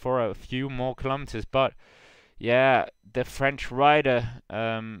dry for a few more kilometers, but yeah, the French rider,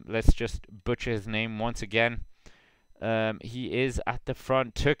 let's just butcher his name once again. He is at the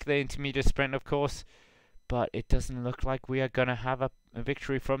front, took the intermediate sprint, of course, but it doesn't look like we are going to have a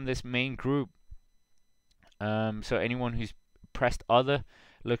victory from this main group. So anyone who's pressed other,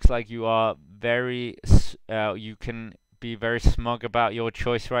 looks like you are very, you can be very smug about your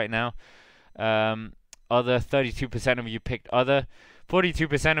choice right now. Other, 32% of you picked other.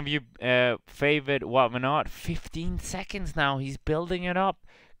 42% of you favored Wout van Aert. 15 seconds now. He's building it up.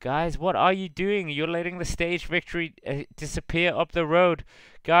 Guys, what are you doing? You're letting the stage victory disappear up the road.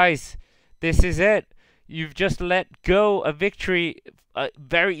 Guys, this is it. You've just let go a victory. A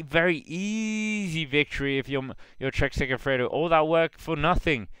very, very easy victory if you're Trek Segafredo. All that work for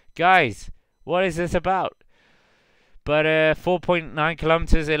nothing. Guys, what is this about? But 4.9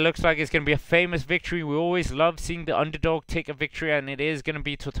 kilometers, it looks like it's going to be a famous victory. We always love seeing the underdog take a victory, and it is going to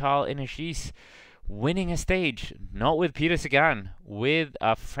be Total Energies winning a stage. Not with Peter Sagan, with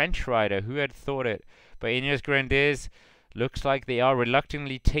a French rider. Who had thought it? But Ineos Grenadiers looks like they are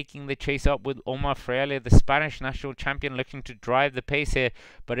reluctantly taking the chase up with Omar Freire, the Spanish national champion, looking to drive the pace here.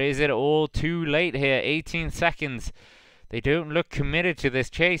 But is it all too late here? 18 seconds. They don't look committed to this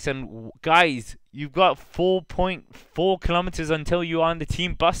chase. And guys, you've got 4.4 kilometers until you are on the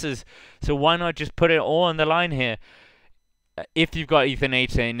team buses. So why not just put it all on the line here? If you've got Ethan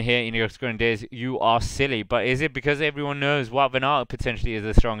Hayter in here in your Grenadiers, you are silly. But is it because everyone knows Wout van Aert potentially is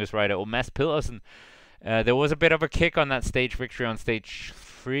the strongest rider, or Mess Pilsen? There was a bit of a kick on that stage victory on stage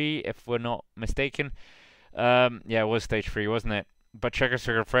 3, if we're not mistaken. Yeah, it was stage 3, wasn't it? But Checo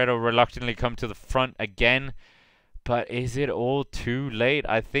Segafredo reluctantly come to the front again. But is it all too late?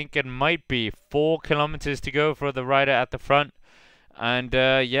 I think it might be. 4 kilometers to go for the rider at the front. And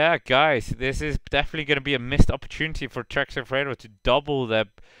yeah, guys, this is definitely going to be a missed opportunity for Trek Segafredo to double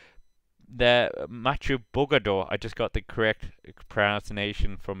Mathieu Bogador. I just got the correct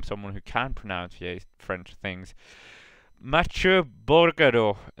pronunciation from someone who can pronounce French things. Mathieu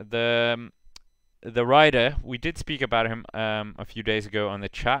Bogador, the rider. We did speak about him a few days ago on the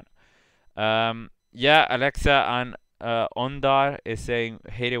chat. Yeah, Alexa and Ondar is saying,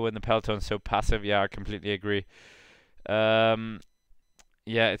 hate it when the peloton's so passive. Yeah, I completely agree.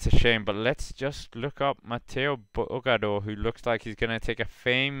 Yeah, it's a shame, but let's just look up Mathieu Bogador, who looks like he's going to take a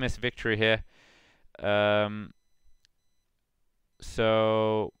famous victory here.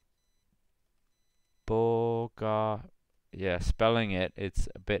 So, yeah, spelling it's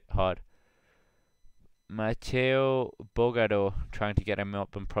a bit hard. Mathieu Bogador, trying to get him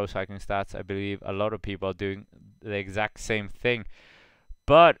up in Pro Cycling Stats. I believe a lot of people are doing the exact same thing.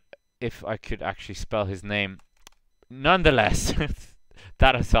 But if I could actually spell his name, nonetheless,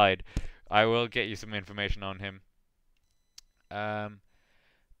 that aside, I will get you some information on him.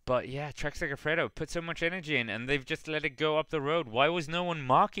 But yeah, Trek Segafredo put so much energy in, and they've just let it go up the road. Why was no one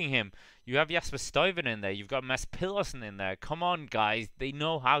marking him? You have Jasper Stuyven in there. You've got Mads Pedersen in there. Come on, guys. They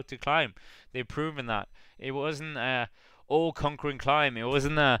know how to climb. They've proven that. It wasn't a all-conquering climb. It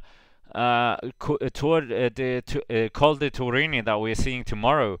wasn't a Col de Torini that we're seeing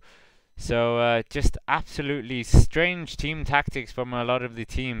tomorrow. So just absolutely strange team tactics from a lot of the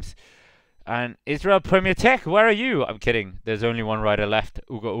teams. And Israel Premier Tech, where are you? I'm kidding. There's only one rider left,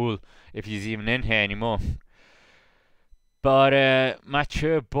 Ugo Ull, if he's even in here anymore. But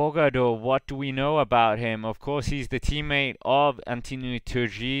Mathieu Bogador, what do we know about him? Of course, he's the teammate of Antonio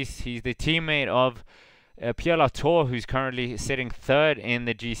Turgis. He's the teammate of Pierre Latour, who's currently sitting third in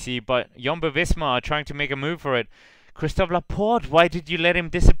the GC. But Jumbo-Visma are trying to make a move for it. Christophe Laporte, why did you let him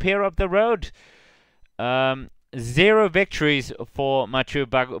disappear up the road? 0 victories for Mathieu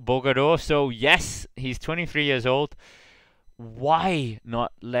Bogador. So yes, he's 23 years old. Why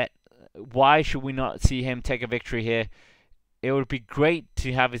should we not see him take a victory here? It would be great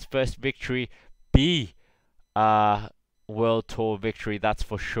to have his first victory be a World Tour victory, that's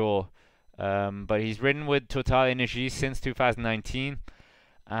for sure. But he's ridden with Total Energies since 2019.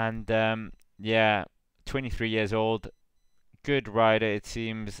 And yeah, 23 years old. Good rider, it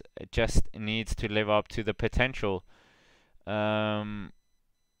seems. It just needs to live up to the potential. Yeah,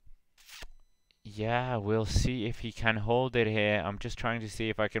 we'll see if he can hold it here. I'm just trying to see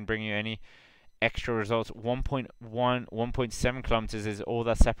if I can bring you any extra results. 1.7 kilometers is all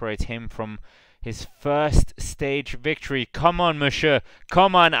that separates him from his first stage victory. Come on, monsieur.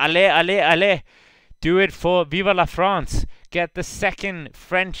 Come on. Allez, allez, allez. Do it for Viva la France. Get the second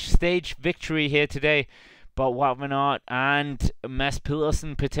French stage victory here today. But Wout van Aert and Mads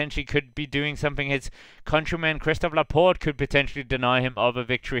Pedersen potentially could be doing something. His countryman Christophe Laporte could potentially deny him of a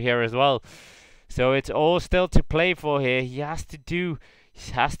victory here as well. So it's all still to play for here. He has to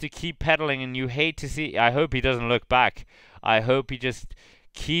keep pedaling, and you hate to see. I hope he doesn't look back. I hope he just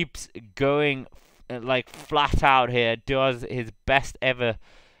keeps going like flat out here. Does his best ever.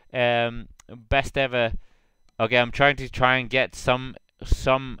 Okay, I'm trying to get some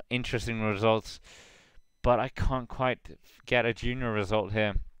interesting results, but I can't quite get a junior result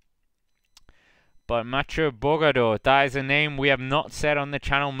here. But Mathieu Bogador, that is a name we have not said on the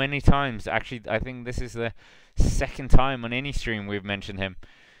channel many times. Actually, I think this is the second time on any stream we've mentioned him.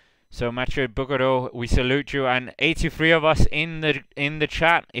 So Mathieu Bogador, we salute you, and 83 of us in the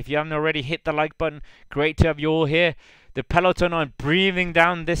chat. If you haven't already, hit the like button. Great to have you all here. The peloton are breathing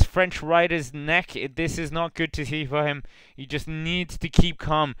down this French rider's neck. This is not good to see for him. He just needs to keep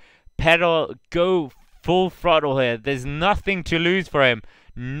calm. Pedal, go full throttle here. There's nothing to lose for him.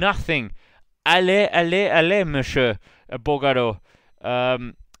 Nothing. Allez, allez, allez, monsieur Bogador.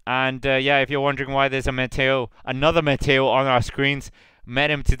 Yeah, if you're wondering why there's another Matteo on our screens,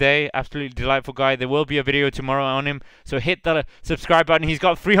 met him today. Absolutely delightful guy. There will be a video tomorrow on him, so hit the subscribe button. He's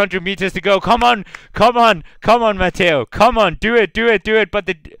got 300 meters to go. Come on, come on, come on, Matteo. Come on, do it, do it, do it. But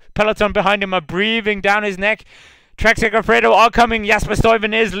the peloton behind him are breathing down his neck. Trek Segafredo are coming. Jasper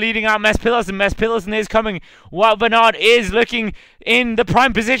Stuyven is leading out Mads Pedersen. Mads Pedersen is coming. Wout van Aert is looking in the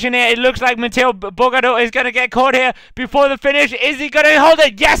prime position here. It looks like Mathieu Bogador is going to get caught here before the finish. Is he going to hold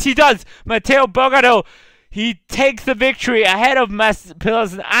it? Yes, he does. Mathieu Bogador, he takes the victory ahead of Mads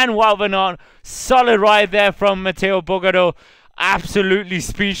Pedersen and Wout van Aert. Solid ride there from Mathieu Bogador. Absolutely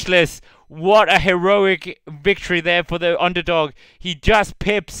speechless. What a heroic victory there for the underdog. He just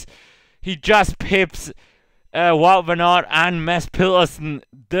pips. Wout van Aert and Mads Pedersen.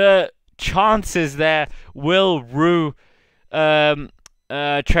 The chances there will rue Trek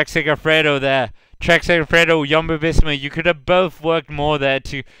Segafredo there. Trek Segafredo, Jumbo-Visma, you could have both worked more there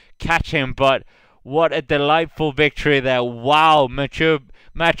to catch him, but what a delightful victory there. Wow, Mathieu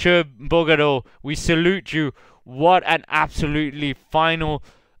Mathieu Bogador, we salute you. What an absolutely final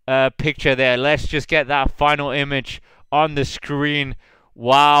picture there. Let's just get that final image on the screen.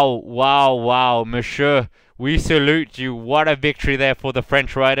 Wow, wow, wow, Monsieur. We salute you. What a victory there for the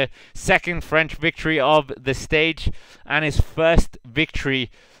French rider. Second French victory of the stage and his first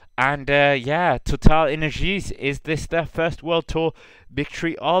victory. And yeah, Total Energies, is this their first World Tour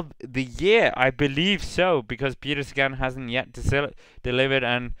victory of the year? I believe so, because Peter Sagan hasn't yet delivered.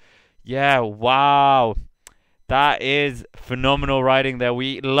 And yeah, wow. That is phenomenal riding there.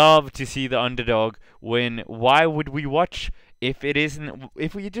 We love to see the underdog win. Why would we watch if it isn't?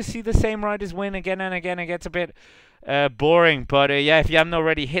 If we just see the same riders win again and again, it gets a bit boring. But yeah, if you haven't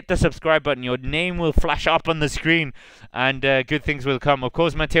already, hit the subscribe button. Your name will flash up on the screen, and good things will come. Of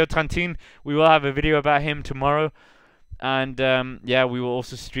course, Matteo Trentin, we will have a video about him tomorrow. And yeah, we will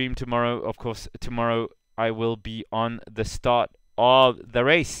also stream tomorrow. Of course, tomorrow I will be on the start of the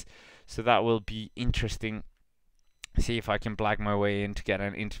race, so that will be interesting. See if I can blag my way in to get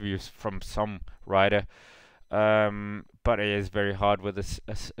an interview from some rider. But it is very hard with this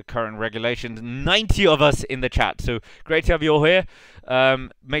current regulations. 90 of us in the chat, so great to have you all here.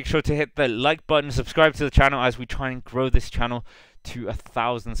 Make sure to hit the like button, subscribe to the channel as we try and grow this channel to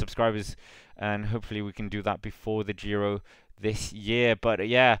 1,000 subscribers, and hopefully we can do that before the Giro this year. But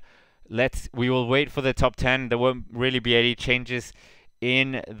yeah, we will wait for the top 10. There won't really be any changes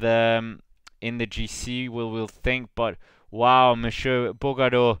in the GC, we'll think. But wow, Monsieur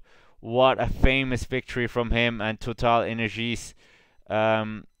Bogador, what a famous victory from him, and Total Energies,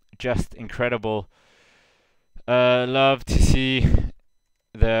 just incredible. Love to see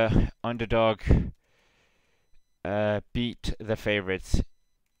the underdog beat the favorites.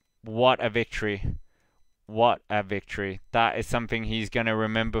 What a victory. What a victory. That is something he's going to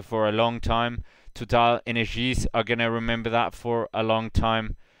remember for a long time. Total Energies are going to remember that for a long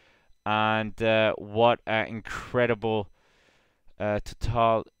time. And what an incredible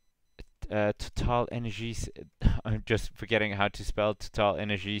Total Energies. I'm just forgetting how to spell Total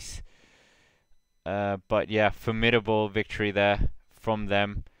Energies. But yeah, formidable victory there from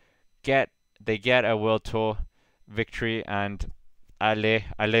them. They get a World Tour victory, and allez,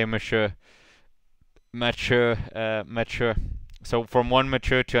 Monsieur. Mature. So from one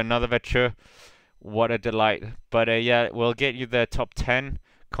mature to another mature. What a delight. But yeah, we'll get you the top 10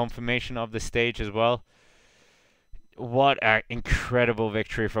 confirmation of the stage as well. What an incredible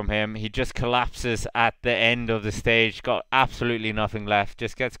victory from him. He just collapses at the end of the stage, got absolutely nothing left,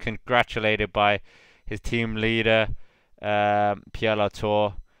 just gets congratulated by his team leader, Pierre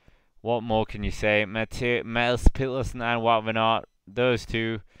Latour. What more can you say? Mels Peterson and Wout van Aert, those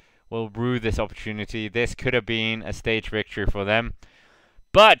two will rue this opportunity. This could have been a stage victory for them.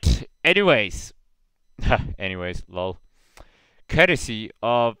 But anyways, lol. Courtesy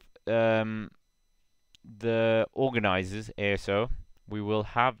of the organizers, ASO, we will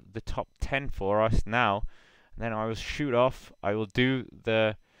have the top 10 for us now. And then I will shoot off. I will do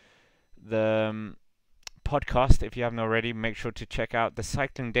the podcast. If you haven't already, make sure to check out the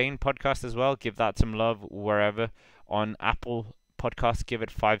Cycling Dane podcast as well. Give that some love wherever. On Apple Podcasts, give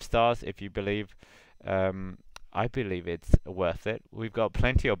it 5 stars if you believe. I believe it's worth it. We've got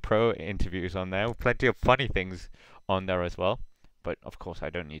plenty of pro interviews on there, plenty of funny things on there as well. But of course,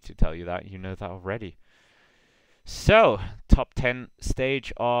 I don't need to tell you that. You know that already. So, top 10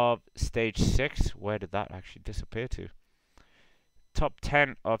 stage of stage 6. Where did that actually disappear to? Top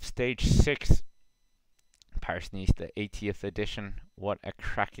 10 of stage 6. Paris-Niza, the 80th edition. What a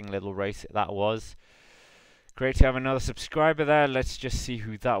cracking little race that was. Great to have another subscriber there. Let's just see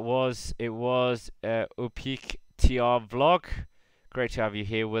who that was. It was Opik TR Vlog. Great to have you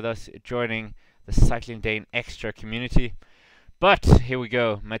here with us, joining the Cycling Dane Extra community. But here we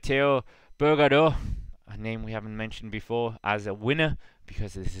go. Matteo Bogador, a name we haven't mentioned before, as a winner,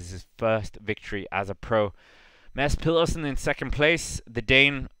 because this is his first victory as a pro. Mads Pedersen in second place. The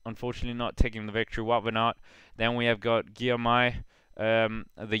Dane, unfortunately, not taking the victory. Wout van Aert. Then we have got Guillaume,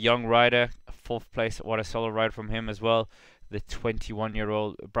 the young rider, fourth place. What a solo ride from him as well. The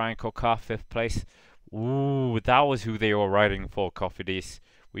 21-year-old Brian Coca, fifth place. Ooh, that was who they were riding for, Cofidis.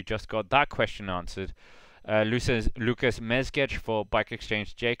 We just got that question answered. Lucas Mezgec for Bike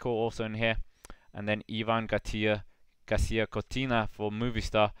Exchange Jaco, also in here. And then Ivan Garcia Cortina for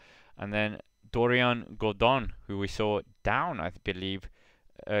Movistar. And then Dorian Godon, who we saw down, I believe,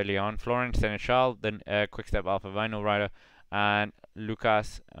 early on. Florent Senechal, then Quickstep Alpha Vinyl rider. And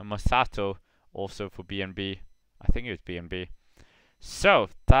Lucas Masato, also for BNB. I think it was BNB. So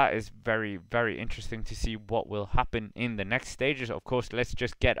that is very, very interesting to see what will happen in the next stages. Of course, let's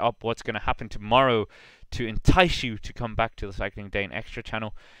just get up what's going to happen tomorrow to entice you to come back to the Cycling Dane Extra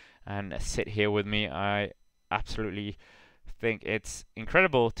channel and sit here with me. I absolutely think it's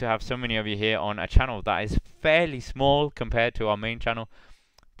incredible to have so many of you here on a channel that is fairly small compared to our main channel.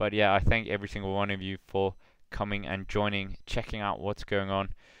 But yeah, I thank every single one of you for coming and joining, checking out what's going on.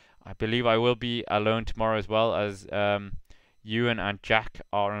 I believe I will be alone tomorrow as well, as Ewan and Jack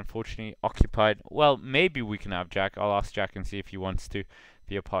are unfortunately occupied. Well, maybe we can have Jack. I'll ask Jack and see if he wants to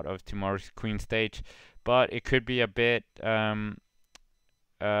be a part of tomorrow's Queen stage. But it could be a bit all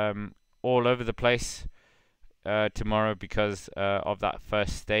over the place tomorrow because of that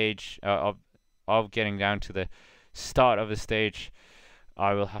first stage of getting down to the start of the stage.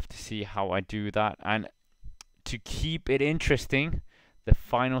 I will have to see how I do that. And to keep it interesting, the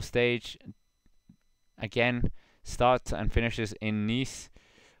final stage again starts and finishes in Nice.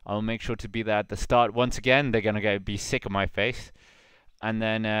 I'll make sure to be there at the start. Once again, they're going to be sick of my face. And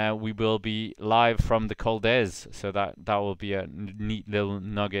then we will be live from the Col d'Ez. So that will be a neat little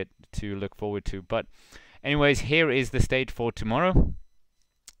nugget to look forward to. But anyways, here is the stage for tomorrow.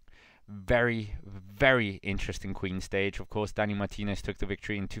 Very, very interesting Queen stage. Of course, Danny Martinez took the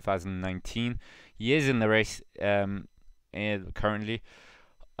victory in 2019. He is in the race currently.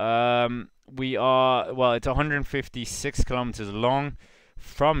 It's 156 kilometers long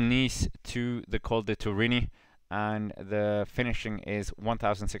from Nice to the Col de Turini, and the finishing is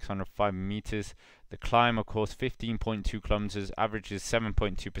 1,605 meters. The climb, of course, 15.2 kilometers, average is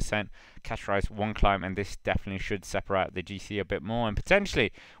 7.2%, categorized one climb, and this definitely should separate the GC a bit more, and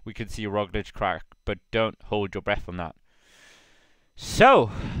potentially we could see Roglic crack, but don't hold your breath on that.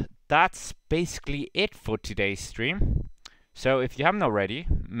 So that's basically it for today's stream. So if you haven't already,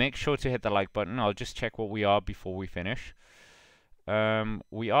 make sure to hit the like button. I'll just check what we are before we finish.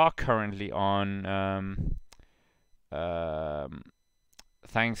 We are currently on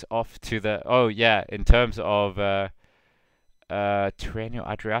thanks off to the in terms of Tirreno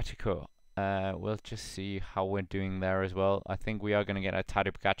Adriatico. We'll just see how we're doing there as well. I think we are going to get a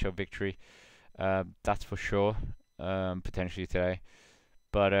Tadej Pogačar victory. That's for sure. Potentially today.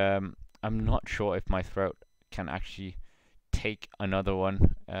 But I'm not sure if my throat can actually take another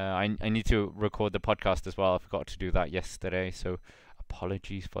one. I need to record the podcast as well. I forgot to do that yesterday, so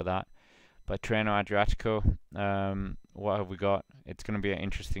apologies for that. But Tirreno Adriatico, what have we got? It's going to be an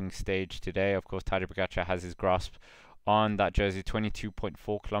interesting stage today. Of course, Tadej Pogačar has his grasp on that jersey.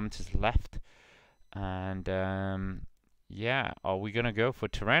 22.4 kilometers left. And yeah, are we going to go for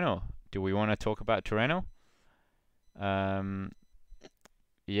Tirreno? Do we want to talk about Tirreno?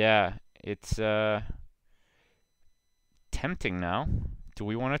 Yeah, it's tempting now. Do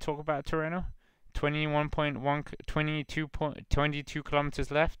we want to talk about Tirreno? 22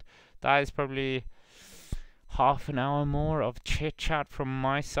 kilometers left. That is probably half an hour more of chit chat from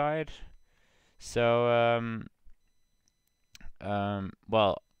my side. So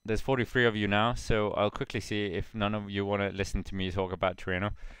well, there's 43 of you now, so I'll quickly see if none of you want to listen to me talk about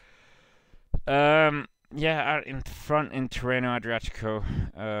Tirreno. Yeah, out in front in Tirreno Adriatico.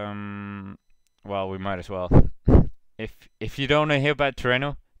 Well, we might as well. If you don't want to hear about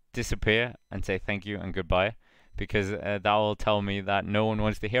Tirreno, disappear and say thank you and goodbye, because that will tell me that no one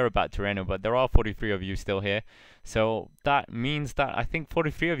wants to hear about Tirreno. But there are 43 of you still here, so that means that I think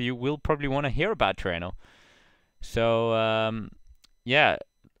 43 of you will probably want to hear about Tirreno. So yeah,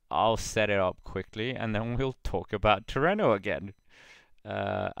 I'll set it up quickly and then we'll talk about Tirreno again,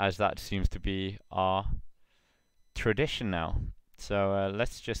 as that seems to be our tradition now. So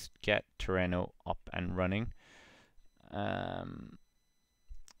let's just get Tirreno up and running.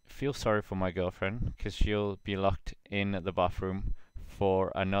 Feel sorry for my girlfriend because she'll be locked in the bathroom for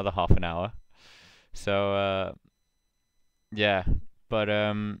another half an hour. So yeah, but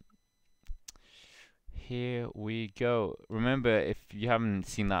here we go. Remember, if you haven't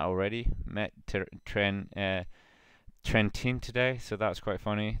seen that already, met Trentin today, so that's quite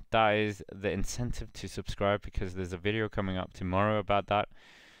funny. That is the incentive to subscribe, because there's a video coming up tomorrow about that.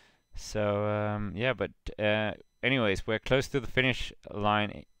 So yeah, but anyways, we're close to the finish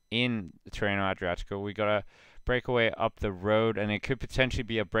line in Tirreno Adriatico. We got a breakaway up the road, and it could potentially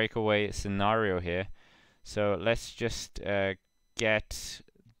be a breakaway scenario here. So let's just get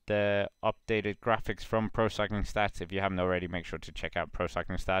the updated graphics from Pro Cycling Stats. If you haven't already, make sure to check out Pro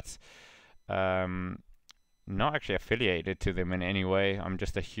Cycling Stats. Not actually affiliated to them in any way. I'm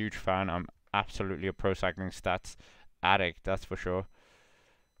just a huge fan. I'm absolutely a Pro Cycling Stats addict, that's for sure.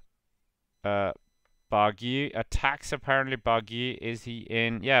 Barguil attacks, apparently. Barguil, is he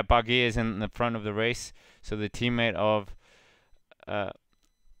in? Yeah, Barguil is in the front of the race. So the teammate of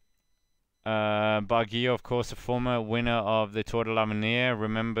Barguil, of course, a former winner of the Tour de l'Avenir.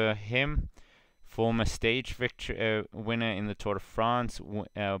 Remember him? Former stage victory winner in the Tour de France,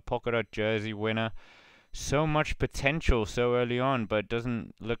 polka dot jersey winner. So much potential so early on, but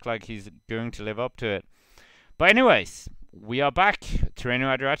doesn't look like he's going to live up to it. But anyways, we are back.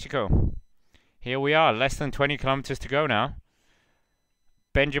 Tirreno Adriatico. Here we are, less than 20 kilometers to go now.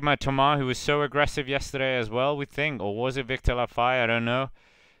 Benjamin Thomas, who was so aggressive yesterday as well, we think, or was it Victor Lafay? I don't know.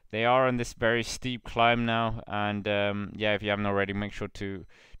 They are on this very steep climb now, and yeah, if you haven't already, make sure to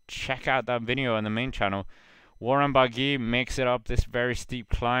check out that video on the main channel. Warren Barguil makes it up this very steep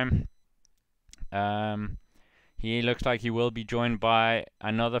climb. He looks like he will be joined by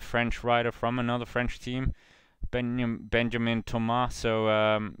another French rider from another French team, Benjamin Thomas.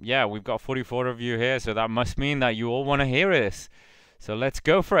 So yeah, we've got 44 of you here, so that must mean that you all want to hear this. So let's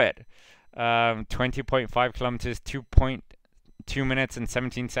go for it. 20.5 kilometers, 2 minutes and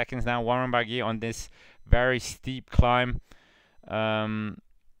 17 seconds now. Warren Barguil on this very steep climb.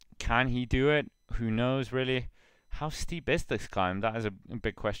 Can he do it? Who knows, really? How steep is this climb? That is a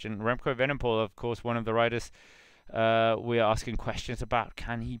big question. Remco Evenepoel, of course, one of the riders we are asking questions about.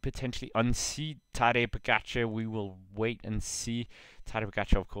 Can he potentially unseat Tadej Pogacar? We will wait and see. Tadej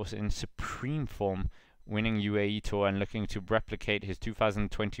Pogacar, of course, in supreme form, winning UAE Tour and looking to replicate his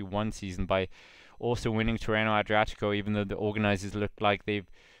 2021 season by also winning Tirreno Adriatico, even though the organizers look like they've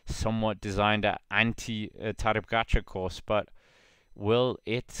somewhat designed an anti-Tadej Pogacar course. But will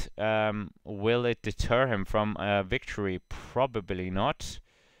it deter him from a victory? Probably not.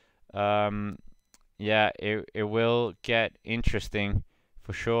 Yeah, it will get interesting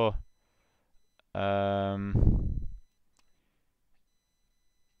for sure. Yeah,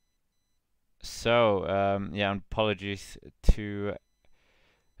 apologies to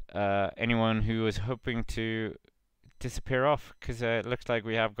anyone who was hoping to disappear off, because it looks like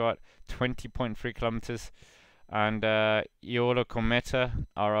we have got 20.3 kilometers, and Iolo Cometa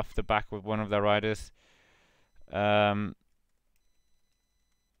are off the back with one of their riders.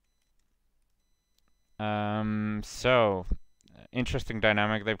 So interesting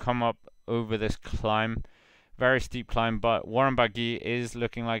dynamic. They've come up over this climb, very steep climb, but Warren Barguil is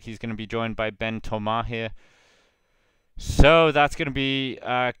looking like he's going to be joined by Ben Thomas here. So that's going to be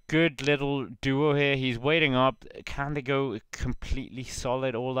a good little duo here. He's waiting up. Can they go completely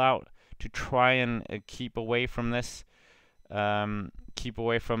solid all out to try and keep away from this? Keep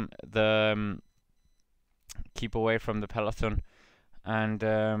away from the peloton. And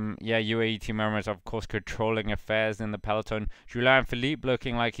yeah, UAE team members, of course, controlling affairs in the peloton. Julian Philippe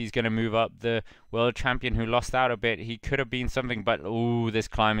looking like he's going to move up. The world champion who lost out a bit. He could have been something, but ooh, this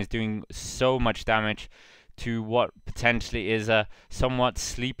climb is doing so much damage to what potentially is a somewhat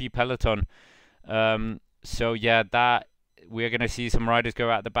sleepy peloton. So yeah, that we're going to see some riders go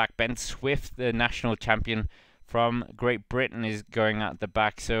out the back. Ben Swift, the national champion from Great Britain, is going out the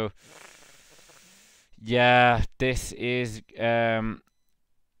back. So yeah, this is going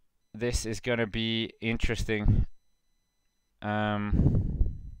to be interesting.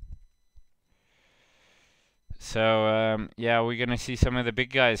 Yeah, we're going to see some of the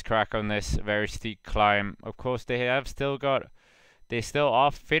big guys crack on this very steep climb. Of course, they still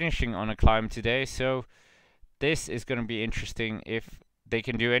are finishing on a climb today, so this is going to be interesting if they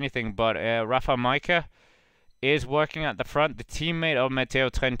can do anything. But Rafa Majka is working at the front, the teammate of Matteo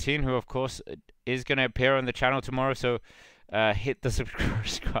Trentin, who of course is going to appear on the channel tomorrow. So hit the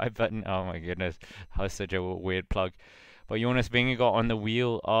subscribe button. Oh my goodness, that was such a weird plug. But Jonas Vingegaard on the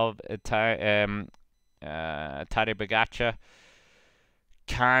wheel of Tadej Pogacar.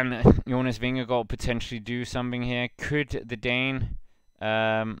 Can Jonas Vingegaard potentially do something here? Could the Dane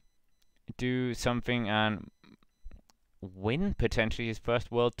do something and win potentially his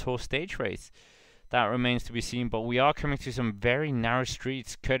first World Tour stage race? That remains to be seen, but we are coming to some very narrow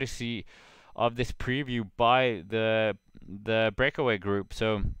streets courtesy of this preview by the breakaway group.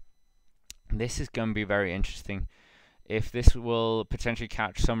 So this is going to be very interesting if this will potentially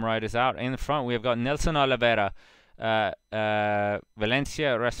catch some riders out. In the front, we have got Nelson Oliveira, Valencia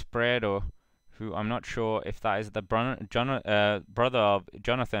Respredo, who I'm not sure if that is the brother of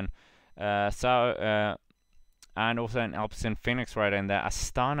Jonathan, and also an Alpecin Phoenix rider in there.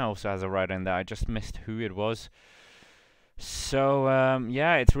 Astana also has a rider in there. I just missed who it was. So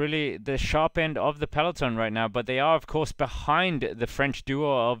yeah, it's really the sharp end of the peloton right now, but they are of course behind the French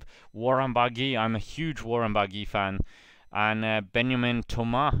duo of Warren Barguil. I'm a huge Warren Barguil fan, and Benjamin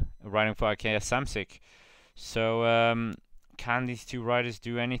Thomas riding for Arkea Samsic. So can these two riders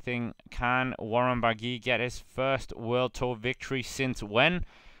do anything? Can Warren Barguil get his first World Tour victory since when?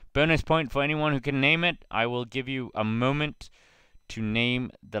 Bonus point for anyone who can name it. I will give you a moment to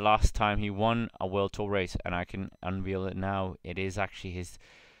name the last time he won a World Tour race, and I can unveil it now. It is actually his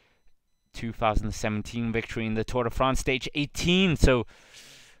 2017 victory in the Tour de France stage 18. So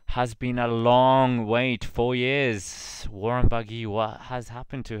has been a long wait, 4 years. Warren Barguil, what has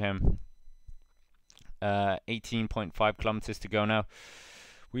happened to him? 18.5 kilometers to go now.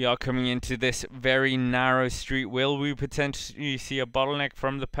 We are coming into this very narrow street. Will we potentially see a bottleneck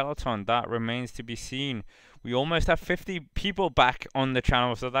from the peloton? That remains to be seen. We almost have 50 people back on the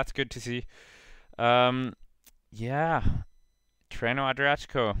channel, so that's good to see. Yeah, Treno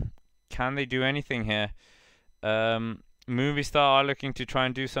Adriatico. Can they do anything here? Movistar are looking to try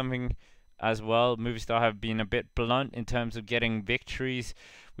and do something as well. Movistar have been a bit blunt in terms of getting victories.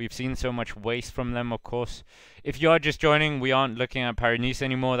 We've seen so much waste from them, of course. If you are just joining, we aren't looking at Paris-Niza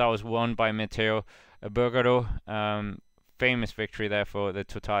anymore. That was won by Matteo Burgaro. Famous victory there for the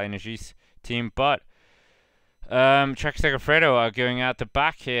Total Energies team. But Trek Segafredo are going at the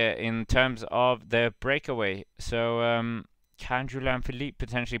back here in terms of their breakaway. So can Julian Philippe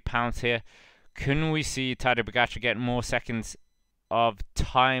potentially pounce here? Can we see Tadej Pogačar get more seconds of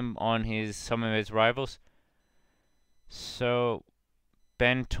time on some of his rivals? So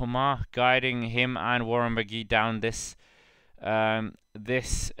Ben Thomas guiding him and Warren Barguil down this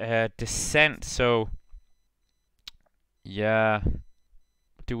descent. So yeah,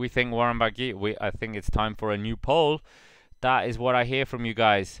 do we think Warren Barguil? I think it's time for a new poll. That is what I hear from you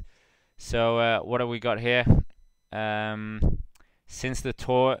guys. So what have we got here? Since the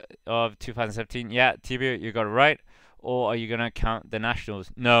Tour of 2017, yeah, Tibio, you got it right. Or are you gonna count the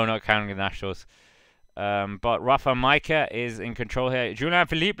Nationals? No, not counting the Nationals. But Rafa Majka is in control here. Julian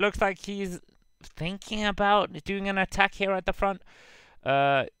Philippe looks like he's thinking about doing an attack here at the front.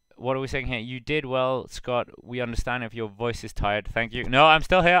 What are we saying here? You did well, Scott. We understand if your voice is tired. Thank you. No, I'm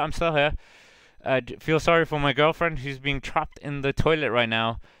still here. I'm still here. Feel sorry for my girlfriend who's being trapped in the toilet right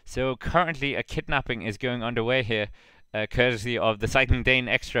now. So currently a kidnapping is going underway here, courtesy of the Cycling Dane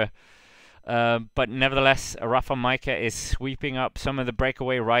Extra. But nevertheless, Rafa Majka is sweeping up some of the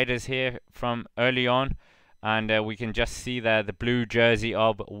breakaway riders here from early on. And we can just see there the blue jersey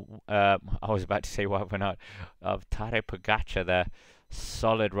of, I was about to say Wout van Aert, of Tadej Pogačar there.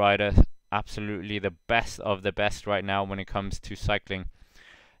 Solid rider, absolutely the best of the best right now when it comes to cycling.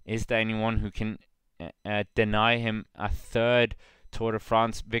 Is there anyone who can deny him a third Tour de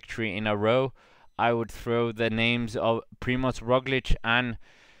France victory in a row? I would throw the names of Primoz Roglic and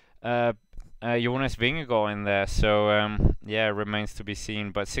Jonas Vingegaard in there. So yeah, remains to be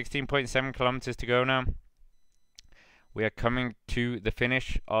seen. But 16.7 kilometers to go now. We are coming to the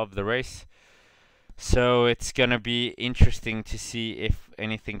finish of the race. So it's going to be interesting to see if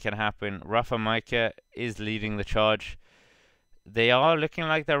anything can happen. Rafa Majka is leading the charge. They are looking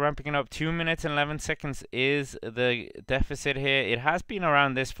like they're ramping it up. 2 minutes and 11 seconds is the deficit here. It has been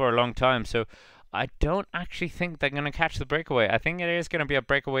around this for a long time. So I don't actually think they're going to catch the breakaway. I think it is going to be a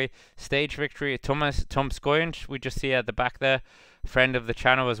breakaway stage victory. Tom Skojenc, we just see at the back there. Friend of the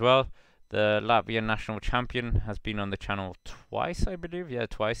channel as well. The Latvian national champion has been on the channel twice, I believe. Yeah,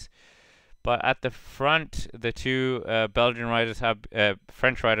 twice. But at the front, the two Belgian riders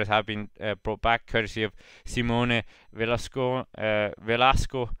French riders have been brought back, courtesy of Simone Velasco, the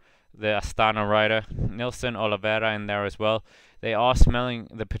Astana rider. Nilsson Oliveira in there as well. They are smelling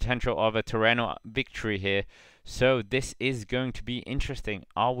the potential of a Tirreno victory here. So this is going to be interesting.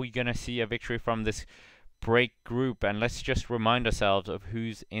 Are we going to see a victory from this break group? And let's just remind ourselves of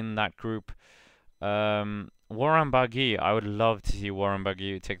who's in that group. Warren Barguil, I would love to see Warren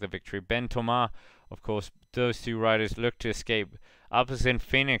Barguil take the victory. Ben Thomas, of course, those two riders look to escape. Alpes and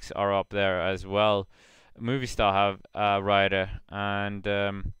Phoenix are up there as well. Movistar have a rider, and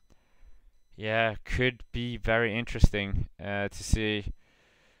yeah, could be very interesting to see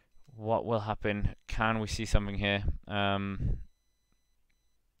what will happen. Can we see something here? Can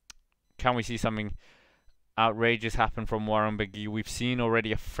we see something outrageous happen from Warren Barguil? We've seen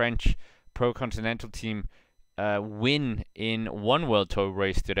already a French Pro Continental team win in one World Tour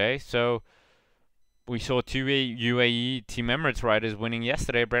race today. So we saw two UAE Team Emirates riders winning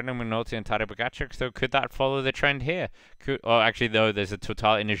yesterday, Brendan McNulty and Tadej Pogačar. So could that follow the trend here? Or actually, though, there's a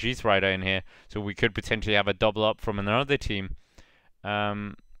Total Energies rider in here, so we could potentially have a double up from another team.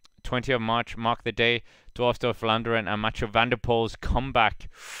 20th of March, mark the day. Dwarfsdorf Vlaanderen and Mathieu van der Poel's comeback.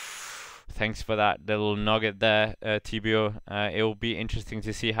 Thanks for that little nugget there, Tibio. It will be interesting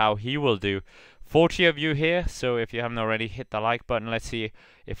to see how he will do. 40 of you here, so if you haven't already, hit the like button. Let's see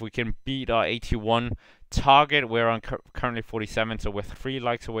if we can beat our 81 target. We're on currently 47, so we're 3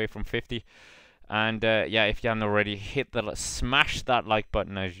 likes away from 50. And yeah, if you haven't already, smash that like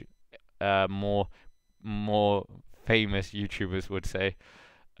button as more famous YouTubers would say.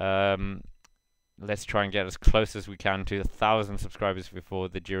 Let's try and get as close as we can to 1,000 subscribers before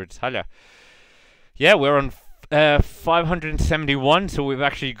the Giro d'Italia. Yeah, we're on 571, so we've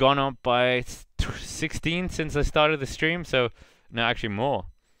actually gone up by 16 since I started the stream. So, no, actually more.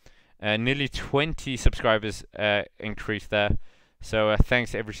 Nearly 20 subscribers increased there. So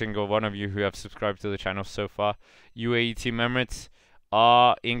thanks to every single one of you who have subscribed to the channel so far. UAE Team Emirates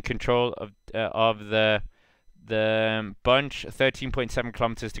are in control of the bunch. 13.7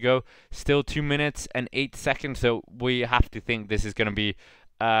 kilometers to go. Still 2 minutes and 8 seconds. So we have to think this is going to be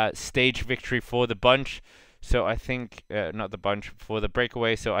a stage victory for the bunch. So I think not the bunch, for the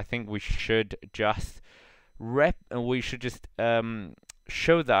breakaway. So I think we should just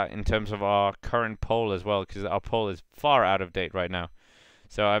show that in terms of our current poll as well, because our poll is far out of date right now.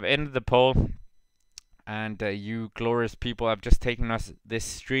 So I've ended the poll, and you glorious people have just taken us, this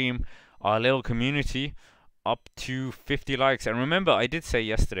stream, our little community, up to 50 likes. And remember, I did say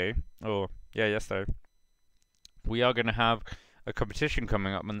yesterday, yesterday, we are going to have a competition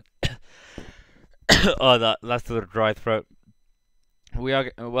coming up. And oh, that's the dry throat. We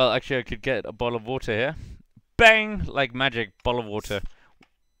are, well, actually I could get a bottle of water here. Bang! Like magic, bottle of water.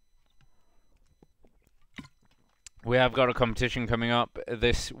 We have got a competition coming up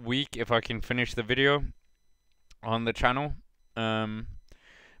this week, if I can finish the video on the channel.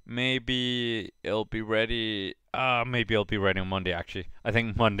 Maybe it'll be ready. Maybe it'll be ready on Monday, actually. I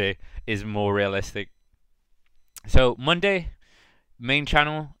think Monday is more realistic. So Monday, main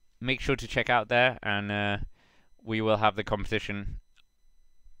channel, make sure to check out there, and we will have the competition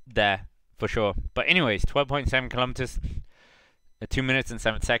there for sure. But anyways, 12.7 kilometers, 2 minutes and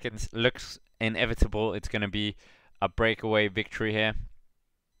 7 seconds. Looks inevitable. It's going to be a breakaway victory here,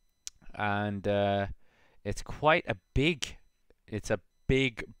 and it's quite a big,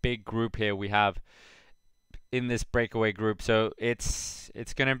 big group here we have in this breakaway group. So it's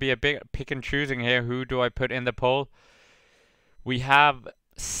going to be a big pick and choosing here. Who do I put in the poll? We have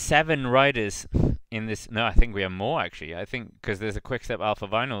 7 riders in this. No, I think we have more, actually. I think because there's a Quickstep Alpha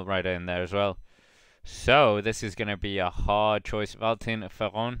Vinyl rider in there as well. So this is going to be a hard choice. Valentin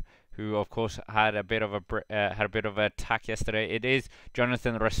Ferron, who of course had a bit of an attack yesterday. It is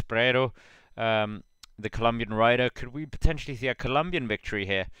Jonathan Respredo, the Colombian rider. Could we potentially see a Colombian victory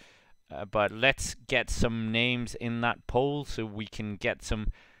here? But let's get some names in that poll so we can get some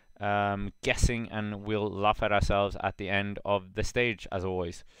guessing, and we'll laugh at ourselves at the end of the stage, as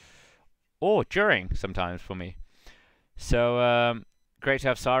always, or during sometimes for me. So great to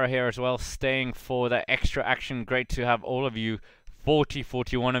have Sarah here as well, staying for the extra action. Great to have all of you,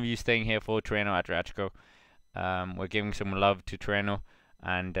 41 of you staying here for Tirreno Adriatico. We're giving some love to Tirreno,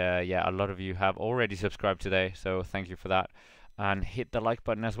 and yeah, a lot of you have already subscribed today, so thank you for that, and hit the like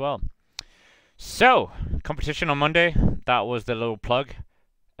button as well. So competition on Monday, that was the little plug.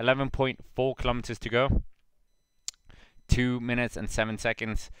 11.4 kilometers to go, 2 minutes and 7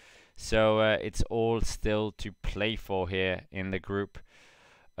 seconds. So it's all still to play for here in the group.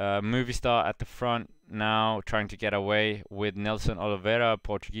 Movistar at the front now, trying to get away with Nelson Oliveira,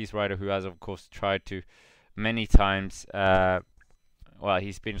 Portuguese rider who has of course tried to many times. Well,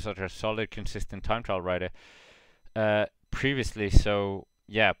 he's been such a solid, consistent time trial rider previously. So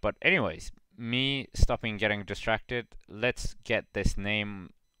yeah, but anyways, me stopping getting distracted. Let's get this name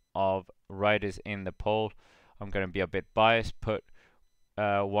of riders in the poll. I'm going to be a bit biased. Put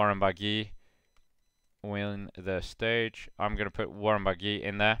Warren Barguil win the stage. I'm going to put Warren Barguil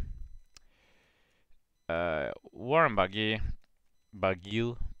in there. Warren Barguil,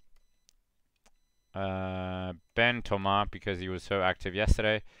 Ben Thomas, because he was so active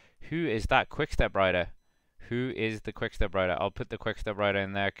yesterday. Who is that Quickstep rider? Who is the Quickstep rider? I'll put the Quickstep rider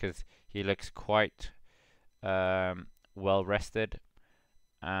in there because he looks quite well rested.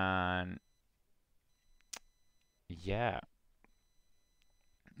 And yeah,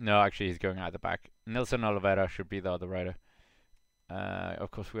 no, actually he's going out the back. Nelson Oliveira should be the other rider.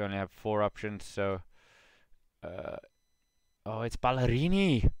 Of course we only have 4 options, so oh, it's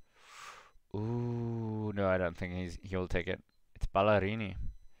Ballerini. Ooh, no, I don't think he'll take it. It's Ballerini.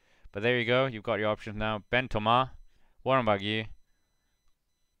 But there you go, you've got your options now. Ben Thomas, Warren Barguil.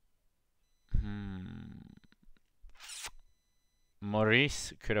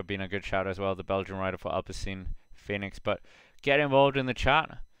 Maurice could have been a good shout as well, the Belgian rider for Alpecin Phoenix. But get involved in the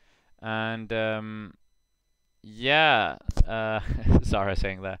chat, and yeah, Sarah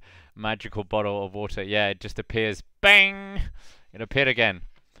saying that magical bottle of water. Yeah, it just appears. Bang! It appeared again.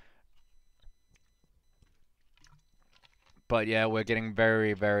 But yeah, we're getting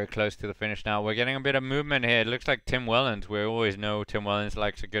very, very close to the finish now. We're getting a bit of movement here. It looks like Tim Wellens. We always know Tim Wellens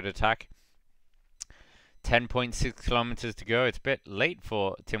likes a good attack. 10.6 kilometers to go. It's a bit late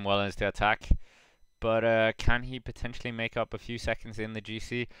for Tim Wellens to attack, but can he potentially make up a few seconds in the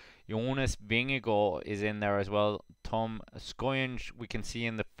GC? Jonas Vingegaard is in there as well. Tom Skoyens we can see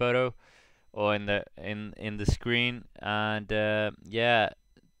in the photo or in the screen, and yeah,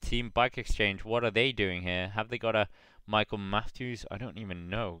 Team Bike Exchange. What are they doing here? Have they got a Michael Matthews? I don't even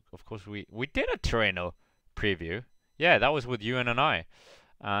know. Of course, we did a Tirreno preview. Yeah, that was with you and I.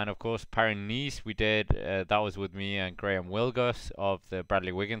 And of course, paris-niza we did. That was with me and Graham Wilgus of the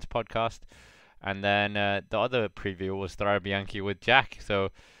Bradley Wiggins podcast. And then the other preview was Strade Bianche with Jack.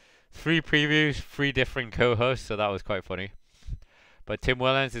 So 3 previews, 3 different co-hosts. So that was quite funny. But Tim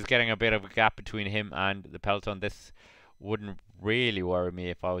Wellens is getting a bit of a gap between him and the peloton. This wouldn't really worry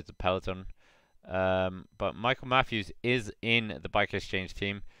me if I was the peloton. But Michael Matthews is in the Bike Exchange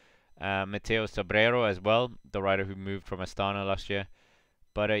team. Matteo Sobrero as well, the rider who moved from Astana last year.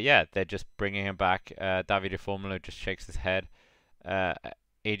 But yeah, they're just bringing him back. Davide Formolo just shakes his head.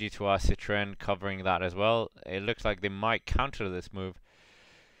 AG2R Citroën covering that as well. It looks like they might counter this move.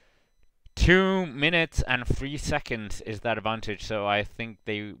 2 minutes and 3 seconds is that advantage, so I think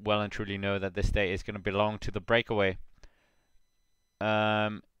they well and truly know that this day is going to belong to the breakaway.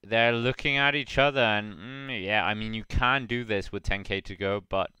 They're looking at each other, and yeah, I mean, you can do this with 10k to go,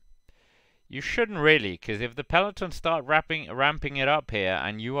 but you shouldn't really, because if the peloton start ramping it up here,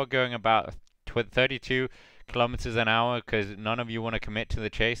 and you are going about 32 kilometers an hour because none of you want to commit to the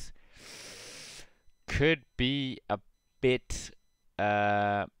chase, could be a bit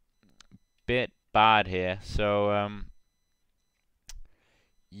bad here. So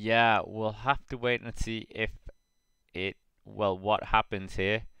yeah, we'll have to wait and see if what happens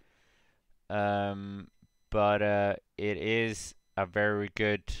here. But it is a very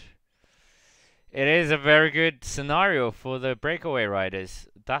good scenario for the breakaway riders,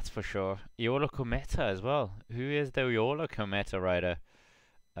 that's for sure. Iolo Cometa as well. Who is the Iolo Cometa rider?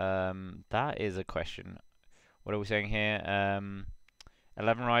 That is a question. What are we saying here?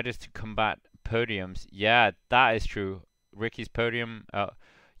 11 riders to combat podiums. Yeah, that is true. Ricky's podium.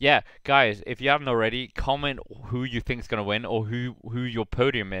 Yeah, guys, if you haven't already, comment who you think is going to win or who your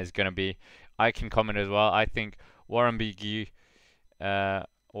podium is going to be. I can comment as well. I think Warren Barguil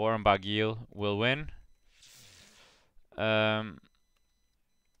will win.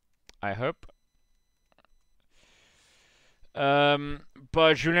 I hope.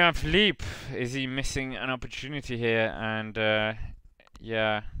 But Julien Philippe, is he missing an opportunity here? And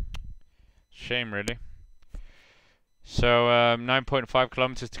yeah, shame really. So 9.5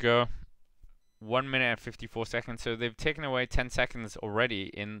 kilometers to go, 1 minute and 54 seconds. So they've taken away 10 seconds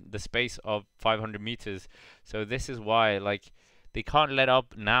already in the space of 500 meters. So this is why, like, they can't let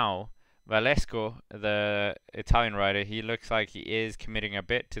up now. Valesco, the Italian rider, he looks like he is committing a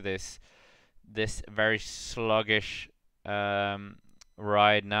bit to this very sluggish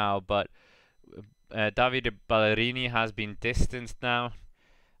ride now. But Davide Ballerini has been distanced now.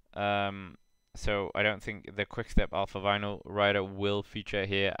 So I don't think the Quickstep Alpha Vinyl rider will feature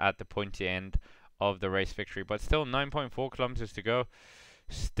here at the pointy end of the race victory. But still 9.4 kilometers to go.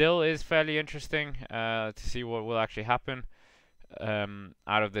 Still is fairly interesting to see what will actually happen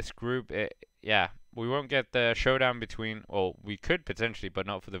out of this group. Yeah, we won't get the showdown between, or we could potentially, but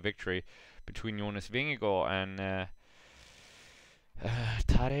not for the victory, between Jonas Vingegaard and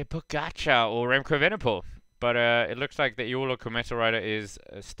Tadej Pogačar or Remco Evenepoel. But it looks like the Iolo Cometa rider is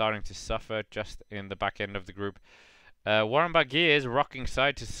starting to suffer just in the back end of the group. Warren Barguil is rocking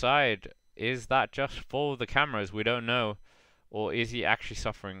side to side. Is that just for the cameras? We don't know. Or is he actually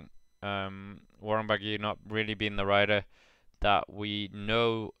suffering? Warren Barguil not really being the rider that we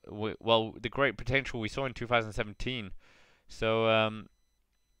know. Well, the great potential we saw in 2017. So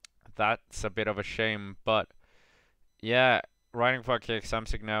that's a bit of a shame. But yeah, riding for Arkea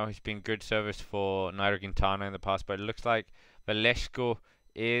Samsic now. He's been good service for Nairo Quintana in the past, but it looks like Valesco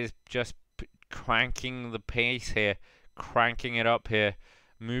is just cranking the pace here, cranking it up here.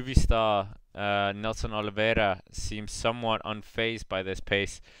 Movie star Nelson Oliveira seems somewhat unfazed by this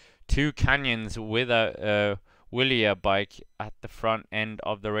pace. 2 canyons with a Willia bike at the front end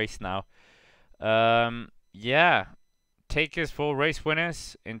of the race now. Yeah, takers for race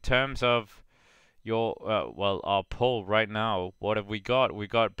winners in terms of your our poll right now. What have we got? We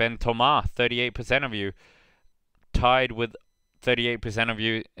got Ben Thomas, 38% of you, tied with 38% of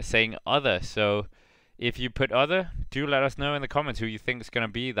you saying other. So if you put other, do let us know in the comments who you think is going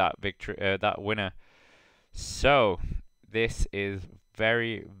to be that victory, that winner. So this is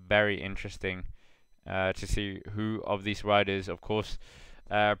very, very interesting to see who of these riders. Of course,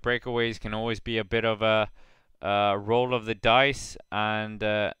 breakaways can always be a bit of a roll of the dice, and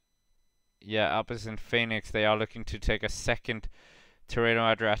yeah, Alpes and Phoenix, they are looking to take a second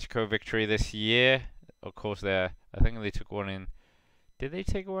Tirreno Adriatico victory this year. Of course, I think they took one in. Did they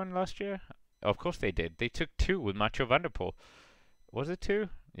take one last year? Of course they did. They took two with Mathieu van der Poel. Was it two?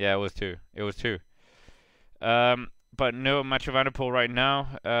 Yeah, it was two. It was two. But no Mathieu van der Poel right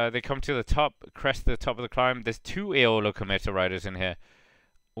now. They come to the top, crest the top of the climb. There's two Eolo Cometa riders in here.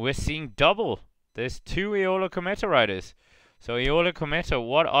 We're seeing double. There's two Eolo Cometa riders. So Eolo Cometa,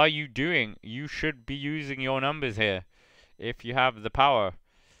 what are you doing? You should be using your numbers here if you have the power.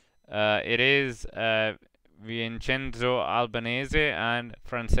 It is Vincenzo Albanese and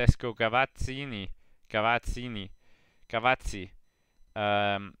Francesco Gavazzi.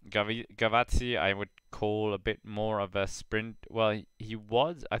 Gavazzi, I would call a bit more of a sprint. Well,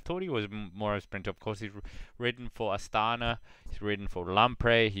 I thought he was more of a sprint. Of course, he's ridden for Astana. He's ridden for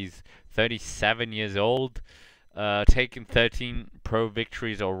Lampre. He's 37 years old. Taken 13 pro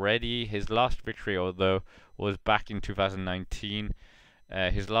victories already. His last victory, although, was back in 2019.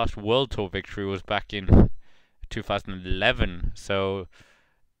 His last World Tour victory was back in 2011. So,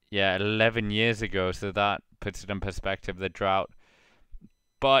 yeah, 11 years ago. So that puts it in perspective, the drought.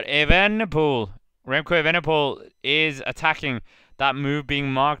 But Remco Evenepoel is attacking that move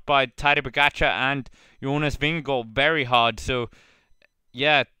being marked by Tadej Pogačar and Jonas Vingegaard very hard. So,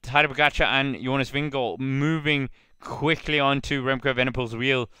 yeah, Tadej Pogačar and Jonas Vingegaard moving quickly onto Remco Evenepoel's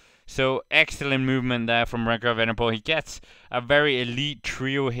wheel. So, excellent movement there from Remco Evenepoel. He gets a very elite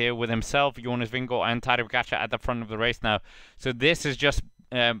trio here with himself, Jonas Vingegaard and Tadej Pogačar at the front of the race now. So, this has just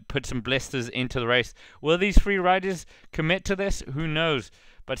put some blisters into the race. Will these three riders commit to this? Who knows?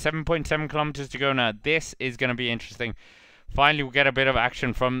 But 7.7 kilometers to go now. This is going to be interesting. Finally, we'll get a bit of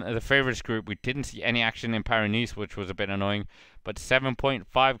action from the favourites group. We didn't see any action in Paris-Niza, which was a bit annoying. But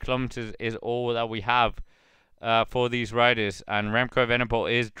 7.5 kilometers is all that we have for these riders. And Remco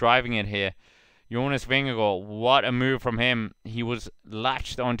Evenepoel is driving it here. Jonas Vingegaard, what a move from him. He was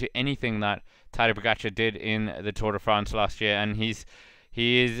latched onto anything that Tadej Pogačar did in the Tour de France last year. And he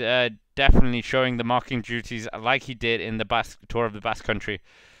is definitely showing the marking duties like he did in the Tour of the Basque Country.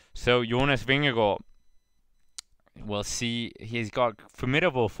 So Jonas Vingegaard, we'll see. He's got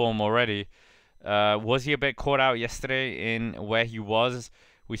formidable form already. Was he a bit caught out yesterday in where he was?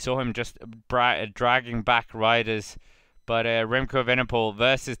 We saw him just dragging back riders. But Remco Evenepoel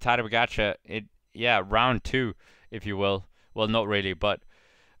versus Tadej Pogačar, round two, if you will. Well, not really, but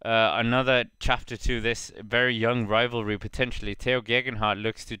another chapter to this very young rivalry, potentially. Theo Gegenhardt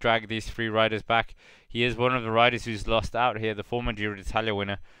looks to drag these three riders back. He is one of the riders who's lost out here, the former Giro d'Italia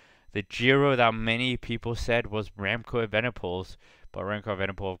winner. The Giro that many people said was Remco Evenepoel's, but Remco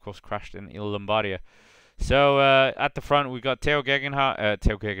Evenepoel, of course, crashed in Il Lombardia. So at the front, we've got Theo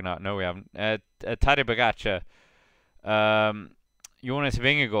Gegenhardt, no we haven't. Tadej Pogačar, Jonas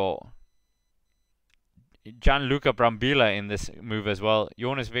Vingegaard, Gianluca Brambilla in this move as well.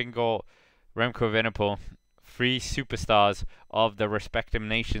 Jonas Vingegaard, Remco Evenepoel, three superstars of the respective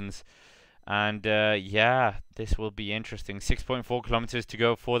nations. And yeah, this will be interesting. 6.4 kilometers to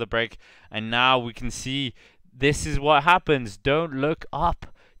go for the break. And now we can see this is what happens. Don't look up.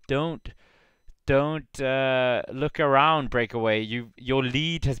 Don't look around, breakaway. Your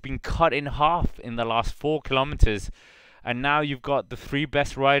lead has been cut in half in the last 4 kilometers. And now you've got the three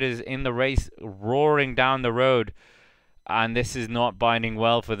best riders in the race roaring down the road. And this is not binding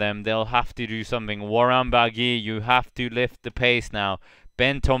well for them. They'll have to do something. Warren Barguil, you have to lift the pace now.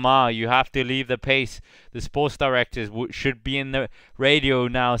 Ben Thomas, you have to leave the pace. The sports directors should be in the radio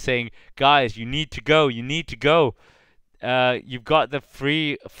now saying, guys, you need to go. You need to go. You've got the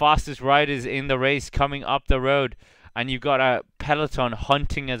three fastest riders in the race coming up the road. And you've got a peloton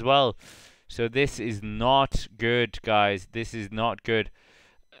hunting as well. So this is not good, guys. This is not good.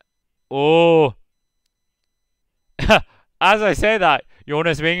 Oh. As I say that,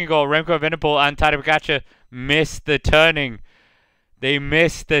 Jonas Vingegaard, Remco Evenepoel and Tadej Pogačar missed the turning. They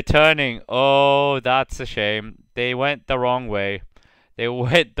missed the turning. Oh, that's a shame. They went the wrong way. They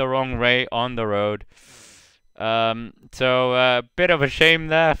went the wrong way on the road. So a bit of a shame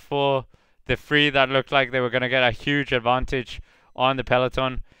there for the three that looked like they were going to get a huge advantage on the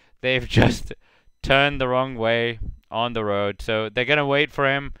peloton. They've just turned the wrong way on the road. So they're going to wait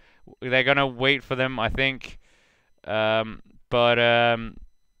for him. They're going to wait for them, I think. Yeah, what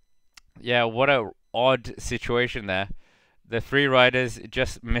a odd situation there. The three riders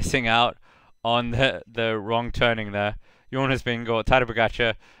just missing out on the wrong turning there. Jonas Vingegaard, Tadej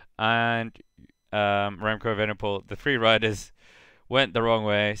Pogačar, and Remco Evenepoel. The three riders went the wrong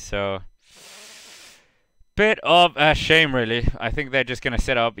way. So bit of a shame, really. I think they're just going to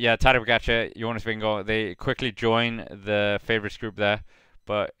set up. Yeah, Tadej Pogačar, Jonas Vingegaard, they quickly join the favourites group there.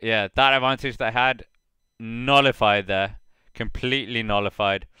 But yeah, that advantage they had, nullified there. Completely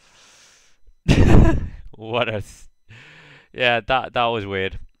nullified. What a... Yeah, that was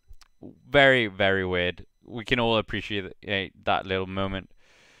weird. Very, very weird. We can all appreciate that little moment.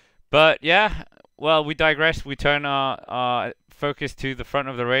 But yeah, well, we digress. We turn our focus to the front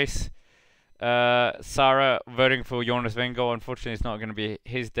of the race. Sarah voting for Jonas Vingegaard. Unfortunately, it's not going to be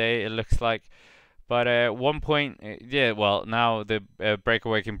his day, it looks like. But at one point, yeah, well, now the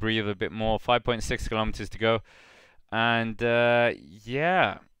breakaway can breathe a bit more. 5.6 kilometers to go. And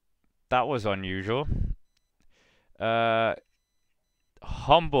yeah, that was unusual.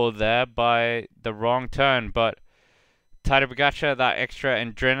 Humbled there by the wrong turn, but Tadej Pogačar, that extra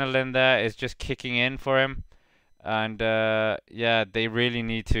adrenaline there is just kicking in for him. And yeah, they really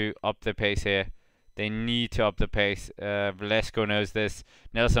need to up the pace here. They need to up the pace. Velasco knows this.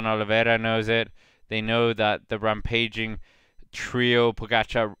 Nelson Oliveira knows it. They know that the rampaging trio,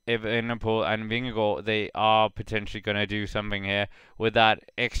 Pogačar, Evenepoel, and Vingegaard, they are potentially going to do something here with that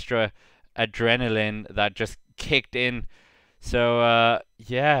extra adrenaline that just kicked in. So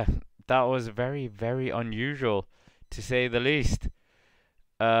yeah, that was very, very unusual, to say the least.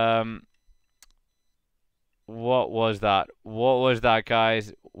 What was that? What was that,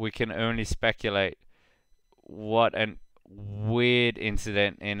 guys? We can only speculate. What a weird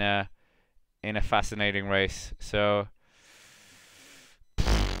incident in a fascinating race. So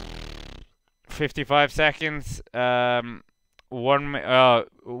 55 seconds. Remco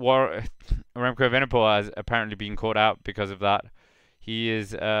Evenepoel has apparently been caught out because of that. He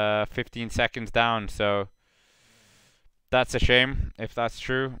is 15 seconds down, so that's a shame if that's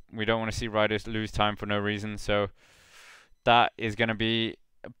true. We don't want to see riders lose time for no reason, so that is going to be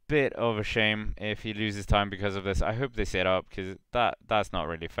a bit of a shame if he loses time because of this. I hope they set up, because that's not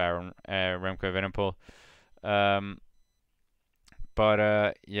really fair on Remco Evenepoel.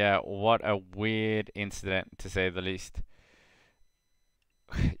 But yeah, what a weird incident, to say the least.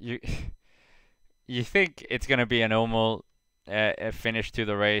 You think it's going to be a normal finish to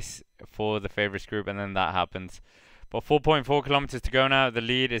the race for the favorites group, and then that happens. But 4.4 kilometers to go now. The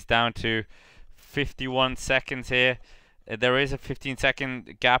lead is down to 51 seconds here. There is a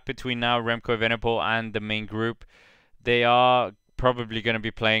 15-second gap between now Remco Evenepoel and the main group. They are probably going to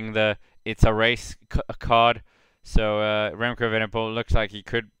be playing the "it's a race" card. So Remco Evenepoel looks like he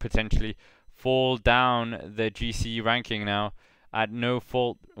could potentially fall down the GC ranking now at no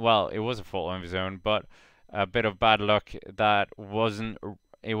fault. Well, it was a fault of his own, but a bit of bad luck that wasn't.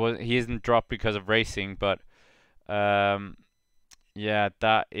 He isn't dropped because of racing, but yeah,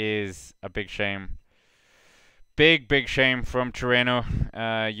 that is a big shame. Big shame from Tirreno.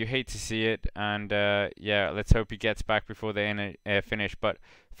 You hate to see it, and yeah, let's hope he gets back before they finish. But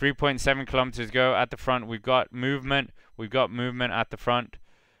 3.7 kilometers to go at the front. We've got movement. We've got movement at the front.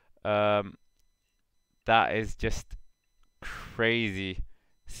 That is just crazy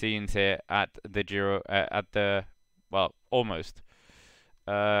scenes here at the Giro. Well, almost.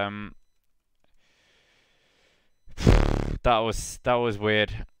 That was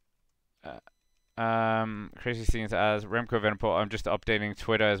weird. Crazy scenes as Remco Evenepoel. I'm just updating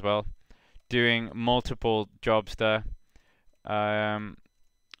Twitter as well, doing multiple jobs there. And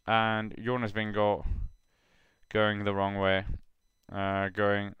Jonas Vingegaard going the wrong way. I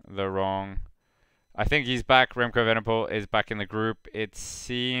think he's back. Remco Evenepoel is back in the group, it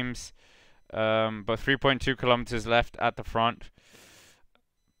seems. But 3.2 kilometers left at the front.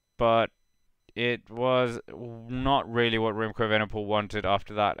 But it was not really what Remco Evenepoel wanted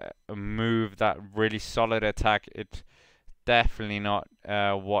after that move, that really solid attack. It's definitely not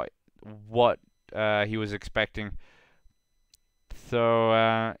what he was expecting. So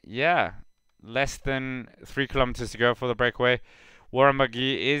yeah, less than 3 kilometers to go for the breakaway. Warren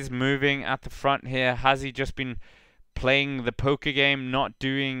Barguil is moving at the front here. Has he just been playing the poker game, not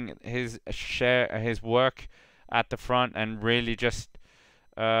doing his work at the front, and really just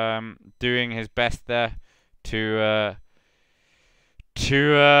doing his best there to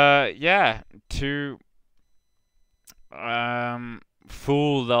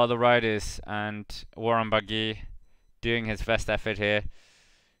fool the other riders, and Warren Barguil doing his best effort here.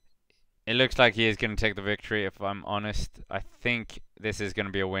 It looks like he is going to take the victory, if I'm honest. I think this is going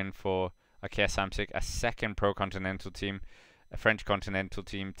to be a win for Arkea Samsic, a second pro-continental team, a French continental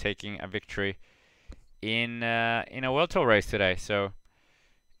team, taking a victory in a World Tour race today. So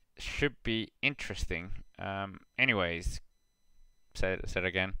should be interesting. Anyways, said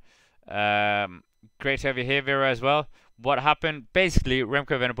again. Great to have you here, Vera, as well. What happened? Basically,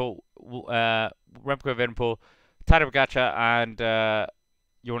 Remco Evenepoel, Tadej Pogačar, and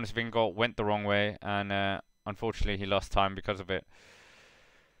Jonas Vingegaard went the wrong way, and unfortunately he lost time because of it.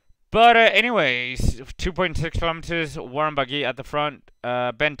 But anyways, 2.6 kilometers. Warren Barguil at the front.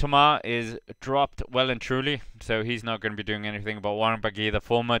 Ben Thomas is dropped well and truly, so he's not going to be doing anything. But Warren Barguil, the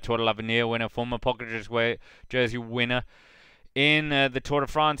former Tour de l'Avenir winner, former Pocket Jersey winner in the Tour de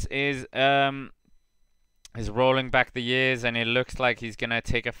France, is rolling back the years, and it looks like he's going to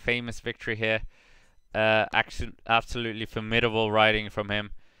take a famous victory here. Absolutely formidable riding from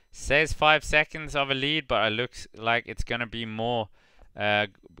him. Says 5 seconds of a lead, but it looks like it's going to be more.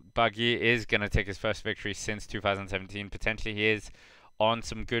 Barguil is going to take his first victory since 2017. Potentially he is on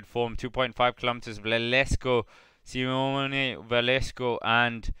some good form. 2.5 kilometers. Simone Valesco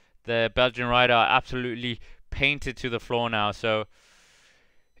and the Belgian rider are absolutely painted to the floor now. So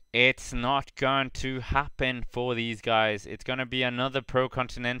it's not going to happen for these guys. It's going to be another Pro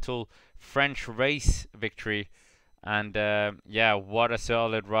Continental French race victory. And yeah, what a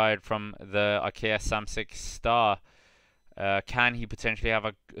solid ride from the Arkea Samsic star. Can he potentially have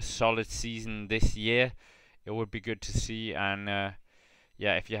a solid season this year? It would be good to see. And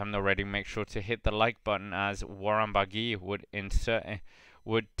yeah, if you haven't already, make sure to hit the like button, as Warren Barguil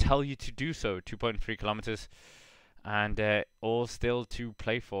would tell you to do so. 2.3 kilometers, and all still to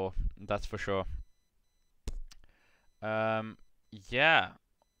play for. That's for sure. Yeah,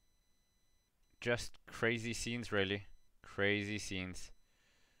 just crazy scenes, really. Crazy scenes.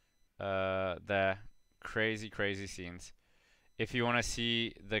 There, crazy scenes. If you want to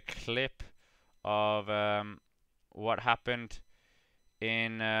see the clip of what happened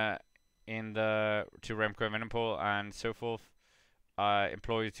in the to Remco Evenepoel and so forth, I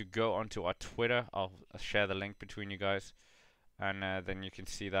implore you to go onto our Twitter. I'll share the link between you guys, and then you can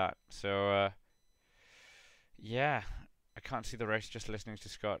see that. So yeah, I can't see the race just listening to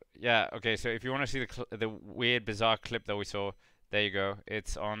Scott. Yeah, okay. So if you want to see the weird, bizarre clip that we saw, there you go.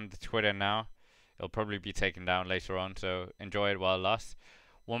 It's on the Twitter now. It'll probably be taken down later on, so enjoy it while it lasts.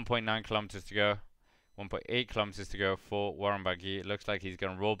 1.9 kilometers to go. 1.8 kilometers to go for Warren Barguil. It looks like he's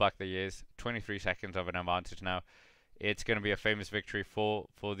going to roll back the years. 23 seconds of an advantage now. It's going to be a famous victory for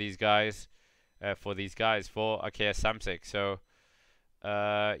these guys. For Arkea Samsic. So,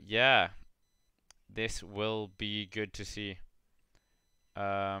 yeah. This will be good to see.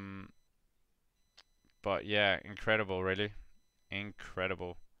 But yeah, incredible, really.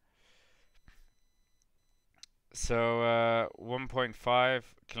 Incredible. So 1.5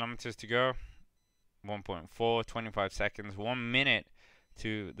 kilometers to go. 1.4, 25 seconds, 1 minute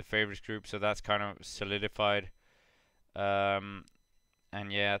to the favorites group. So that's kind of solidified. And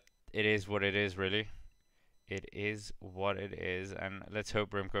yeah, it is what it is, really. It is what it is. And let's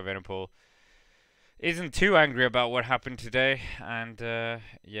hope Remco Evenepoel isn't too angry about what happened today, and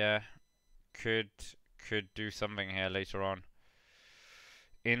yeah, could do something here later on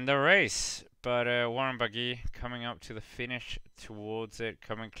in the race. But Warren Barguil coming up to the finish, towards it,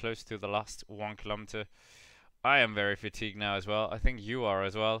 coming close to the last 1 kilometer. I am very fatigued now as well. I think you are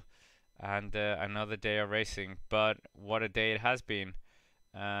as well. And another day of racing, but what a day it has been.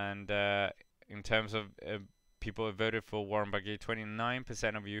 And in terms of people who voted for Warren Barguil,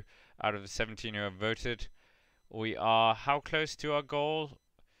 29% of you out of the 17 who have voted. We are how close to our goal?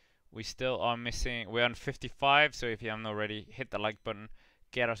 We still are missing. We're on 55, so if you haven't already, hit the like button.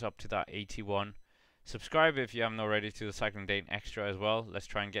 Get us up to that 81. Subscribe if you haven't already to the Cycling Dane Extra as well. Let's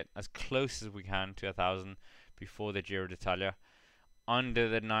try and get as close as we can to 1,000 before the Giro d'Italia. Under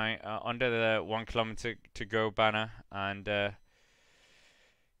the 1 kilometer to go banner, and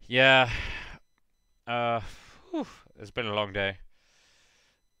yeah, it's been a long day.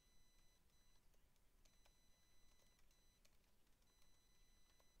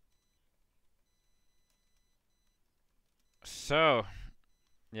 So,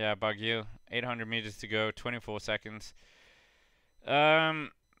 yeah, Barguil, 800 meters to go, 24 seconds.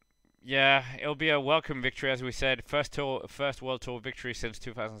 Yeah, it'll be a welcome victory, as we said. First World Tour victory since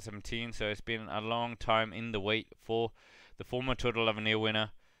 2017, so it's been a long time in the wait for the former Tour de l'Avenir winner.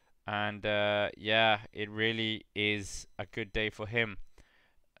 And yeah, it really is a good day for him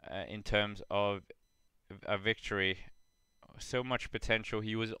in terms of a victory. So much potential.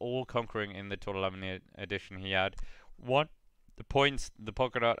 He was all-conquering in the Tour de l'Avenir edition. He had won the points, the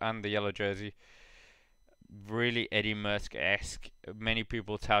polka dot, and the yellow jersey. Really Eddie Merckx-esque. Many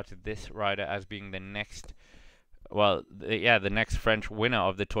people touted this rider as being the next, well, the next French winner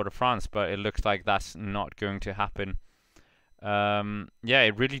of the Tour de France, but it looks like that's not going to happen. Yeah,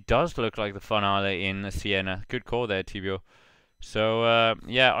 it really does look like the finale in Siena. Good call there, Tibio. So,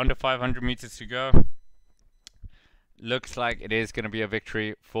 yeah, under 500 meters to go. Looks like it is going to be a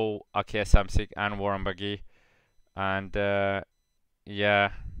victory for Arkea Samsic and Warren Barguil. And, yeah.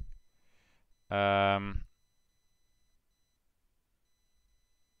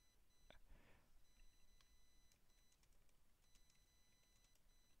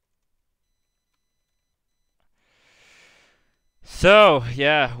 So,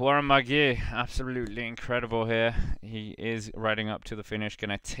 yeah, Warren Barguil, absolutely incredible here. He is riding up to the finish, going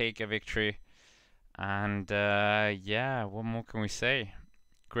to take a victory. And, yeah, what more can we say?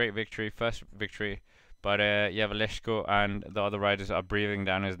 Great victory, first victory. But, yeah, Valeshko and the other riders are breathing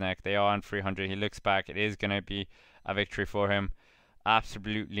down his neck. They are on 300. He looks back. It is going to be a victory for him.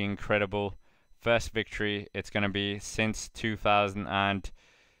 Absolutely incredible. First victory it's going to be since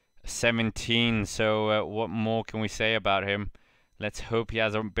 2017. So, what more can we say about him? Let's hope he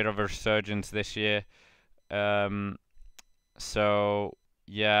has a bit of a resurgence this year. So,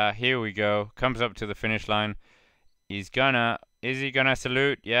 yeah, here we go. Comes up to the finish line. Is he gonna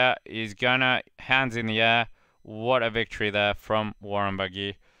salute? Yeah, he's gonna. Hands in the air. What a victory there from Warren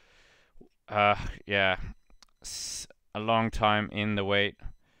Barguil. Yeah, a long time in the wait.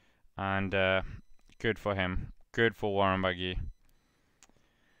 And good for him. Good for Warren Barguil.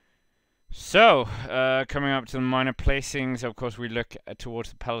 So, coming up to the minor placings, of course, we look towards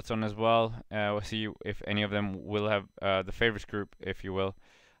the peloton as well. We'll see if any of them will have, the favorites group, if you will,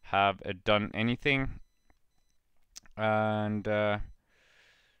 have done anything. And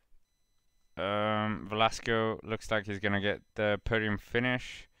Velasco looks like he's going to get the podium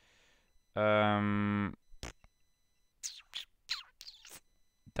finish. Yeah,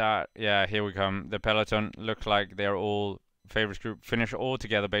 here we come. The peloton looks like they're all favorites group finish all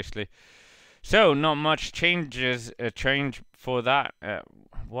together, basically. So not much changes. Change for that.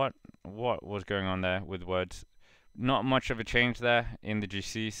 What was going on there with words? Not much of a change there in the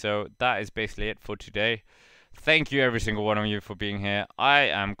GC. So that is basically it for today. Thank you every single one of you for being here. I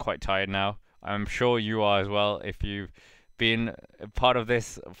am quite tired now. I'm sure you are as well if you've been a part of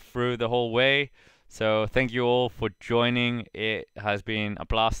this through the whole way. So thank you all for joining. It has been a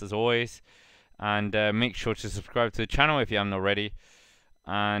blast as always. And make sure to subscribe to the channel if you haven't already.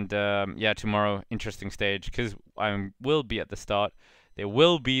 And yeah, tomorrow, interesting stage, because I will be at the start. There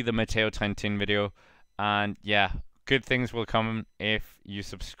will be the Matteo Trentin video. And yeah, good things will come if you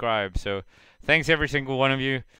subscribe. So thanks every single one of you.